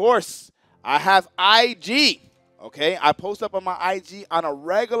 Of course, I have IG, okay? I post up on my IG on a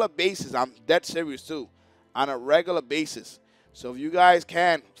regular basis. I'm dead serious, too, on a regular basis. So if you guys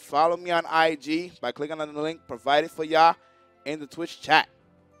can, follow me on IG by clicking on the link provided for y'all in the Twitch chat.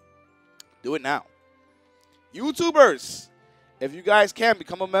 Do it now. YouTubers, if you guys can,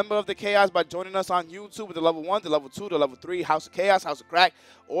 become a member of the Chaos by joining us on YouTube with the level 1, the level 2, the level 3, House of Chaos, House of Crack,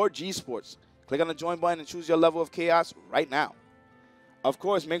 or G Sports. Click on the join button and choose your level of Chaos right now. Of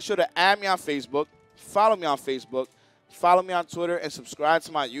course, make sure to add me on Facebook, follow me on Facebook, follow me on Twitter, and subscribe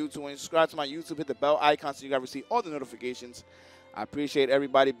to my YouTube. When you subscribe to my YouTube, hit the bell icon so you guys receive all the notifications. I appreciate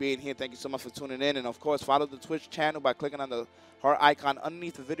everybody being here. Thank you so much for tuning in. And, of course, follow the Twitch channel by clicking on the heart icon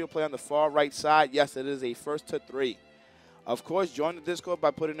underneath the video player on the far right side. Yes, it is a 1st to 3. Of course, join the Discord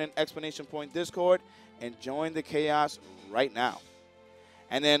by putting in ! Discord and join the chaos right now.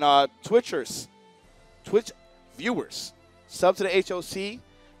 And then Twitch viewers, sub to the HOC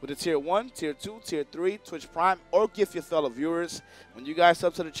with a tier 1, tier 2, tier 3, Twitch Prime, or gift your fellow viewers. When you guys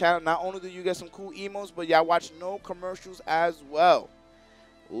sub to the channel, not only do you get some cool emotes, but y'all watch no commercials as well.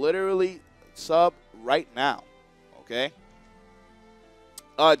 Literally sub right now, okay?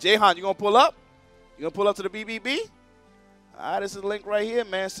 Jahan, you gonna pull up? You gonna pull up to the BBB? All right, this is the link right here,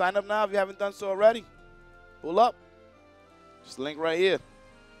 man. Sign up now if you haven't done so already. Pull up. Just the link right here.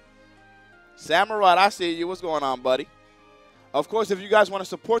 Samurai, I see you. What's going on, buddy? Of course, if you guys want to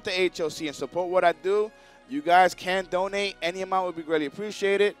support the HOC and support what I do, you guys can donate. Any amount would be greatly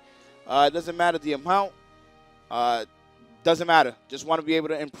appreciated. It doesn't matter the amount. Doesn't matter. Just want to be able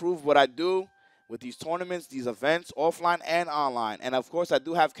to improve what I do with these tournaments, these events, offline and online. And, of course, I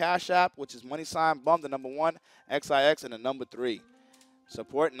do have Cash App, which is $BUM, the number 1, XIX, and the number 3.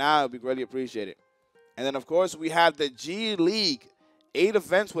 Support now. It would be greatly appreciated. And then, of course, we have the G League, 8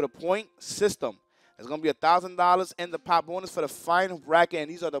 events with a point system. There's going to be $1,000 in the pop bonus for the final bracket,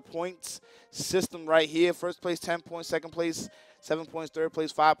 and these are the points system right here. First place, 10 points. Second place, 7 points. Third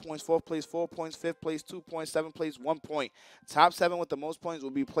place, 5 points. Fourth place, 4 points. Fifth place, 2 points. Seventh place, 1 point. Top 7 with the most points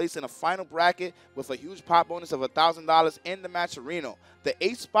will be placed in a final bracket with a huge pop bonus of $1,000 in the match arena. The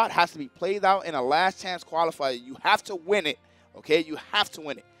 8th spot has to be played out in a last chance qualifier. You have to win it, okay? You have to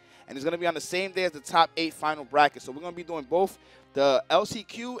win it. And it's going to be on the same day as the top 8 final bracket. So we're going to be doing both the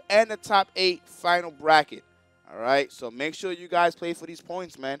LCQ and the top 8 final bracket. All right? So make sure you guys play for these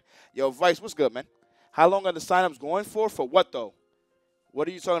points, man. Yo, Vice, what's good, man? How long are the signups going for? For what, though? What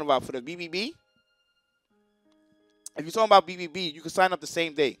are you talking about? For the BBB? If you're talking about BBB, you can sign up the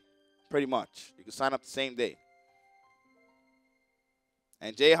same day, pretty much. You can sign up the same day.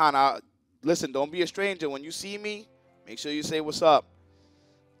 And Jahan, listen, don't be a stranger. When you see me, make sure you say what's up.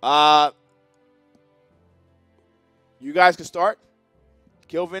 You guys can start.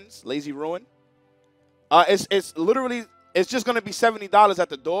 Kilvenz, Lazy Ruin. It's literally, it's just going to be $70 at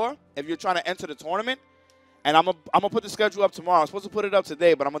the door if you're trying to enter the tournament. And I'm gonna put the schedule up tomorrow. I'm supposed to put it up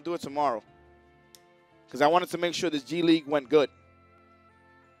today, but I'm going to do it tomorrow. Because I wanted to make sure this G League went good.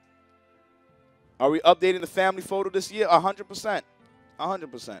 Are we updating the family photo this year? 100%.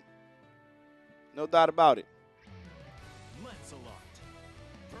 100%. No doubt about it. Lancelot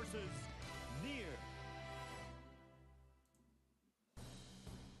versus Nier.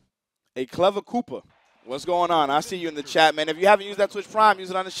 A Clever Cooper. What's going on? I see you in the chat, man. If you haven't used that Twitch Prime, use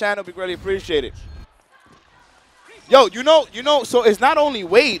it on the channel. It'd be greatly appreciated. Yo, you know, so it's not only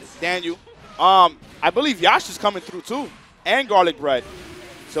Wade, Daniel. I believe Yash is coming through too, and Garlic Bread.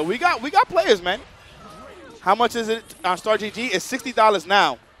 So we got players, man. How much is it on Star GG? It's $60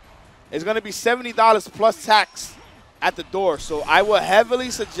 now. It's gonna be $70 plus tax at the door. So I would heavily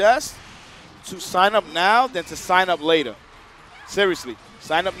suggest to sign up now than to sign up later. Seriously,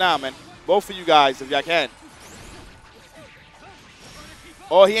 sign up now, man. Both of you guys, if y'all can.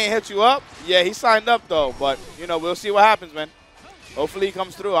 Oh, he ain't hit you up? Yeah, he signed up though, but you know, we'll see what happens, man. Hopefully he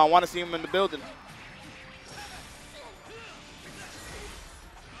comes through. I want to see him in the building.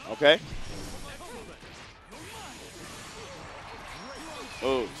 Okay.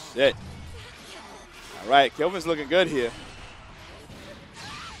 Oh, shit. All right, Kilven's looking good here.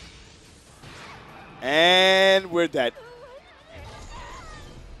 And we're dead.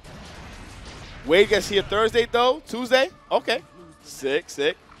 Wade gets here Thursday, though. Tuesday? Okay. Sick,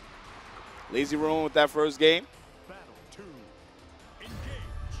 sick. Lazy Ruin with that first game.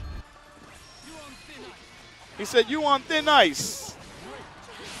 He said, you on thin ice.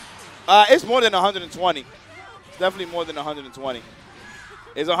 It's more than 120. It's definitely more than 120.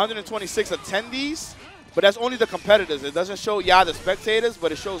 It's 126 attendees, but that's only the competitors. It doesn't show y'all the spectators,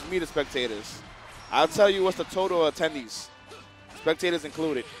 but it shows me the spectators. I'll tell you what's the total attendees. Spectators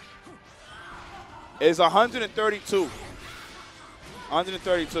included. It's 132.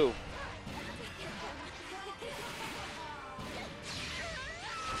 132.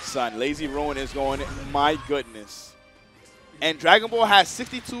 Son, Lazy Ruin is going, my goodness. And Dragon Ball has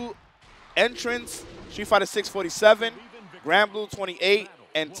 62 entrants, Street Fighter 6 47, Granblue 28,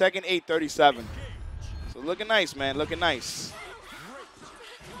 and Tekken 8 37. So looking nice, man, looking nice.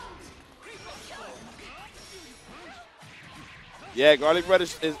 Yeah, Garlic Bread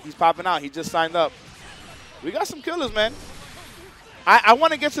he's popping out. He just signed up. We got some killers, man. I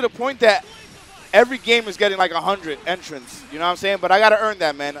want to get to the point that every game is getting like 100 entrants. You know what I'm saying? But I got to earn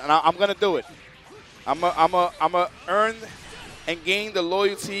that, man, and I'm going to do it. I'm gonna earn and gain the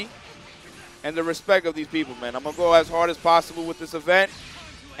loyalty and the respect of these people, man. I'm going to go as hard as possible with this event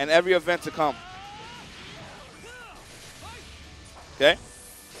and every event to come. Okay?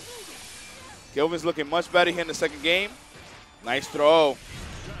 Kilvenz looking much better here in the second game. Nice throw.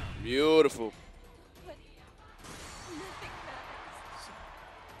 Beautiful.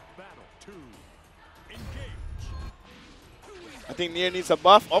 I think Nier needs a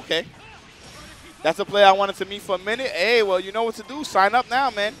buff. Okay. That's a play I wanted to meet for a minute. Hey, well, you know what to do. Sign up now,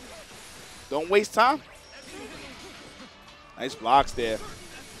 man. Don't waste time. Nice blocks there.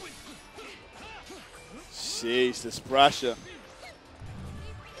 Jeez, this pressure.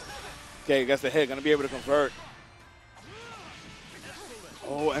 Okay, gets the hit. Going to be able to convert.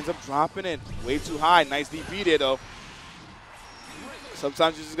 Oh, ends up dropping it. Way too high. Nice DP there, though.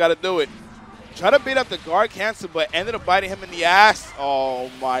 Sometimes you just got to do it. Try to bait up the guard cancel, but ended up biting him in the ass.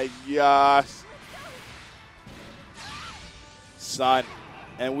 Oh, my gosh. Son.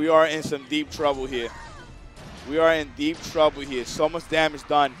 And we are in some deep trouble here. We are in deep trouble here. So much damage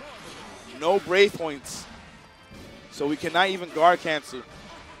done. No brave points. So we cannot even guard cancel.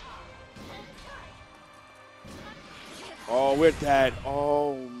 Oh, we're dead.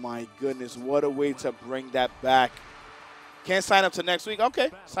 Oh, my goodness. What a way to bring that back. Can't sign up to next week? Okay,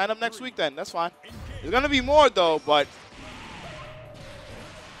 sign up next week then. That's fine. There's going to be more, though, but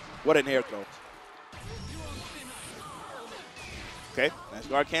what an air throw. Okay, nice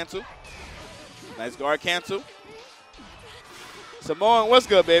guard cancel. Nice guard cancel. Samoan, what's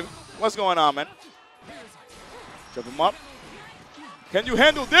good, baby? What's going on, man? Trip him up. Can you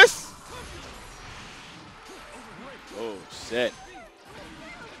handle this? Oh, shit.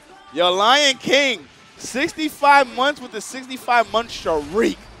 Yo, Lion King. 65 months with the 65-month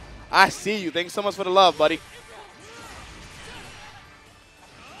streak. I see you. Thanks so much for the love, buddy.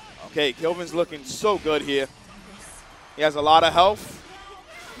 Okay, Kilvenz looking so good here. He has a lot of health.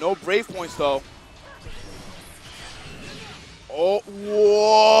 No brave points, though. Oh, whoa!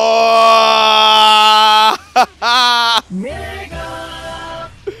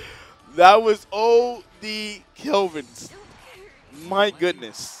 That was OD Kilvenz. My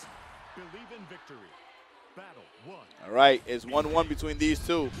goodness. All right, it's 1-1 between these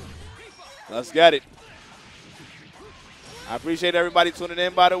two. Let's get it. I appreciate everybody tuning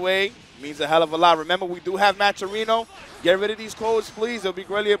in, by the way. It means a hell of a lot. Remember, we do have Matcherino. Get rid of these codes, please. It'll be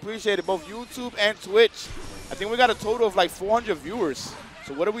greatly appreciated, both YouTube and Twitch. I think we got a total of like 400 viewers.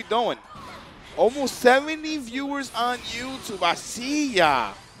 So what are we doing? Almost 70 viewers on YouTube. I see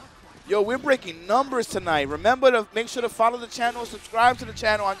ya. Yo, we're breaking numbers tonight. Remember to make sure to follow the channel, subscribe to the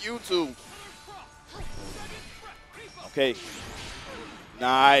channel on YouTube. Okay.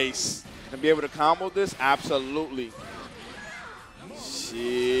 Nice. Gonna be able to combo this? Absolutely.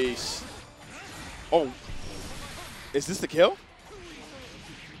 Sheesh. Oh. Is this the kill?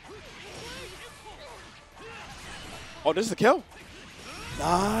 Oh, this is the kill.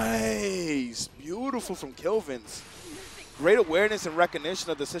 Nice. Beautiful from Kilvenz. Great awareness and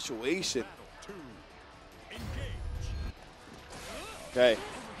recognition of the situation. Okay.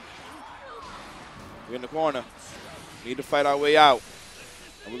 We're in the corner. Need to fight our way out.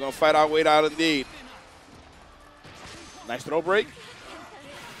 And we're going to fight our way out indeed. Nice throw break.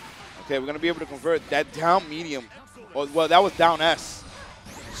 Okay, we're going to be able to convert that down medium. Oh, well, that was down S.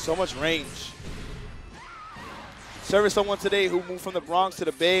 So much range. Service someone today who moved from the Bronx to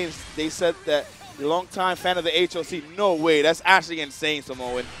the Bay. They said that a long-time fan of the HOC. No way. That's actually insane,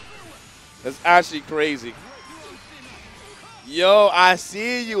 Samoan. That's actually crazy. Yo, I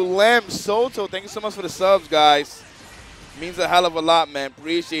see you, Lamb Soto. Thank you so much for the subs, guys. Means a hell of a lot, man.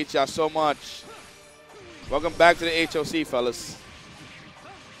 Appreciate y'all so much. Welcome back to the HOC, fellas.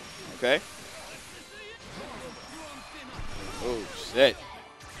 Okay. Oh, shit.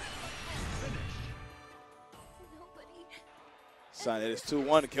 Son, it is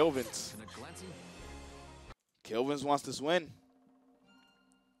 2-1 to Kilvenz. Kilvenz wants this win.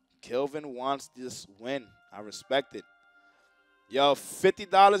 Kilvenz wants this win. I respect it. Yo,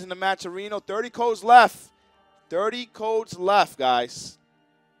 $50 in the Matcherino. 30 codes left. 30 codes left, guys.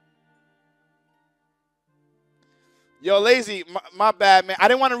 Yo, Lazy, my bad, man. I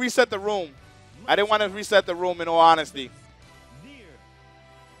didn't want to reset the room. I didn't want to reset the room, in all honesty.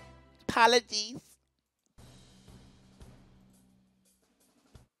 Apologies.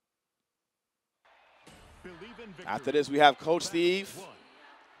 After this, we have Coach Steve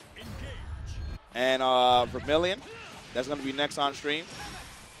and Vermillion. That's going to be next on stream.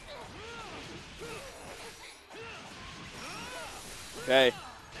 Okay.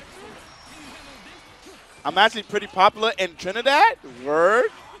 I'm actually pretty popular in Trinidad. Word.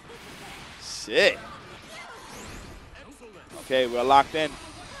 Shit. Okay, we're locked in.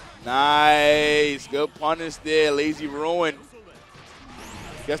 Nice. Good punish there. Lazy ruin.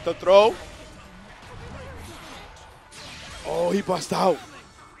 Gets the throw. Oh, he bust out.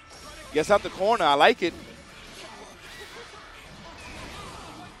 Gets out the corner. I like it.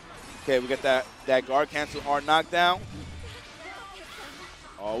 Okay, we get that guard cancel hard knockdown.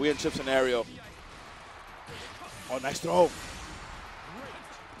 Oh, we in chip scenario. Oh, nice throw.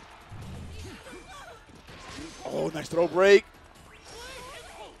 Oh, nice throw break.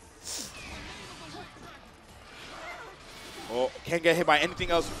 Oh, can't get hit by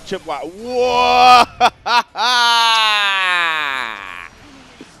anything else. Chip wide. Whoa!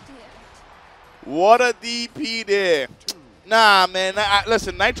 What a DP there. Nah, man.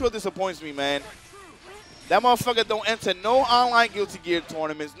 Listen, Nitro disappoints me, man. That motherfucker don't enter no online Guilty Gear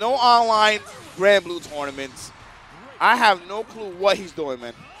tournaments, no online Grand Blue tournaments. I have no clue what he's doing,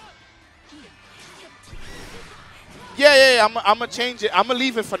 man. Yeah. I'm gonna change it. I'm gonna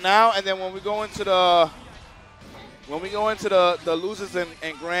leave it for now, and then when we go into the losers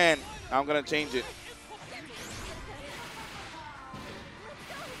and grand, I'm gonna change it.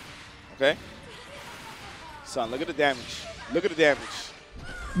 Okay. Son, look at the damage. Look at the damage.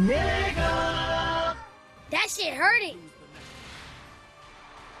 Nigga! That shit hurting.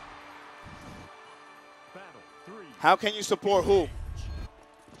 How can you support who?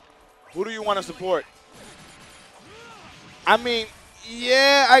 Who do you want to support? I mean,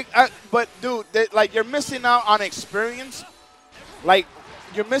 yeah, but dude, like you're missing out on experience. Like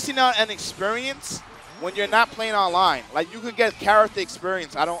you're missing out on experience when you're not playing online. Like you could get character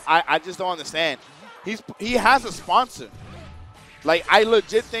experience. I just don't understand. He has a sponsor. Like I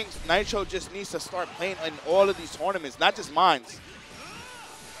legit think Nitro just needs to start playing in all of these tournaments, not just mine.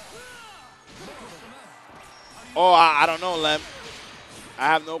 Oh, I don't know, Lem. I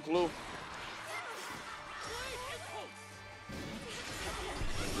have no clue.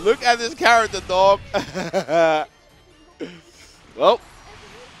 Look at this character, dog. Well,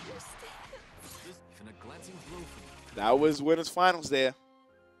 that was winners finals there.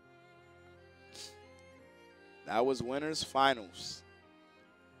 That was winners finals.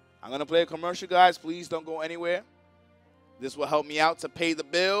 I'm going to play a commercial, guys. Please don't go anywhere. This will help me out to pay the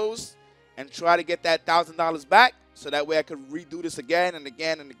bills and try to get that $1,000 back so that way I could redo this again and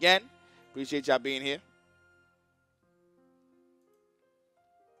again and again. Appreciate y'all being here.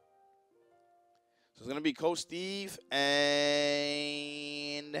 So it's going to be Coach Steve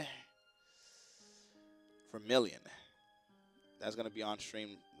and Vermillion. That's going to be on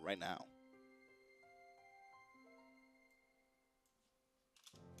stream right now.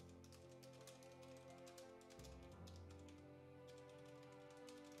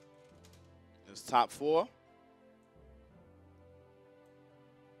 It's top 4.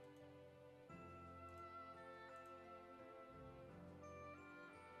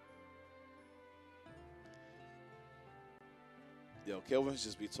 Yo, Kilvenz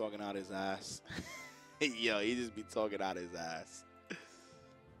just be talking out his ass. Yo, he just be talking out his ass.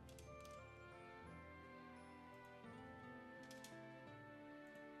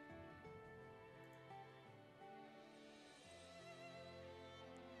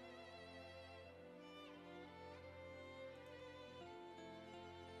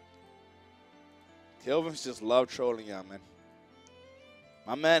 Kilvenz just love trolling y'all, man.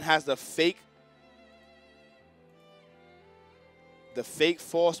 My man has the fake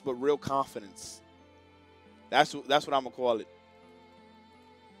false but real confidence. That's what I'm gonna call it.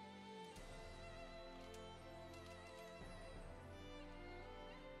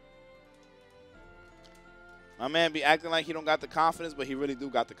 My man be acting like he don't got the confidence, but he really do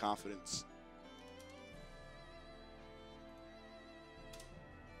got the confidence.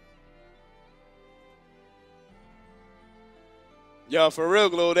 Yo, for real,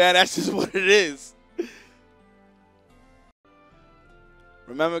 Glow Dad, that's just what it is.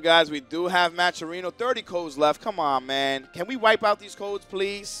 Remember, guys, we do have Matcherino 30 codes left. Come on, man. Can we wipe out these codes,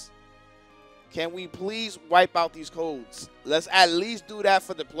 please? Can we please wipe out these codes? Let's at least do that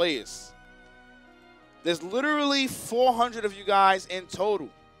for the players. There's literally 400 of you guys in total.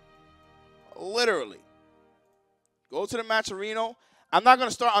 Literally. Go to the Matcherino. I'm not going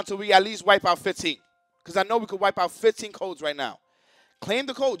to start until we at least wipe out 15. Because I know we could wipe out 15 codes right now. Claim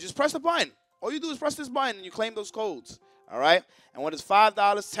the code. Just press the button. All you do is press this button and you claim those codes. All right? And when it's $5,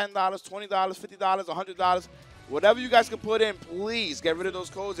 $10, $20, $50, $100, whatever you guys can put in, please get rid of those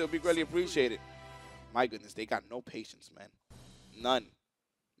codes. It would be greatly appreciated. My goodness, they got no patience, man. None.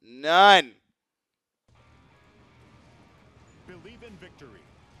 None. Believe in victory.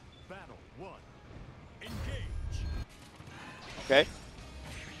 Battle 1. Okay.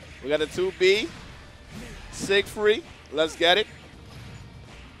 We got a 2B. Siegfried. Let's get it.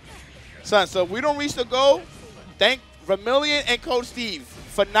 Son, so if we don't reach the goal, thank Vermillion and Coach Steve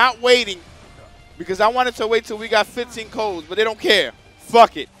for not waiting, because I wanted to wait till we got 15 codes, but they don't care.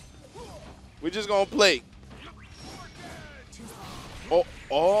 Fuck it. We're just going to play.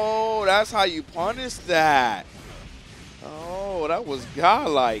 Oh, that's how you punish that. Oh, that was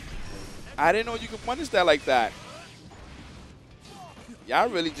godlike. I didn't know you could punish that like that. Y'all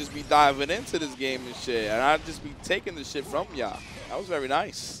really just be diving into this game and shit, and I just be taking the shit from y'all. That was very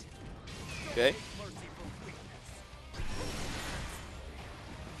nice. Okay.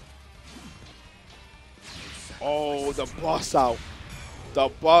 Oh, the bust out. The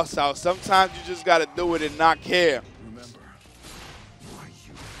bust out. Sometimes you just got to do it and not care. Remember why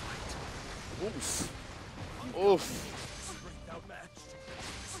you fight. Oof. Oof.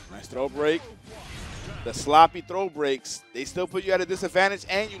 Nice throw break. The sloppy throw breaks, they still put you at a disadvantage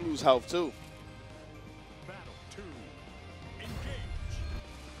and you lose health too.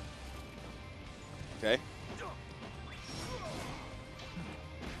 Okay.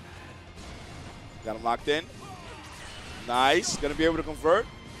 Got him locked in. Nice. Gonna be able to convert.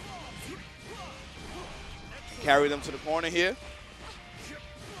 Carry them to the corner here.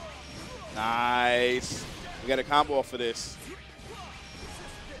 Nice. We got a combo off of this.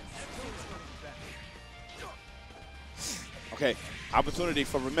 Okay. Opportunity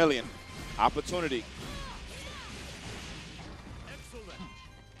for Vermillion. Opportunity.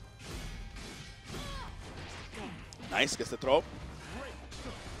 Nice. Gets the throw.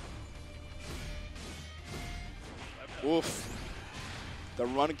 Oof. The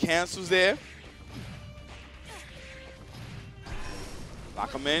run cancels there.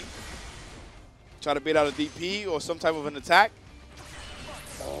 Lock him in. Try to bait out a DP or some type of an attack.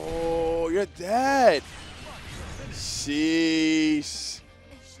 Oh, you're dead. Sheesh.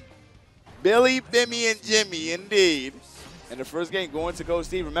 Billy, Bimmy, and Jimmy, indeed. And the first game going to Coach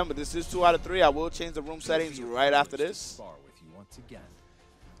Steve. Remember, this is 2 out of 3. I will change the room settings right after this.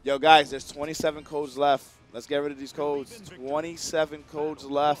 Yo, guys, there's 27 codes left. Let's get rid of these codes. 27 codes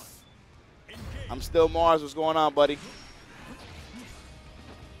left. I'm still Mars. What's going on, buddy?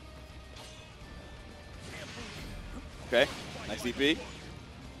 Okay. Nice DP.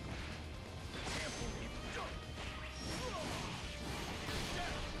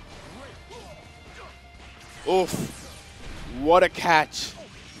 Oof. What a catch.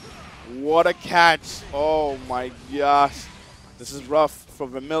 What a catch. Oh, my gosh. This is rough for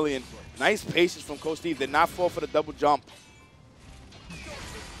Vermillion. Nice patience from Coach Steve. Did not fall for the double jump.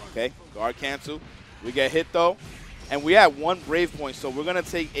 Okay, guard cancel. We get hit, though. And we had 1 Brave point, so we're going to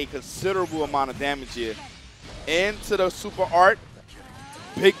take a considerable amount of damage here. Into the super art.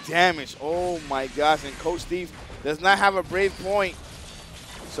 Big damage. Oh, my gosh. And Coach Steve does not have a Brave point.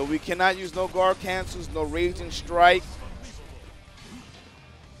 So we cannot use no guard cancels, no Raging Strike.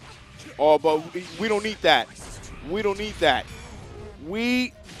 Oh, but we don't need that. We don't need that.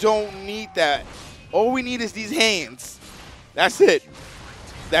 We don't need that. All we need is these hands. That's it.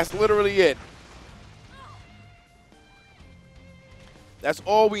 That's literally it. That's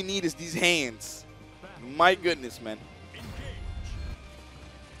all we need is these hands. My goodness, man.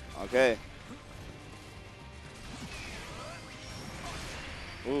 Okay.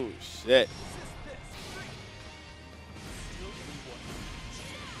 Oh, shit.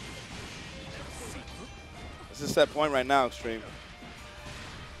 This is set point right now, Extreme.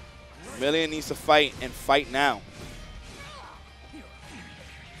 Vermillion needs to fight and fight now.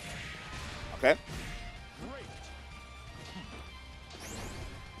 Okay.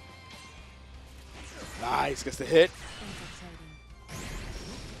 Nice, gets the hit.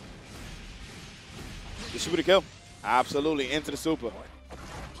 This should be the kill. Absolutely, into the super.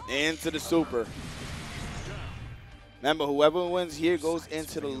 Into the super. Remember, whoever wins here goes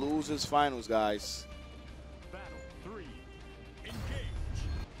into the losers finals, guys.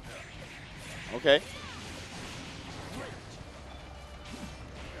 Okay.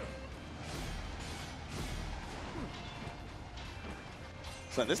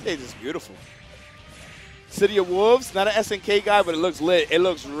 Son, this stage is beautiful. City of Wolves, not an SNK guy, but it looks lit. It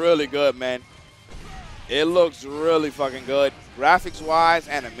looks really good, man. It looks really fucking good. Graphics-wise,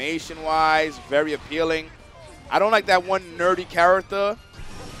 animation-wise, very appealing. I don't like that one nerdy character,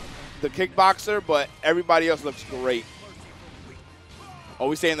 the kickboxer, but everybody else looks great. Oh,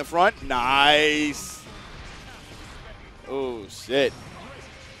 we stay in the front? Nice. Oh, shit.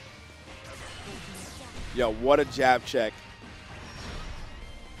 Yo, what a jab check.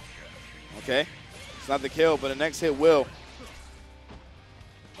 Okay. It's not the kill, but the next hit will.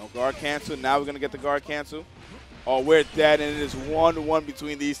 No guard cancel. Now we're going to get the guard cancel. Oh, we're dead, and it is 1-1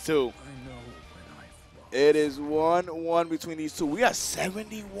 between these two. I know when I've lost. It is 1-1 between these two. We got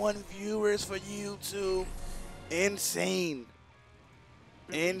 71 viewers for YouTube. Insane.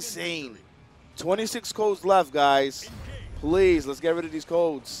 Insane. 26 codes left, guys. Please, let's get rid of these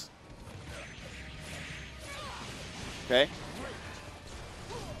codes. Okay.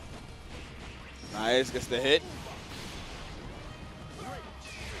 Nice, gets the hit.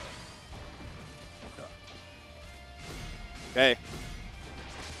 Okay.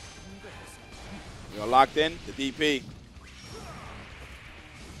 You're locked in, the DP.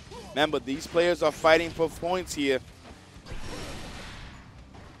 Remember, these players are fighting for points here.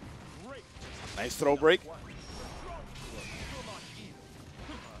 Nice throw break.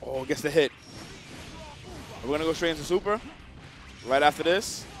 Oh, gets the hit. We're going to go straight into super right after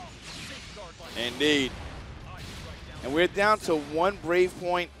this. Indeed. And we're down to 1 Brave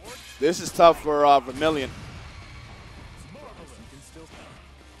point. This is tough for Vermillion.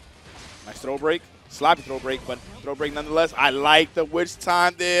 Nice throw break. Sloppy throw break, but throw break nonetheless. I like the witch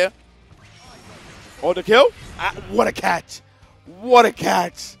time there. Oh, the kill? What a catch. What a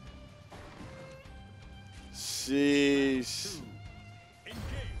catch. Sheesh.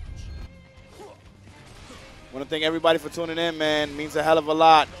 Want to thank everybody for tuning in, man. Means a hell of a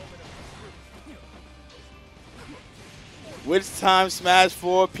lot. Witch time smash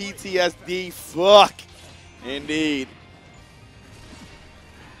 4 PTSD. Fuck. Indeed.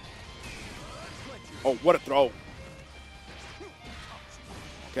 Oh, what a throw.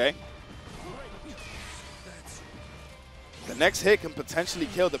 Okay. The next hit can potentially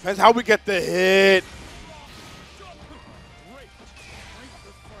kill. Depends how we get the hit.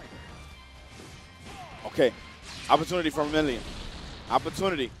 Okay. Opportunity for Vermillion.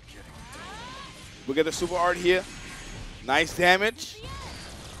 Opportunity. We get the super art here. Nice damage.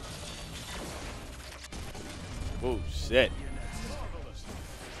 Oh, shit.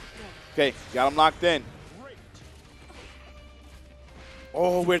 Okay, got him locked in.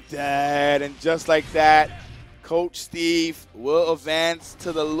 Oh, we're dead. And just like that, Coach Steve will advance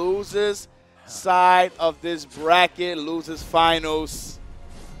to the losers side of this bracket, losers finals.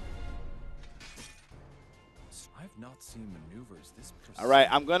 I've not seen maneuvers this precise. All right,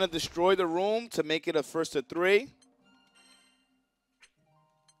 I'm going to destroy the room to make it a 1st to 3.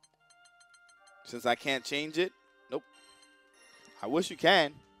 Since I can't change it. Nope. I wish you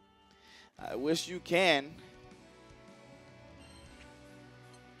can. I wish you can.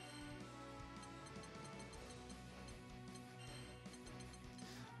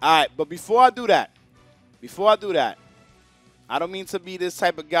 All right, but before I do that, I don't mean to be this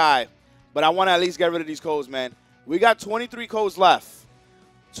type of guy, but I want to at least get rid of these codes, man. We got 23 codes left.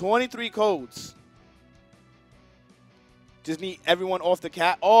 23 codes. Just need everyone off the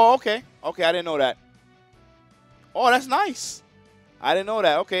cap. Oh, okay. Okay, I didn't know that. Oh, that's nice. I didn't know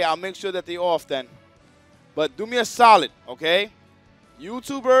that. Okay, I'll make sure that they're off then. But do me a solid, okay?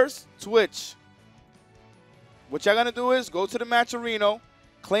 YouTubers, Twitch. What y'all gonna do is go to the match arena,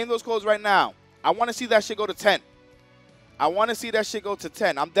 claim those codes right now. I want to see that shit go to 10. I want to see that shit go to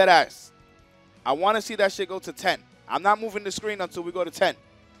 10. I'm dead ass. I want to see that shit go to 10. I'm not moving the screen until we go to 10.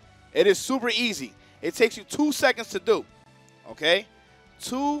 It is super easy. It takes you 2 seconds to do, okay?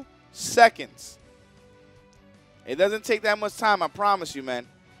 2 seconds. It doesn't take that much time, I promise you, man.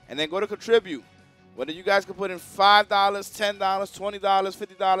 And then go to contribute. Whether you guys can put in $5, $10, $20,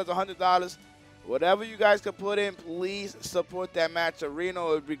 $50, $100, whatever you guys can put in, please support that match arena. It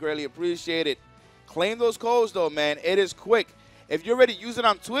would be greatly appreciated. Claim those codes, though, man. It is quick. If you're ready to use it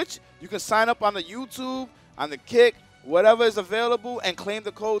on Twitch, you can sign up on the YouTube, on the Kick, whatever is available, and claim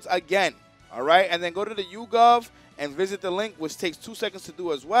the codes again. All right? And then go to the YouGov and visit the link, which takes 2 seconds to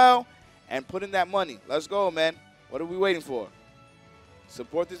do as well, and put in that money. Let's go, man. What are we waiting for?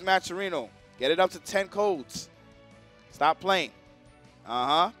 Support this match arena. Get it up to 10 codes. Stop playing.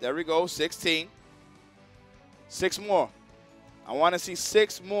 There we go. 16. 6 more. I want to see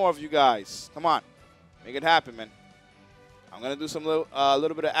 6 more of you guys. Come on. Make it happen, man. I'm going to do some little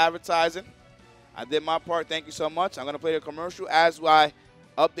bit of advertising. I did my part. Thank you so much. I'm going to play the commercial as I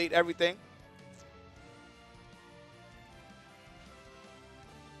update everything.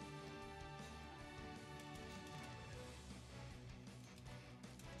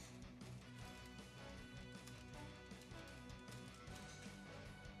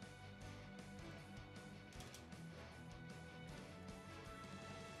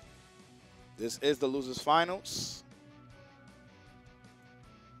 This is the losers finals.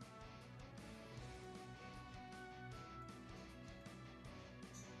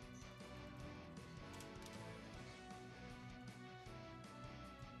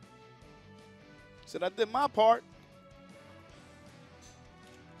 Said I did my part.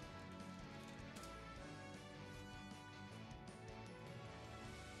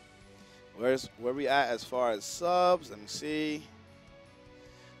 Where we at as far as subs? Let me see.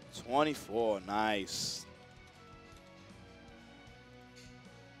 24, nice.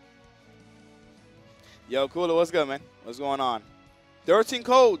 Yo, Cooler, what's good, man? What's going on? 13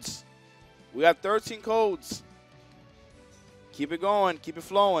 codes. We got 13 codes. Keep it going. Keep it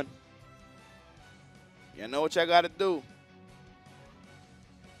flowing. You know what y'all got to do.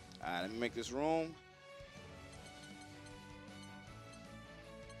 All right, let me make this room.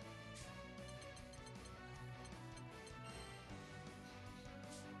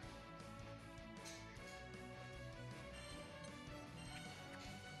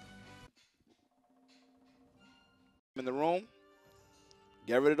 In the room.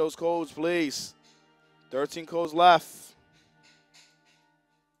 Get rid of those codes, please. 13 codes left.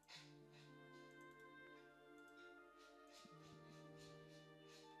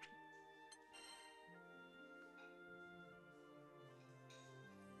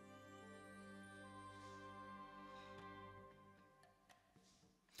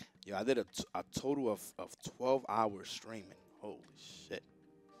 Yo, I did a total of 12 hours streaming. Holy shit.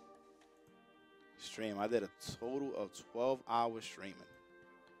 I did a total of 12 hours streaming.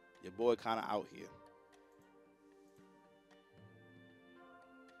 Your boy kind of out here.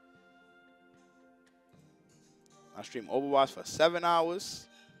 I streamed Overwatch for 7 hours.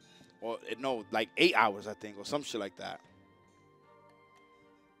 Or, no, like 8 hours, I think, or some shit like that.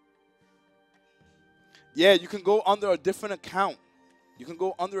 Yeah, you can go under a different account. You can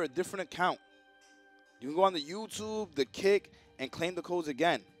go under a different account. You can go on the YouTube, the Kick, and claim the codes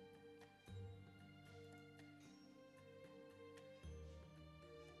again.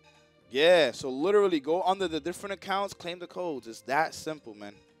 Yeah, so literally go under the different accounts, claim the codes. It's that simple,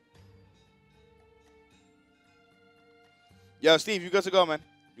 man. Yo, Steve, you good to go, man.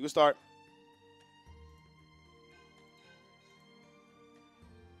 You can start.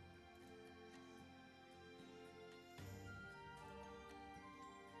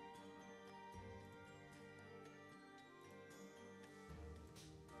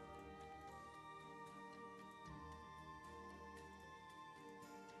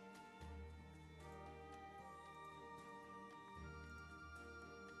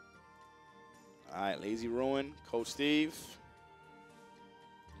 All right, Lazy Ruin, Coach Steve.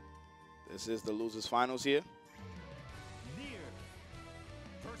 This is the losers finals here. Nier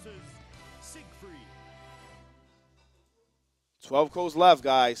versus Siegfried. 12 codes left,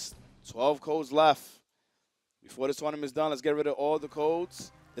 guys. 12 codes left. Before this tournament is done, let's get rid of all the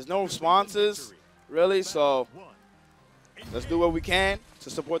codes. There's no responses, really, so let's do what we can to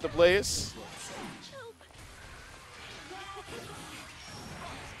support the players.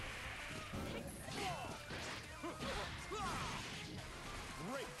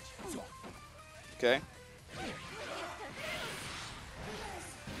 Okay.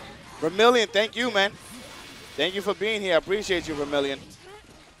 Vermillion, thank you, man. Thank you for being here. I appreciate you, Vermillion.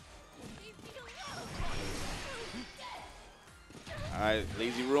 All right,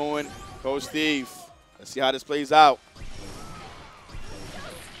 Lazy Ruin, Coach Steve. Let's see how this plays out.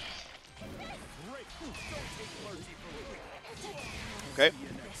 Okay.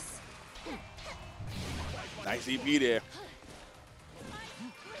 Nice EP there.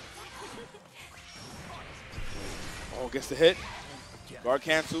 Oh, gets the hit. Guard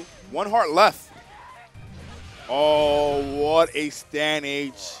cancel. 1 heart left. Oh, what a stand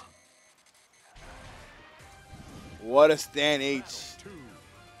H. What a stand H.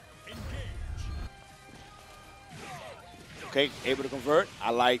 Okay, able to convert.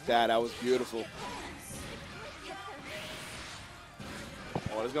 I like that. That was beautiful.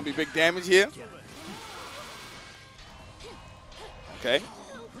 Oh, there's going to be big damage here. Okay.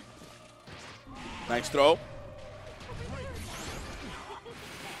 Nice throw.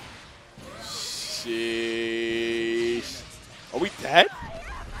 Sheesh. Are we dead?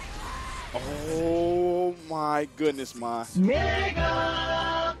 Oh my goodness, ma.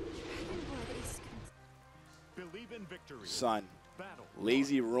 Son,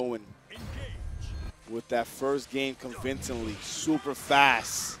 Lazy Ruin with that first game convincingly, super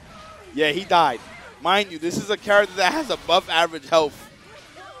fast. Yeah, he died. Mind you, this is a character that has above average health.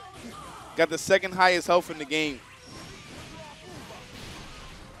 Got the second highest health in the game.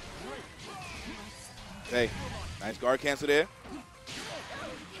 Okay, nice guard cancel there.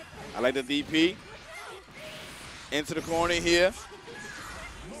 I like the DP. Into the corner here.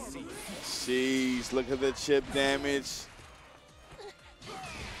 Jeez, look at the chip damage.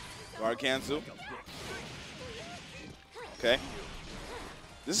 Guard cancel. Okay.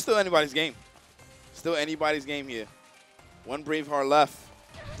 This is still anybody's game. Still anybody's game here. One brave heart left.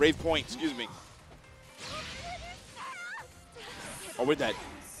 Brave point, excuse me. Oh, we're dead.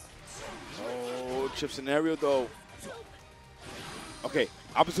 Oh, chip scenario though. Okay,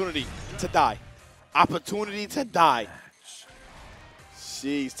 opportunity to die. Opportunity to die.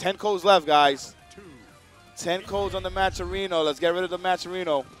 Jeez, 10 codes left, guys. 10 codes on the Matcherino. Let's get rid of the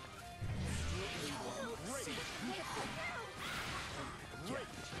Matcherino.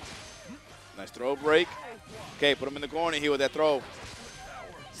 Nice throw break. Okay, put him in the corner here with that throw.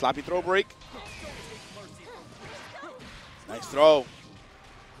 Sloppy throw break. Nice throw.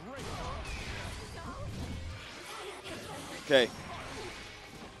 Okay.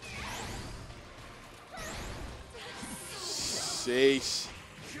 Sheesh.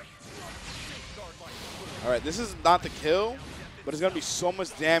 All right, this is not the kill, but it's going to be so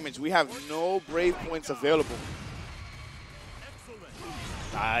much damage. We have no brave points available.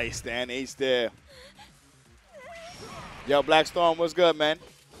 Nice, Dan H there. Yo, Black Storm, what's good, man?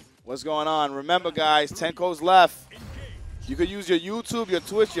 What's going on? Remember, guys, 10 codes left. You could use your YouTube, your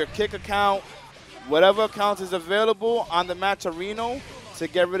Twitch, your Kick account, whatever account is available on the Matcherino to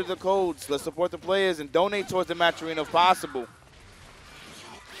get rid of the codes. Let's support the players and donate towards the Matcherino if possible.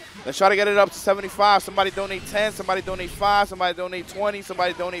 Let's try to get it up to 75. Somebody donate 10, somebody donate 5, somebody donate 20,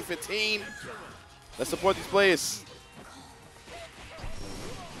 somebody donate 15. Let's support these players.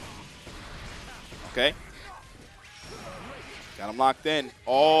 Okay. Got him locked in.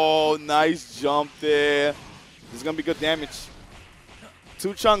 Oh, nice jump there. This is going to be good damage.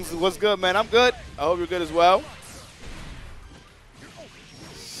 2 chunks. What's good, man? I'm good. I hope you're good as well.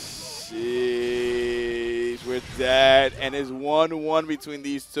 Jeez, we're dead. And it's 1-1 between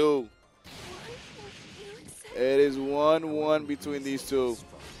these two. It is 1-1 between these two.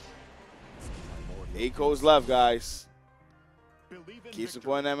 8 codes left, guys. Keep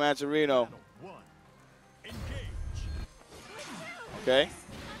supporting that Matcherino. Okay.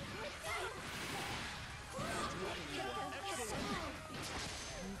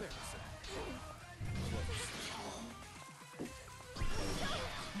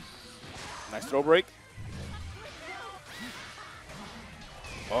 Nice throw break.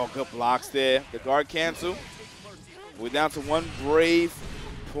 Oh, good blocks there. The guard cancel. We're down to 1 brave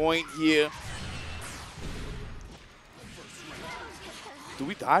point here. Do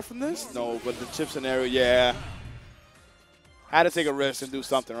we die from this? No, but the chip scenario, yeah. Had to take a risk and do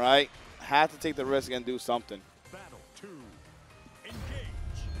something, right? Had to take the risk and do something.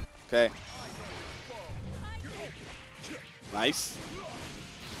 Okay. Nice.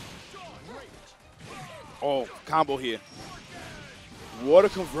 Oh, combo here. What a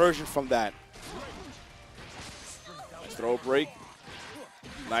conversion from that. Nice throw break.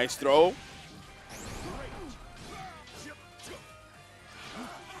 Nice throw.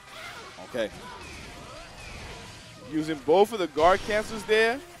 Okay. Using both of the guard cancels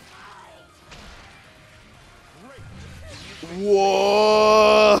there.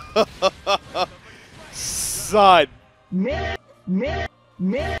 Whoa! Son. Mega! Damn!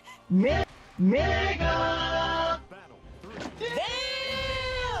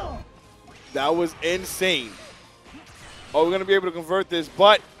 That was insane. Oh, we're going to be able to convert this,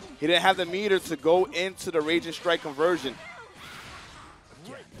 but he didn't have the meter to go into the Raging Strike conversion.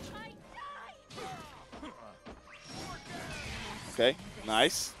 Okay,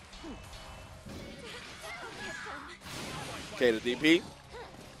 nice. Okay, the DP.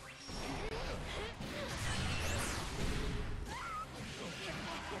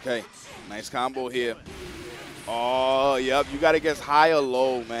 Okay, nice combo here. Oh, yep, you got to guess high or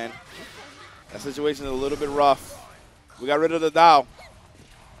low, man. That situation is a little bit rough. We got rid of the Dow.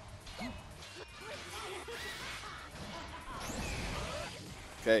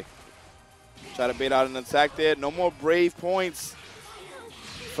 Okay. Try to bait out an attack there. No more brave points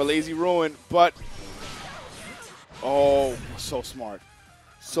for Lazy Ruin, but oh, so smart.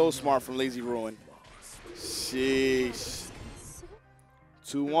 So smart from Lazy Ruin. Sheesh.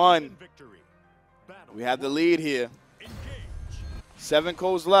 2-1. We have the lead here. 7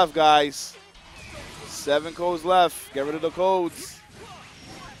 codes left, guys. 7 codes left. Get rid of the codes.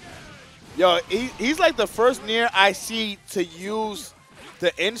 Yo, he's like the first Nier I see to use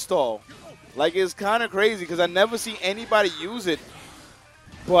the install. Like, it's kind of crazy because I never see anybody use it.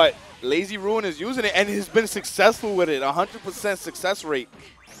 But Lazy Ruin is using it and has been successful with it. 100% success rate.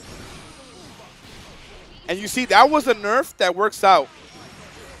 And you see, that was a nerf that works out.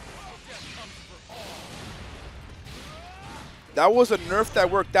 That was a nerf that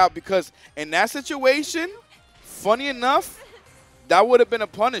worked out because in that situation, funny enough, that would have been a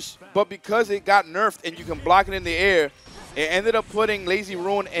punish. But because it got nerfed and you can block it in the air, it ended up putting Lazy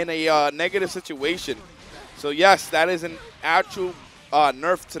Ruin in a negative situation. So yes, that is an actual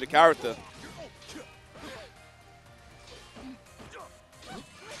nerf to the character.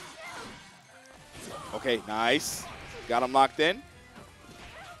 Okay, nice. Got him locked in.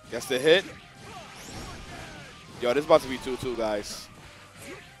 Gets the hit. Yo, this is about to be 2-2, guys.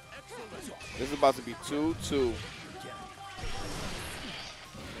 This is about to be 2-2.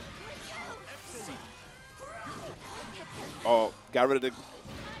 Oh, got rid of the...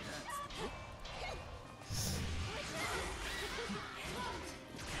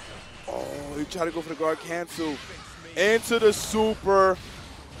 Oh, he tried to go for the guard cancel. Into the super.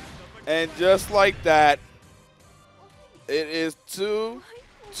 And just like that, it is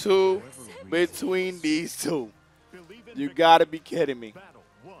 2-2 between these two. You gotta be kidding me.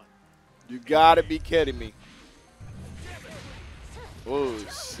 You gotta be kidding me. Oh,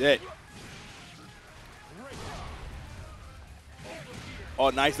 shit. Oh,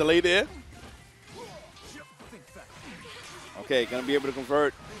 nice delay there. Okay, gonna be able to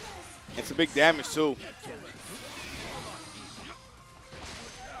convert. It's a big damage, too.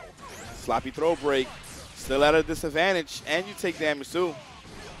 Sloppy throw break. Still at a disadvantage, and you take damage, too.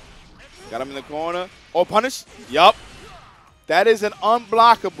 Got him in the corner. Oh, punish? Yup. That is an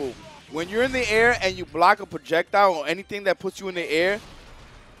unblockable. When you're in the air and you block a projectile or anything that puts you in the air,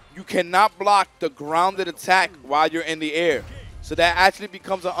 you cannot block the grounded attack while you're in the air. So that actually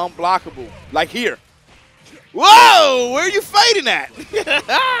becomes an unblockable. Like here. Whoa! Where are you fighting at?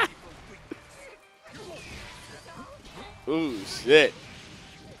 Ooh, shit.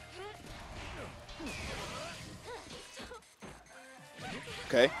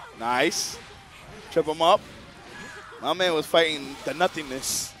 Okay, nice. Trip him up. My man was fighting the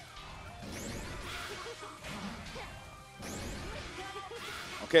nothingness.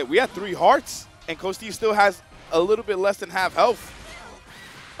 Okay, we have 3 hearts, and Coach Steve still has a little bit less than half health.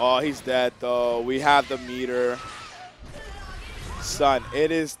 Oh, he's dead, though. We have the meter. Son,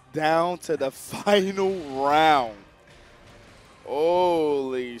 it is down to the final round.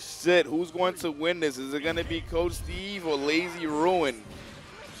 Holy shit. Who's going to win this? Is it going to be Coach Steve or Lazy Ruin?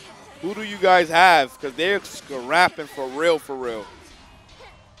 Who do you guys have? Because they're scrapping for real, for real.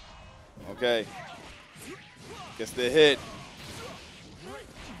 Okay. Gets the hit.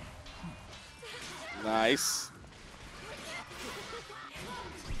 Nice.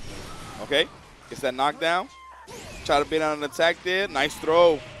 Okay. Gets that knockdown. Try to bait on an attack there. Nice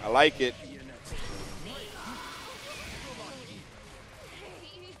throw. I like it.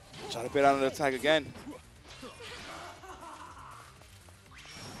 Try to bait on an attack again.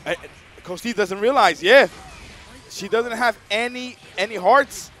 Coach Steve doesn't realize, yeah. She doesn't have any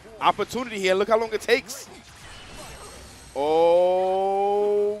hearts. Opportunity here. Look how long it takes.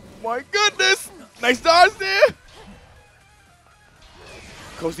 Oh, my goodness. Nice dodge there.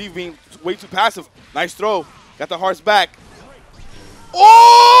 Coach Steve being way too passive. Nice throw. Got the hearts back.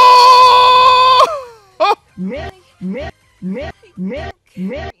 Oh!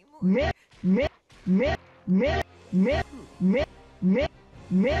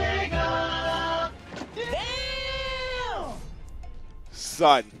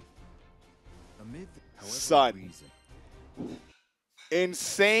 Son. Son.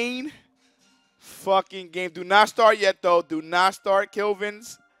 Insane fucking game. Do not start yet, though. Do not start,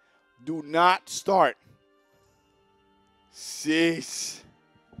 Kilvenz. Do not start. Sheesh.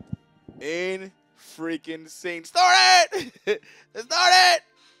 In freaking insane. Start it! Start it!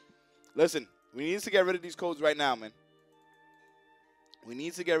 Listen, we need to get rid of these codes right now, man. We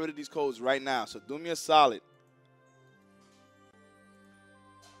need to get rid of these codes right now. So do me a solid.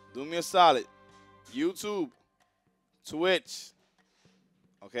 Do me a solid. YouTube, Twitch.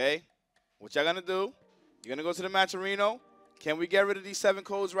 Okay? What y'all gonna do? You're gonna go to the Matcherino. Can we get rid of these 7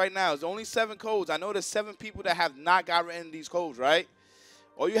 codes right now? There's only 7 codes. I know there's 7 people that have not got rid of these codes, right?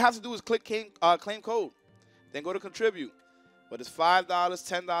 All you have to do is click claim code. Then go to contribute. But it's $5,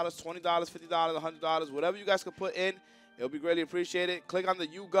 $10, $20, $50, $100, whatever you guys can put in. It'll be greatly appreciated. Click on the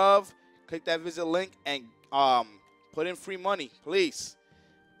YouGov. Click that visit link and put in free money, please.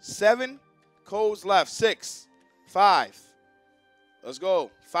 7 codes left. 6, 5. Let's go.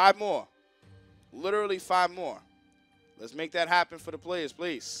 5 more. Literally 5 more. Let's make that happen for the players,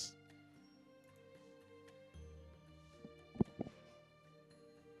 please.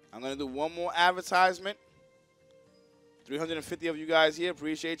 I'm going to do one more advertisement. 350 of you guys here.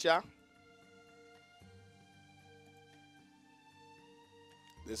 Appreciate y'all.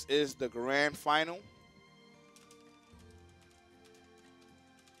 This is the grand final.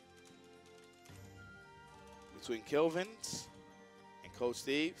 Between Kilvenz and Coach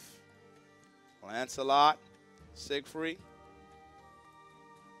Steve. Lancelot Siegfried.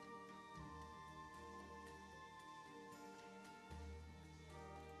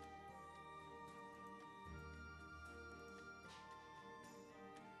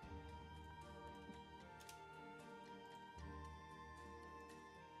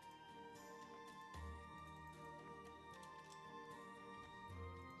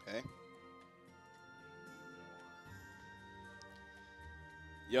 Okay.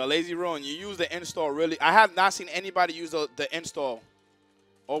 Yo, Lazy Ruin, you use the install really. I have not seen anybody use the install.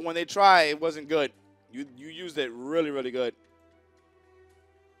 Or when they try, it wasn't good. You used it really, really good.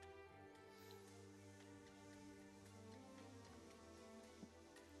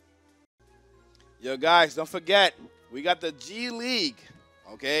 Yo, guys, don't forget, we got the G-League,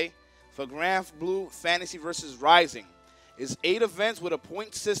 okay, for Granbluefantasyversusrising. It's 8 events with a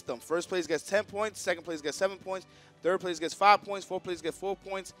point system. First place gets 10 points, second place gets 7 points, third place gets 5 points, fourth place gets 4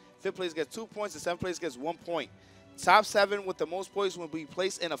 points, fifth place gets 2 points, and seventh place gets 1 point. Top 7 with the most points will be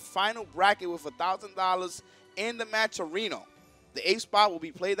placed in a final bracket with $1,000 in the match arena. The 8th spot will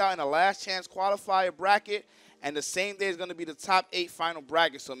be played out in a last chance qualifier bracket, and the same day is going to be the top 8 final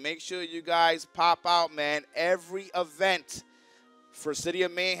bracket. So make sure you guys pop out, man. Every event for City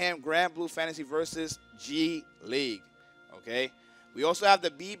of Mayhem, Grand Blue Fantasy versus G-League. Okay? We also have the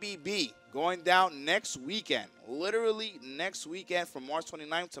BBB going down next weekend. Literally next weekend from March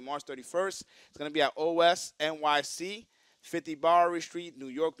 29th to March 31st. It's going to be at OS NYC, 50 Bowery Street, New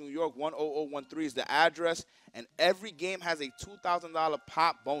York, New York. 10013 is the address. And every game has a $2,000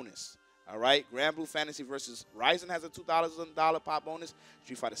 pop bonus. All right? Grand Blue Fantasy versus Rising has a $2,000 pop bonus.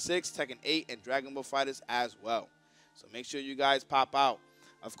 Street Fighter 6, Tekken 8, and Dragon Ball FighterZ as well. So make sure you guys pop out.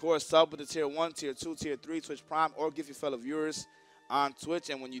 Of course, sub with the Tier 1, Tier 2, Tier 3, Twitch Prime, or give your fellow viewers on Twitch.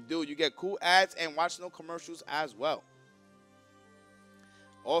 And when you do, you get cool ads and watch no commercials as well.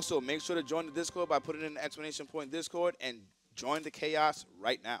 Also, make sure to join the Discord by putting in the exclamation point Discord and join the chaos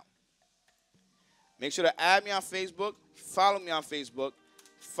right now. Make sure to add me on Facebook, follow me on Facebook,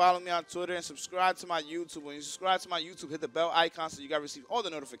 follow me on Twitter, and subscribe to my YouTube. When you subscribe to my YouTube, hit the bell icon so you guys receive all the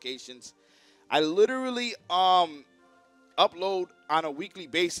notifications. I literally upload on a weekly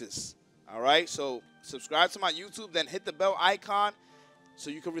basis. All right, so subscribe to my YouTube, then hit the bell icon so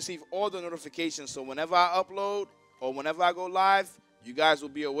you can receive all the notifications. So whenever I upload or whenever I go live, you guys will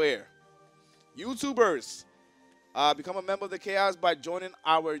be aware. YouTubers, become a member of the Chaos by joining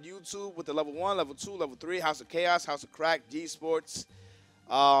our YouTube with the level 1, level 2, level 3, House of Chaos, House of Crack, G Sports.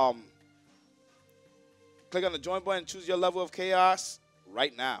 Click on the join button and choose your level of Chaos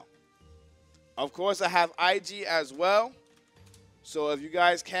right now. Of course, I have IG as well. So if you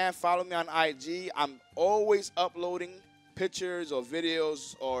guys can, follow me on IG. I'm always uploading pictures or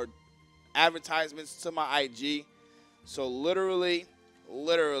videos or advertisements to my IG. So literally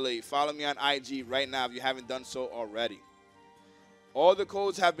follow me on IG right now if you haven't done so already. All the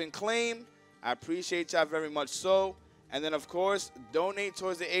codes have been claimed. I appreciate y'all very much so. And then, of course, donate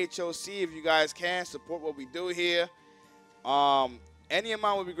towards the HOC if you guys can. Support what we do here. Any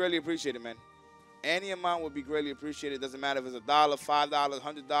amount would be greatly appreciated, man. Any amount would be greatly appreciated. It doesn't matter if it's $1, $5,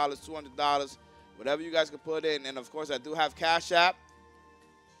 $100, $200, whatever you guys can put in. And, of course, I do have Cash App.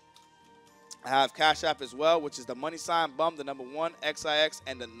 I have Cash App as well, which is the $BUM, the number 1, XIX,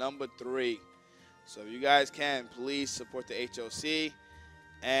 and the number 3. So if you guys can, please support the HOC.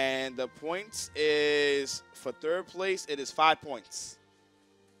 And the points is, for third place, it is 5 points.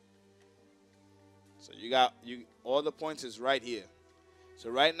 So you got, all the points is right here. So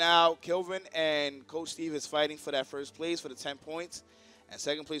right now, Kilvenz and Coach Steve is fighting for that first place for the 10 points. And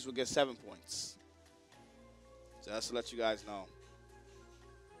second place will get 7 points. So that's to let you guys know.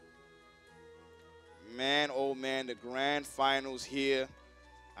 Man, oh man, the grand finals here.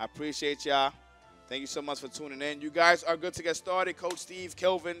 I appreciate y'all. Thank you so much for tuning in. You guys are good to get started. Coach Steve,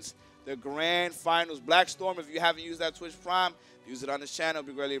 Kilvenz, the grand finals. Black Storm, if you haven't used that Twitch Prime, use it on this channel. It'd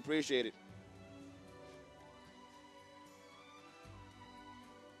be greatly appreciated.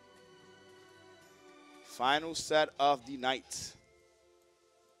 Final set of the night.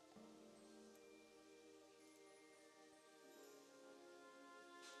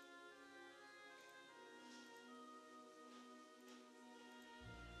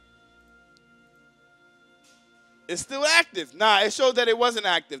 It's still active. Nah, it showed that it wasn't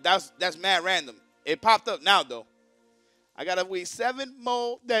active. That's mad random. It popped up now, though. I got to wait 7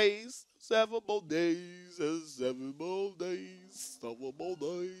 more days. 7 more days. 7 more days. 7 more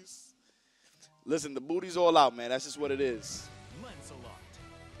days. Listen, the booty's all out, man. That's just what it is. Lancelot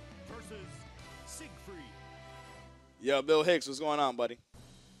versus Siegfried. Yo, Bill Hicks, what's going on, buddy?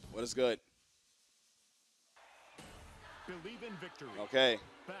 What is good? Believe in victory. Okay.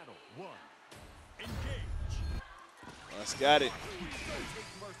 Battle 1. Engage. Let's get it.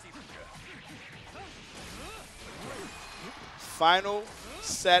 Final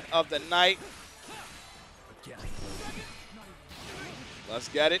set of the night. Let's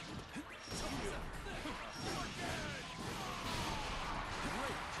get it.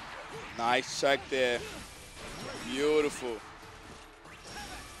 Nice check there. Beautiful.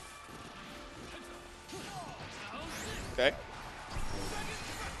 Okay.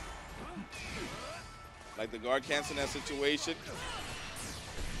 Like the guard cancel in that situation.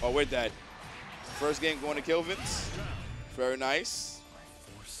 Oh, we're dead. First game going to Kilvenz. Very nice.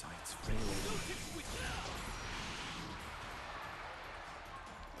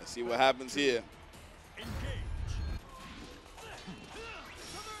 Let's see what happens here.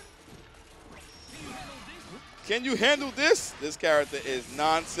 Can you handle this? This character is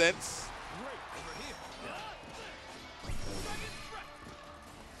nonsense.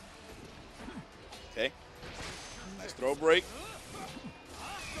 Okay. Nice throw break.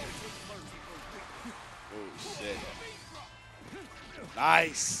 Oh, shit.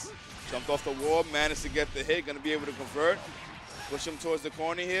 Nice. Jumped off the wall, managed to get the hit. Going to be able to convert. Push him towards the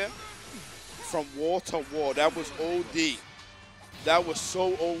corner here. From wall to wall. That was OD. That was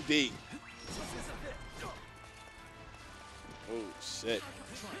so OD. Oh, shit.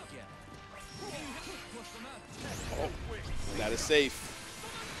 Oh, that is safe.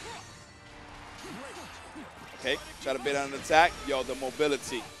 Okay, try to bait on an attack. Yo, the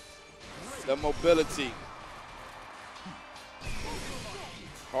mobility. The mobility.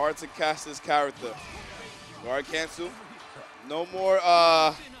 Hard to cast this character. Guard cancel. No more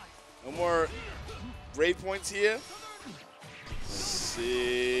brave points here.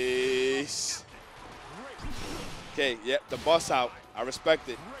 Sheesh. Okay, yep, the boss out. I respect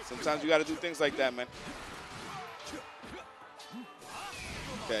it. Sometimes you gotta do things like that, man.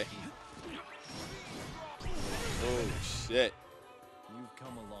 Okay. Oh, shit. You've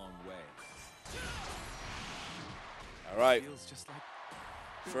come a long way. All right.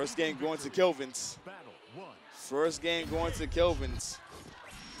 First game going to Kilvenz. First game going to Kilvenz.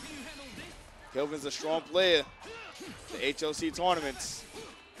 Kilvenz a strong player. The HOC tournaments.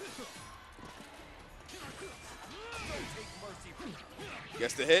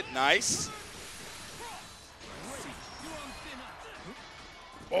 Gets the hit. Nice.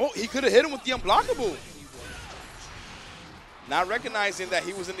 Oh, he could have hit him with the unblockable. Not recognizing that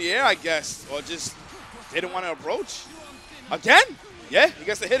he was in the air, I guess, or just didn't want to approach. Again? Yeah, he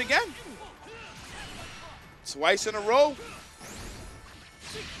gets the hit again. Twice in a row.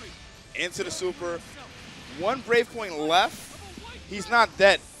 Into the super. One brave point left. He's not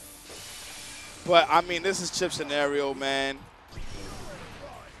dead. But, I mean, this is chip scenario, man.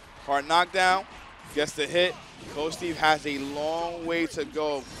 Hard knockdown. Gets the hit. Coach Steve has a long way to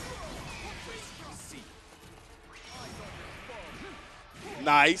go.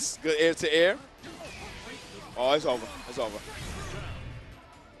 Nice. Good air to air. Oh, it's over. It's over.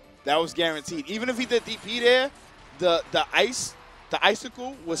 That was guaranteed. Even if he did DP there, the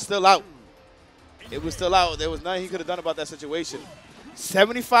icicle was still out. It was still out. There was nothing he could have done about that situation.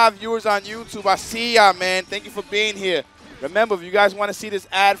 75 viewers on YouTube. I see y'all, man. Thank you for being here. Remember, if you guys want to see this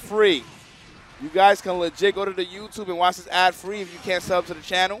ad-free, you guys can legit go to the YouTube and watch this ad-free if you can't sub to the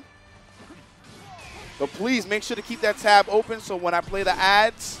channel. But please make sure to keep that tab open so when I play the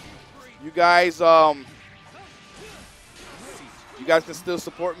ads, you guys can still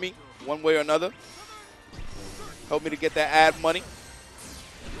support me one way or another. Help me to get that ad money.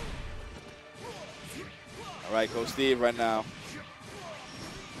 All right, Coach Steve right now.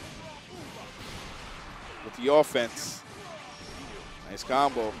 With the offense. Nice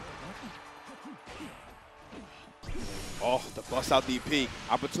combo. Oh, the bust out DP.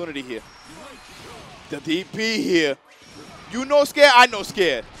 Opportunity here. The DP here. You know scared, I know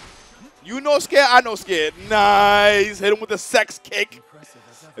scared. You know scared, I know scared. Nice. Hit him with a sex kick.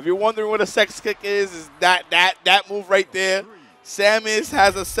 If you're wondering what a sex kick is that move right there. Samus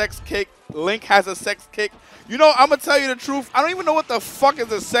has a sex kick. Link has a sex kick. You know, I'm going to tell you the truth. I don't even know what the fuck is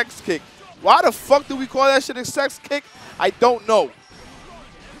a sex kick. Why the fuck do we call that shit a sex kick? I don't know.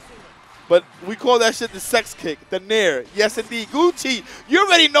 But we call that shit the sex kick, the Nier. Yes, indeed. Gucci, you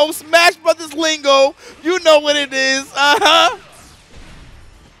already know Smash Brothers lingo. You know what it is. Uh-huh.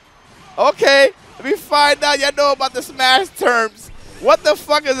 Okay, let me find out. Y'all know about the Smash terms. What the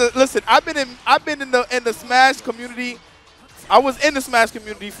fuck is it? Listen, I've been in the Smash community. I was in the Smash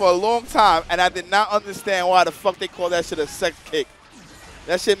community for a long time, and I did not understand why the fuck they call that shit a sex kick.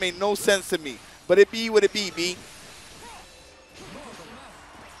 That shit made no sense to me. But it be what it be, B.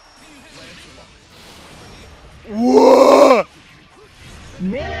 Whoa!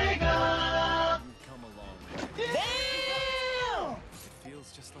 Nigga!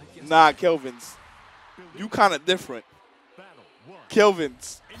 Nah, Kilvenz. You kind of different.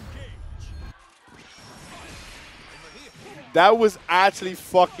 Kilvenz. That was actually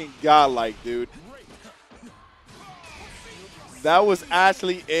fucking godlike, dude. That was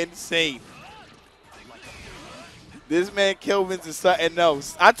actually insane. This man Kilvenz is something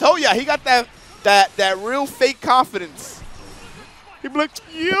else. I told ya, he got that real fake confidence. He be like,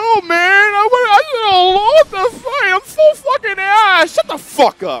 yo, man, I should have lost the fight. I'm so fucking ass. Shut the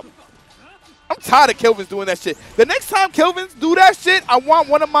fuck up. I'm tired of Kilvenz doing that shit. The next time Kilvenz do that shit, I want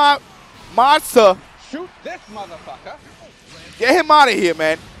one of my mods to shoot this motherfucker. Get him out of here,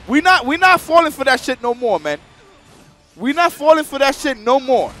 man. We not falling for that shit no more, man. We not falling for that shit no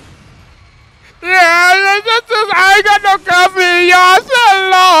more. Yeah, I ain't got no coffee, y'all. So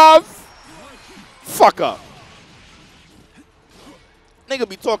lost. Fuck up. Nigga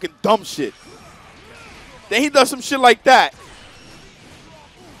be talking dumb shit. Then he does some shit like that.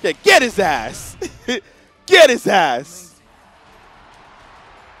 Yeah, get his ass. Get his ass.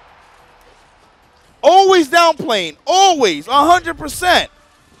 Always downplaying. Always. 100%.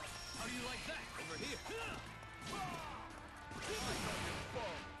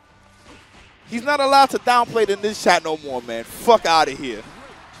 He's not allowed to downplay in this chat no more, man. Fuck out of here.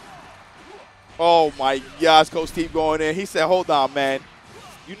 Oh, my gosh. Coach Steve going in. He said, hold on, man.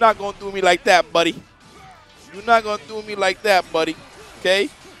 You're not going to do me like that, buddy. You're not going to do me like that, buddy. Okay?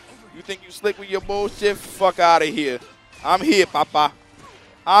 You think you slick with your bullshit? Fuck out of here. I'm here, Papa.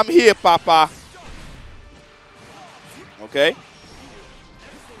 I'm here, Papa. Okay?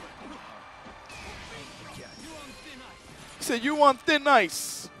 He said, you on thin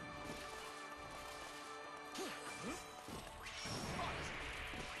ice.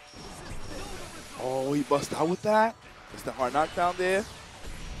 Oh, he busted out with that? That's the hard knockdown there.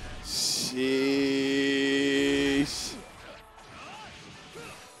 Sheesh.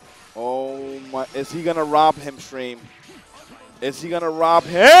 Oh my, is he gonna rob him, stream? Is he gonna rob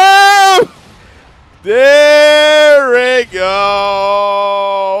him? There we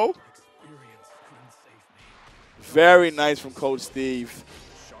go. Very nice from Coach Steve.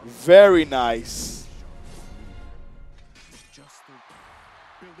 Very nice.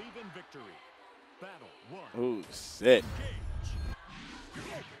 Oh, shit.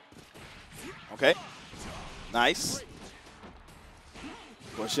 Okay. Nice.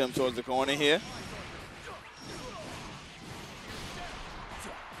 Push him towards the corner here.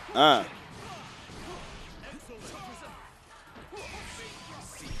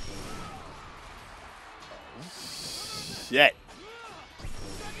 Shit.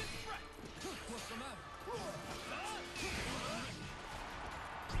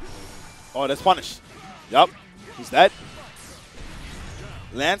 Oh, that's punish. Yup. He's dead.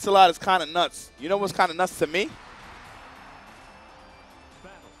 Lancelot is kind of nuts. You know what's kind of nuts to me?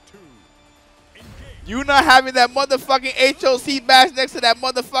 You not having that motherfucking HOC badge next to that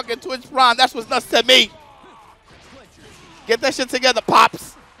motherfucking Twitch Prime. That's what's nuts to me. Get that shit together,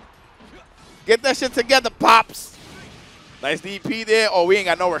 Pops. Get that shit together, Pops. Nice DP there. Oh, we ain't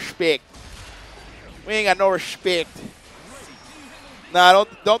got no respect. We ain't got no respect. Nah,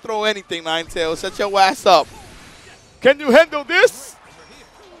 don't throw anything, Ninetales. Set your ass up. Can you handle this?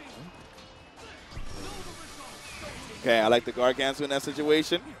 Okay, I like the Gargantua in that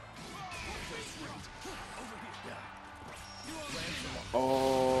situation.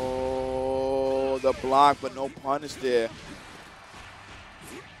 Oh, the block, but no punish there.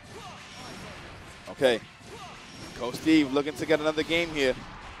 Okay. Coach Steve looking to get another game here.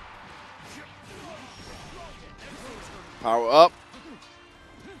 Power up.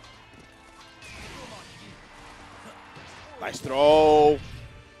 Nice throw.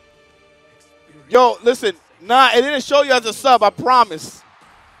 Yo, listen. Nah, it didn't show you as a sub, I promise.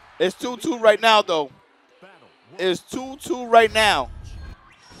 It's 2-2 right now, though. It's 2-2 right now.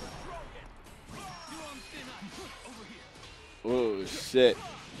 Oh, shit.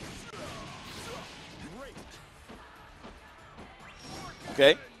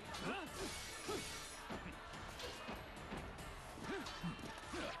 Okay.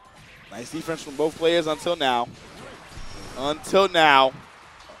 Nice defense from both players until now. Until now.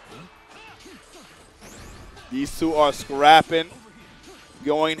 These two are scrapping,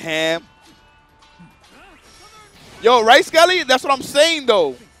 going ham. Yo, right, Skelly? That's what I'm saying,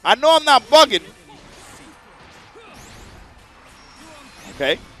 though. I know I'm not bugging.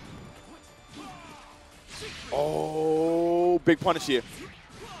 Okay. Oh, big punish here.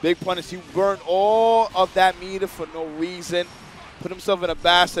 Big punish. He burned all of that meter for no reason. Put himself in a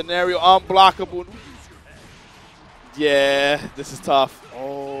bad scenario. Unblockable. Yeah, this is tough.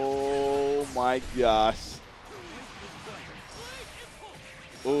 Oh, my gosh.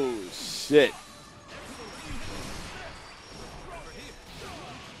 Oh, shit.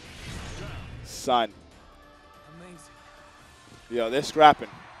 Son. Yo, they're scrapping.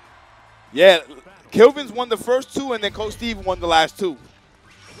 Yeah, Kilvenz won the first two, and then Coach Steve won the last two.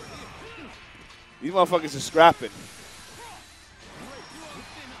 These motherfuckers are scrapping.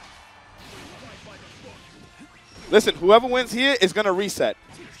 Listen, whoever wins here is going to reset.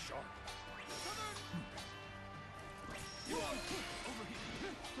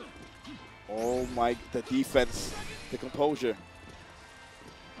 Oh my, the defense, the composure.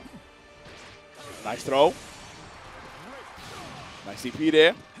 Nice throw. Nice CP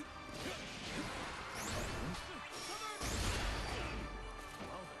there.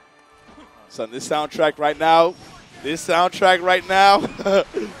 Son, this soundtrack right now,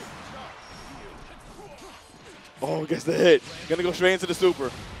 oh, gets the hit. Gonna go straight into the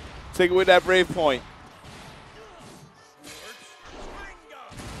super. Take away that brave point.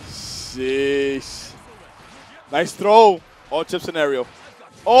 Sheesh. Nice throw. All chip scenario.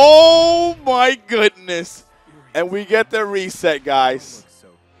 Oh my goodness. And we get the reset, guys.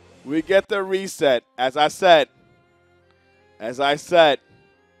 We get the reset. As I said.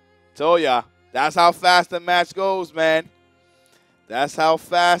 Told ya. That's how fast the match goes, man. That's how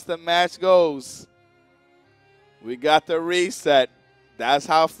fast the match goes. We got the reset. That's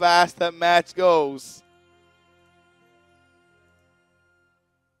how fast the match goes.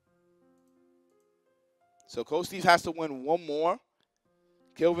 So Coach Steve has to win one more.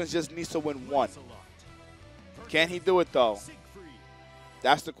 Kilvenz just needs to win one. Can he do it, though?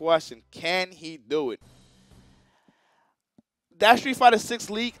 That's the question. Can he do it? That Street Fighter 6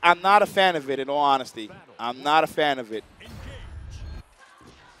 leak, I'm not a fan of it, in all honesty. I'm not a fan of it.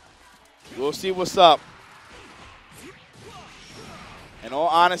 We'll see what's up. In all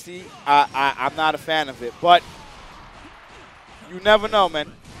honesty, I'm not a fan of it. But you never know,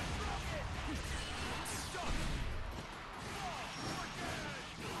 man.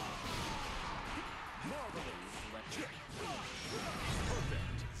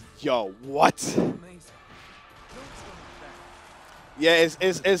 Yo, what? Yeah,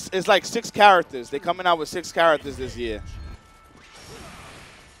 it's like 6 characters. They're coming out with 6 characters this year.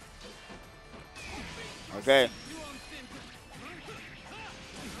 Okay.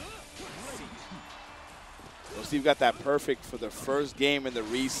 So Steve got that perfect for the first game in the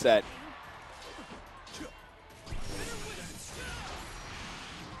reset.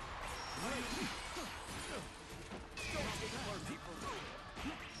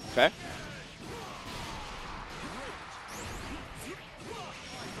 Okay.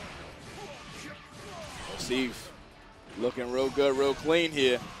 Steve looking real good, real clean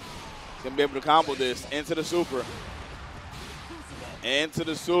here. He's going to be able to combo this into the super. Into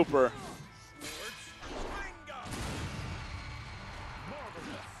the super.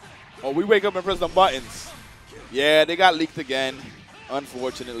 Oh, we wake up and press the buttons. Yeah, they got leaked again,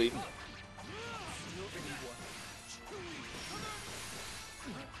 unfortunately.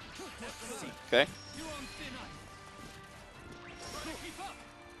 Okay.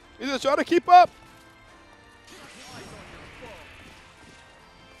 He's just trying to keep up.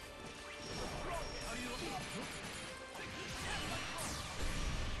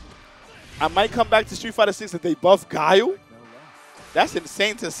 I might come back to Street Fighter 6 if they buff Guile. That's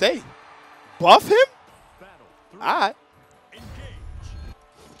insane to say. Buff him? All right.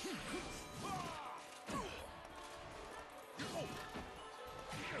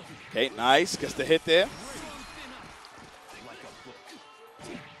 Okay, nice. Gets the hit there.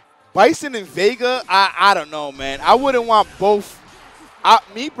 Bison and Vega, I don't know, man. I wouldn't want both.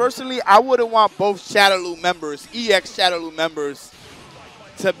 Me personally, I wouldn't want both Shadowloo members, EX Shadowloo members,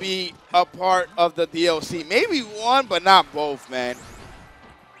 to be a part of the DLC. Maybe one, but not both, man.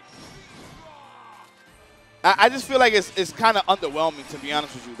 I just feel like it's kind of underwhelming, to be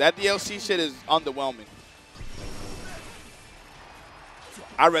honest with you. That DLC shit is underwhelming.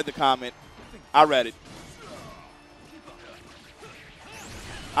 I read the comment. I read it.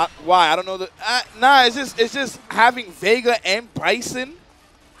 Why? I don't know. Nah, it's just having Vega and Bison.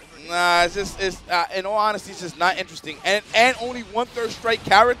 Nah, in all honesty, it's just not interesting. And only one third strike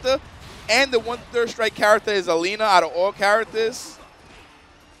character, and the one third strike character is Alina out of all characters.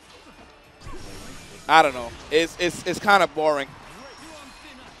 I don't know. It's kind of boring.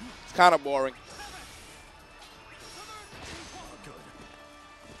 It's kind of boring.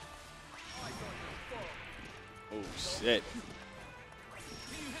 Oh shit.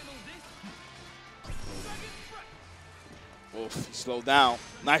 Oof, he slowed down.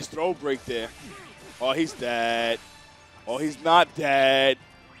 Nice throw break there. Oh, he's dead. Oh, he's not dead.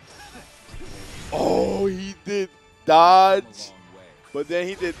 Oh, he did dodge. But then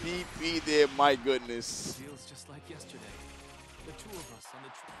he did DP there, my goodness. Feels just like yesterday. The two of us on the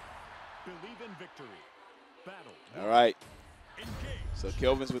train. Believe in victory. Battle. All right. So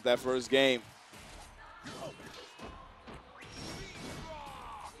Kilvenz with that first game.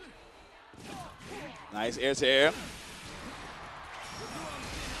 Nice air to air.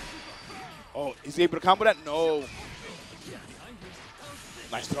 Oh, he's able to combo that? No.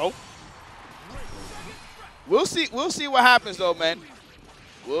 Nice throw. We'll see what happens though, man.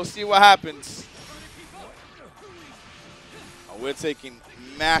 We'll see what happens. Oh, we're taking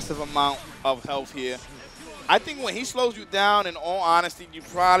massive amount of health here. I think when he slows you down, in all honesty, you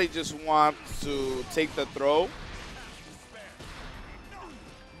probably just want to take the throw.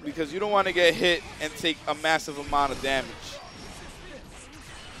 Because you don't want to get hit and take a massive amount of damage.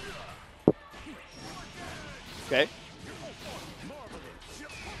 Okay.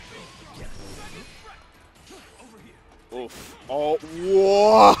 Oof. Oh,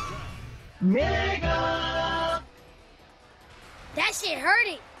 whoa. That shit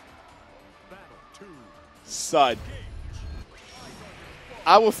hurting. Son.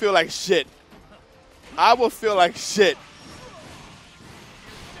 I will feel like shit. I will feel like shit.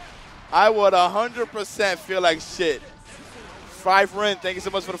 I would 100% feel like shit. Fry friend, thank you so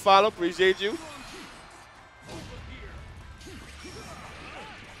much for the follow. Appreciate you.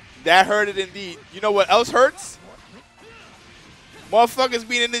 That hurted indeed. You know what else hurts? Motherfuckers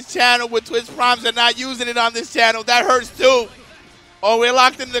being in this channel with Twitch Primes and not using it on this channel. That hurts too. Oh, we're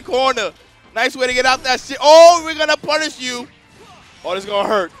locked in the corner. Nice way to get out that shit. Oh, we're going to punish you. Oh, this is going to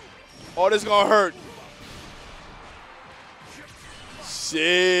hurt. Oh, this is going to hurt.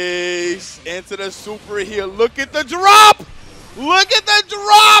 Sheesh. Into the super here. Look at the drop. Look at the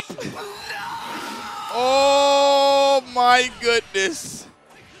drop. Oh, my goodness.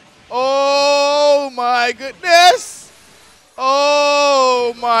 Oh, my goodness.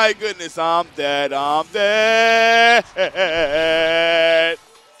 Oh, my goodness. I'm dead. I'm dead.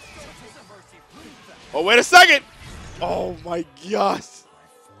 Oh, wait a second. Oh, my gosh. My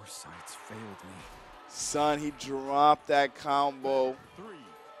foresights failed me. Son, he dropped that combo.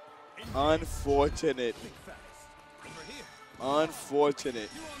 Unfortunate. Unfortunate.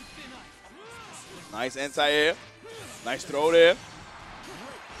 Nice anti-air. Nice throw there.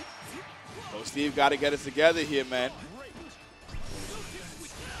 Oh, Steve got to get it together here, man.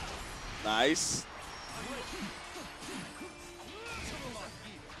 Nice.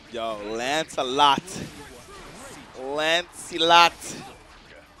 Yo, Lancelot. Lancelot.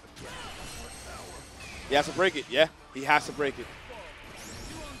 He has to break it, yeah? He has to break it.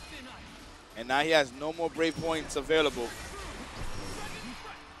 And now he has no more break points available.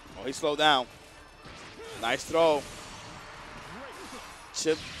 Oh, he slowed down. Nice throw.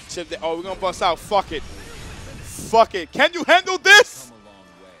 Chip there. Oh, we're going to bust out. Fuck it. Fuck it. Can you handle this?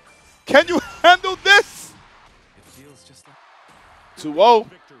 Can you handle this? 2-0.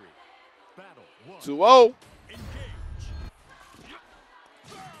 2-0.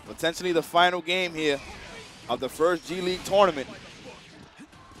 Potentially the final game here of the first G-League tournament.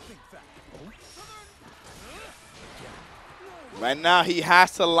 Right now, he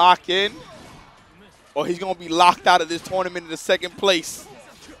has to lock in, or he's going to be locked out of this tournament in the second place.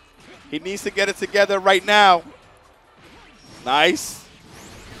 He needs to get it together right now. Nice.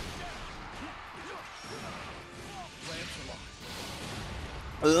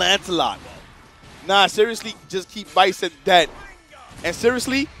 Lancelot. Nah, seriously, just keep Bison dead. And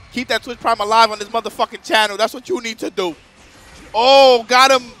seriously, keep that Twitch Prime alive on this motherfucking channel. That's what you need to do. Oh,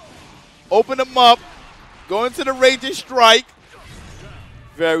 got him. Open him up. Go into the Raging Strike.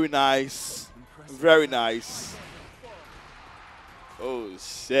 Very nice. Very nice. Oh,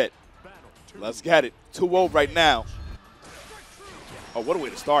 shit. Let's get it. 2-0 right now. Oh, what a way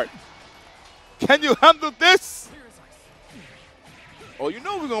to start. Can you handle this? Oh, you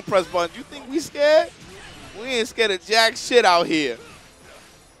know we're going to press buttons. You think we scared? We ain't scared of jack shit out here.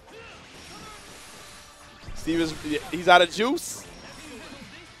 Steve he's out of juice.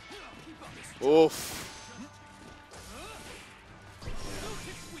 Oof.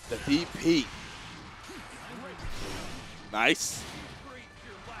 The DP. Nice.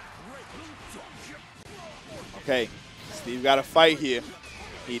 Okay, Steve got to fight here.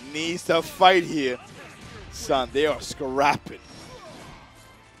 He needs to fight here. Son, they are scrapping.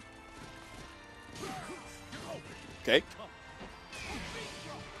 Okay.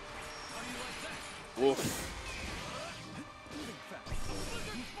 Oof.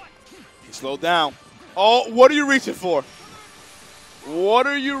 He slowed down. Oh, what are you reaching for? What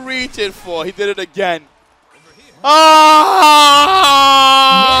are you reaching for? He did it again. Ah!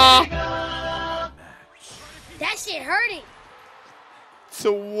 That shit hurting.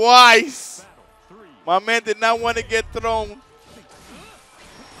 twice. My man did not want to get thrown.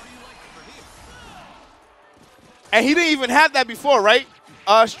 And he didn't even have that before, right?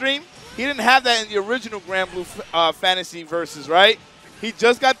 Stream? He didn't have that in the original Granblue Fantasy Versus, right? He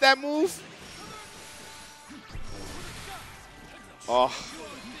just got that move? Oh.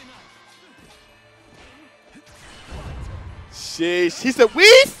 Sheesh. He said,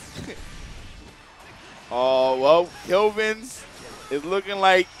 weave! Oh, well, Kilvenz is looking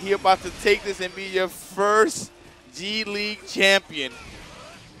like he about to take this and be your first G-League champion.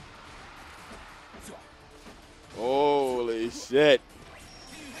 Holy shit.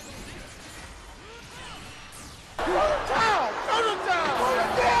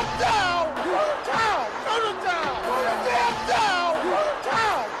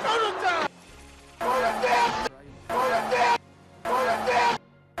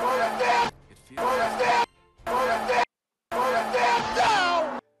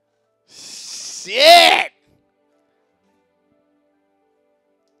 Shit!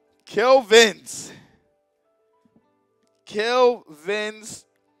 Kilvenz. Kilvenz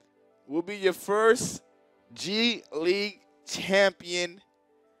will be your first G-League champion,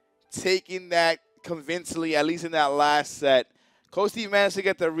 taking that convincingly, at least in that last set. Coach Steve managed to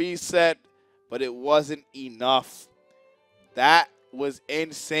get the reset, but it wasn't enough. That was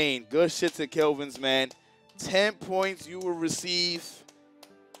insane. Good shit to Kilvenz, man. 10 points you will receive.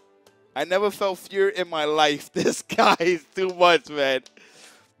 I never felt fear in my life. This guy is too much, man.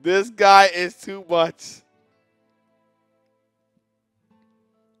 This guy is too much.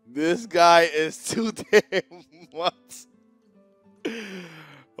 This guy is too damn much.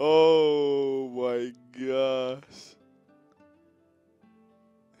 Oh my gosh.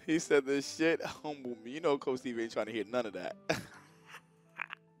 He said this shit humble me. You know Coach Steve ain't trying to hear none of that.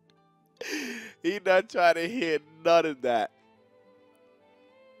 He not trying to hear none of that.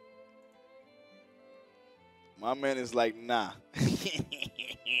 My man is like, nah.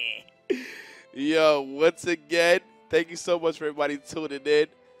 Yo, once again, thank you so much for everybody tuning in.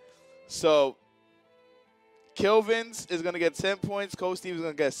 So, Kilvenz is going to get 10 points. Coach Steve is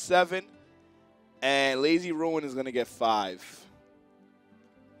going to get 7. And Lazy Ruin is going to get 5.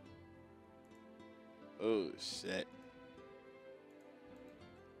 Oh, shit.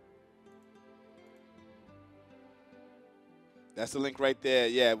 That's the link right there.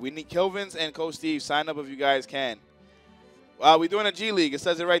 Yeah, we need Kilvenz and Coach Steve. Sign up if you guys can. We're doing a G League. It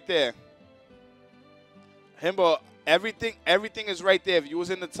says it right there. Himbo, everything is right there. If you was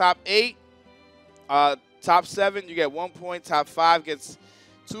in the top 8, top 7, you get 1 point. Top 5 gets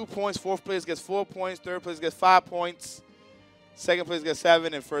 2 points. 4th place gets 4 points. 3rd place gets 5 points. 2nd place gets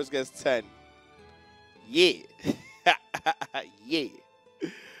 7, and 1st gets 10. Yeah. Yeah.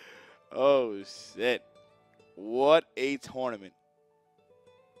 Oh, shit. What a tournament.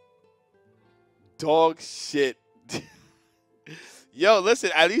 Dog shit. Yo, listen,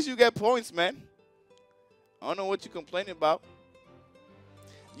 at least you get points, man. I don't know what you're complaining about.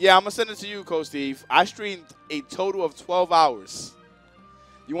 Yeah, I'm going to send it to you, Coach Steve. I streamed a total of 12 hours.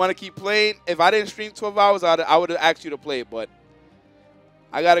 You want to keep playing? If I didn't stream 12 hours, I would have asked you to play, but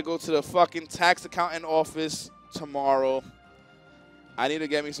I got to go to the fucking tax accountant office tomorrow. I need to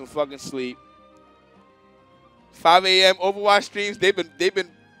get me some fucking sleep. 5 a.m. Overwatch streams, they've been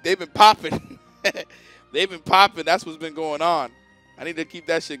popping. They've been popping. That's what's been going on. I need to keep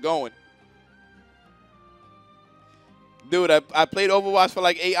that shit going. Dude, I played Overwatch for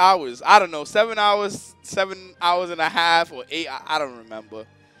like 8 hours. I don't know, 7 hours, 7 hours and a half, or 8. I don't remember.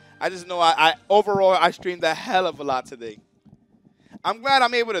 I just know overall I streamed a hell of a lot today. I'm glad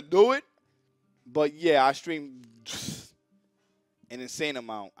I'm able to do it, but yeah, I streamed an insane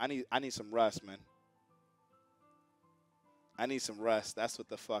amount. I need some rest, man. I need some rest. That's what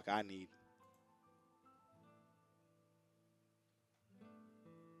the fuck I need.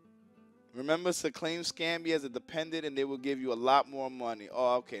 Remember to claim Scambi as a dependent and they will give you a lot more money.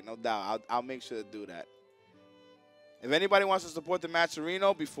 Oh, okay, no doubt. I'll make sure to do that. If anybody wants to support the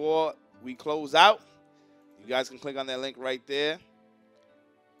Matcherino before we close out, you guys can click on that link right there.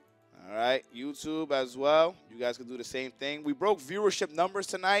 All right, YouTube as well. You guys can do the same thing. We broke viewership numbers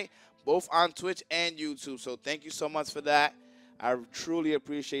tonight, both on Twitch and YouTube, so thank you so much for that. I truly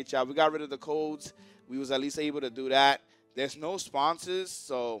appreciate y'all. We got rid of the codes. We was at least able to do that. There's no sponsors,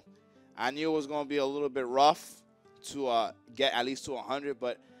 so I knew it was going to be a little bit rough to get at least to 100,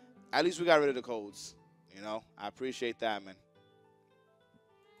 but at least we got rid of the codes. You know, I appreciate that, man.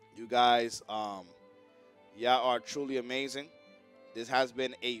 You guys, y'all are truly amazing.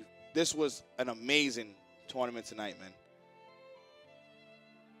 This was an amazing tournament tonight, man.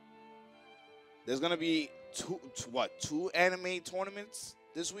 There's going to be Two anime tournaments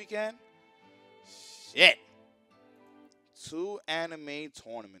this weekend? Shit. 2 anime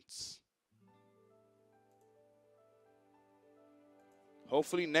tournaments.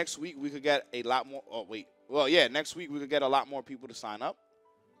 Hopefully next week we could get a lot more. Oh, wait. Well, yeah, next week we could get a lot more people to sign up.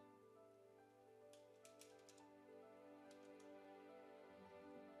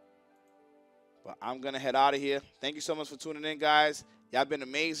 But I'm going to head out of here. Thank you so much for tuning in, guys. Y'all been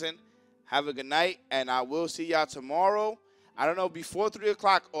amazing. Have a good night, and I will see y'all tomorrow. I don't know, before 3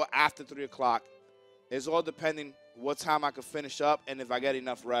 o'clock or after 3 o'clock. It's all depending what time I can finish up and if I get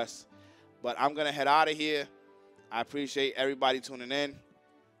enough rest. But I'm going to head out of here. I appreciate everybody tuning in.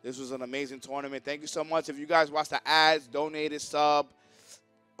 This was an amazing tournament. Thank you so much. If you guys watched the ads, donated, sub,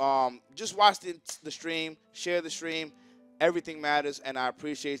 just watch the stream, share the stream. Everything matters, and I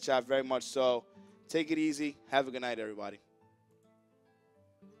appreciate y'all very much so. Take it easy. Have a good night, everybody.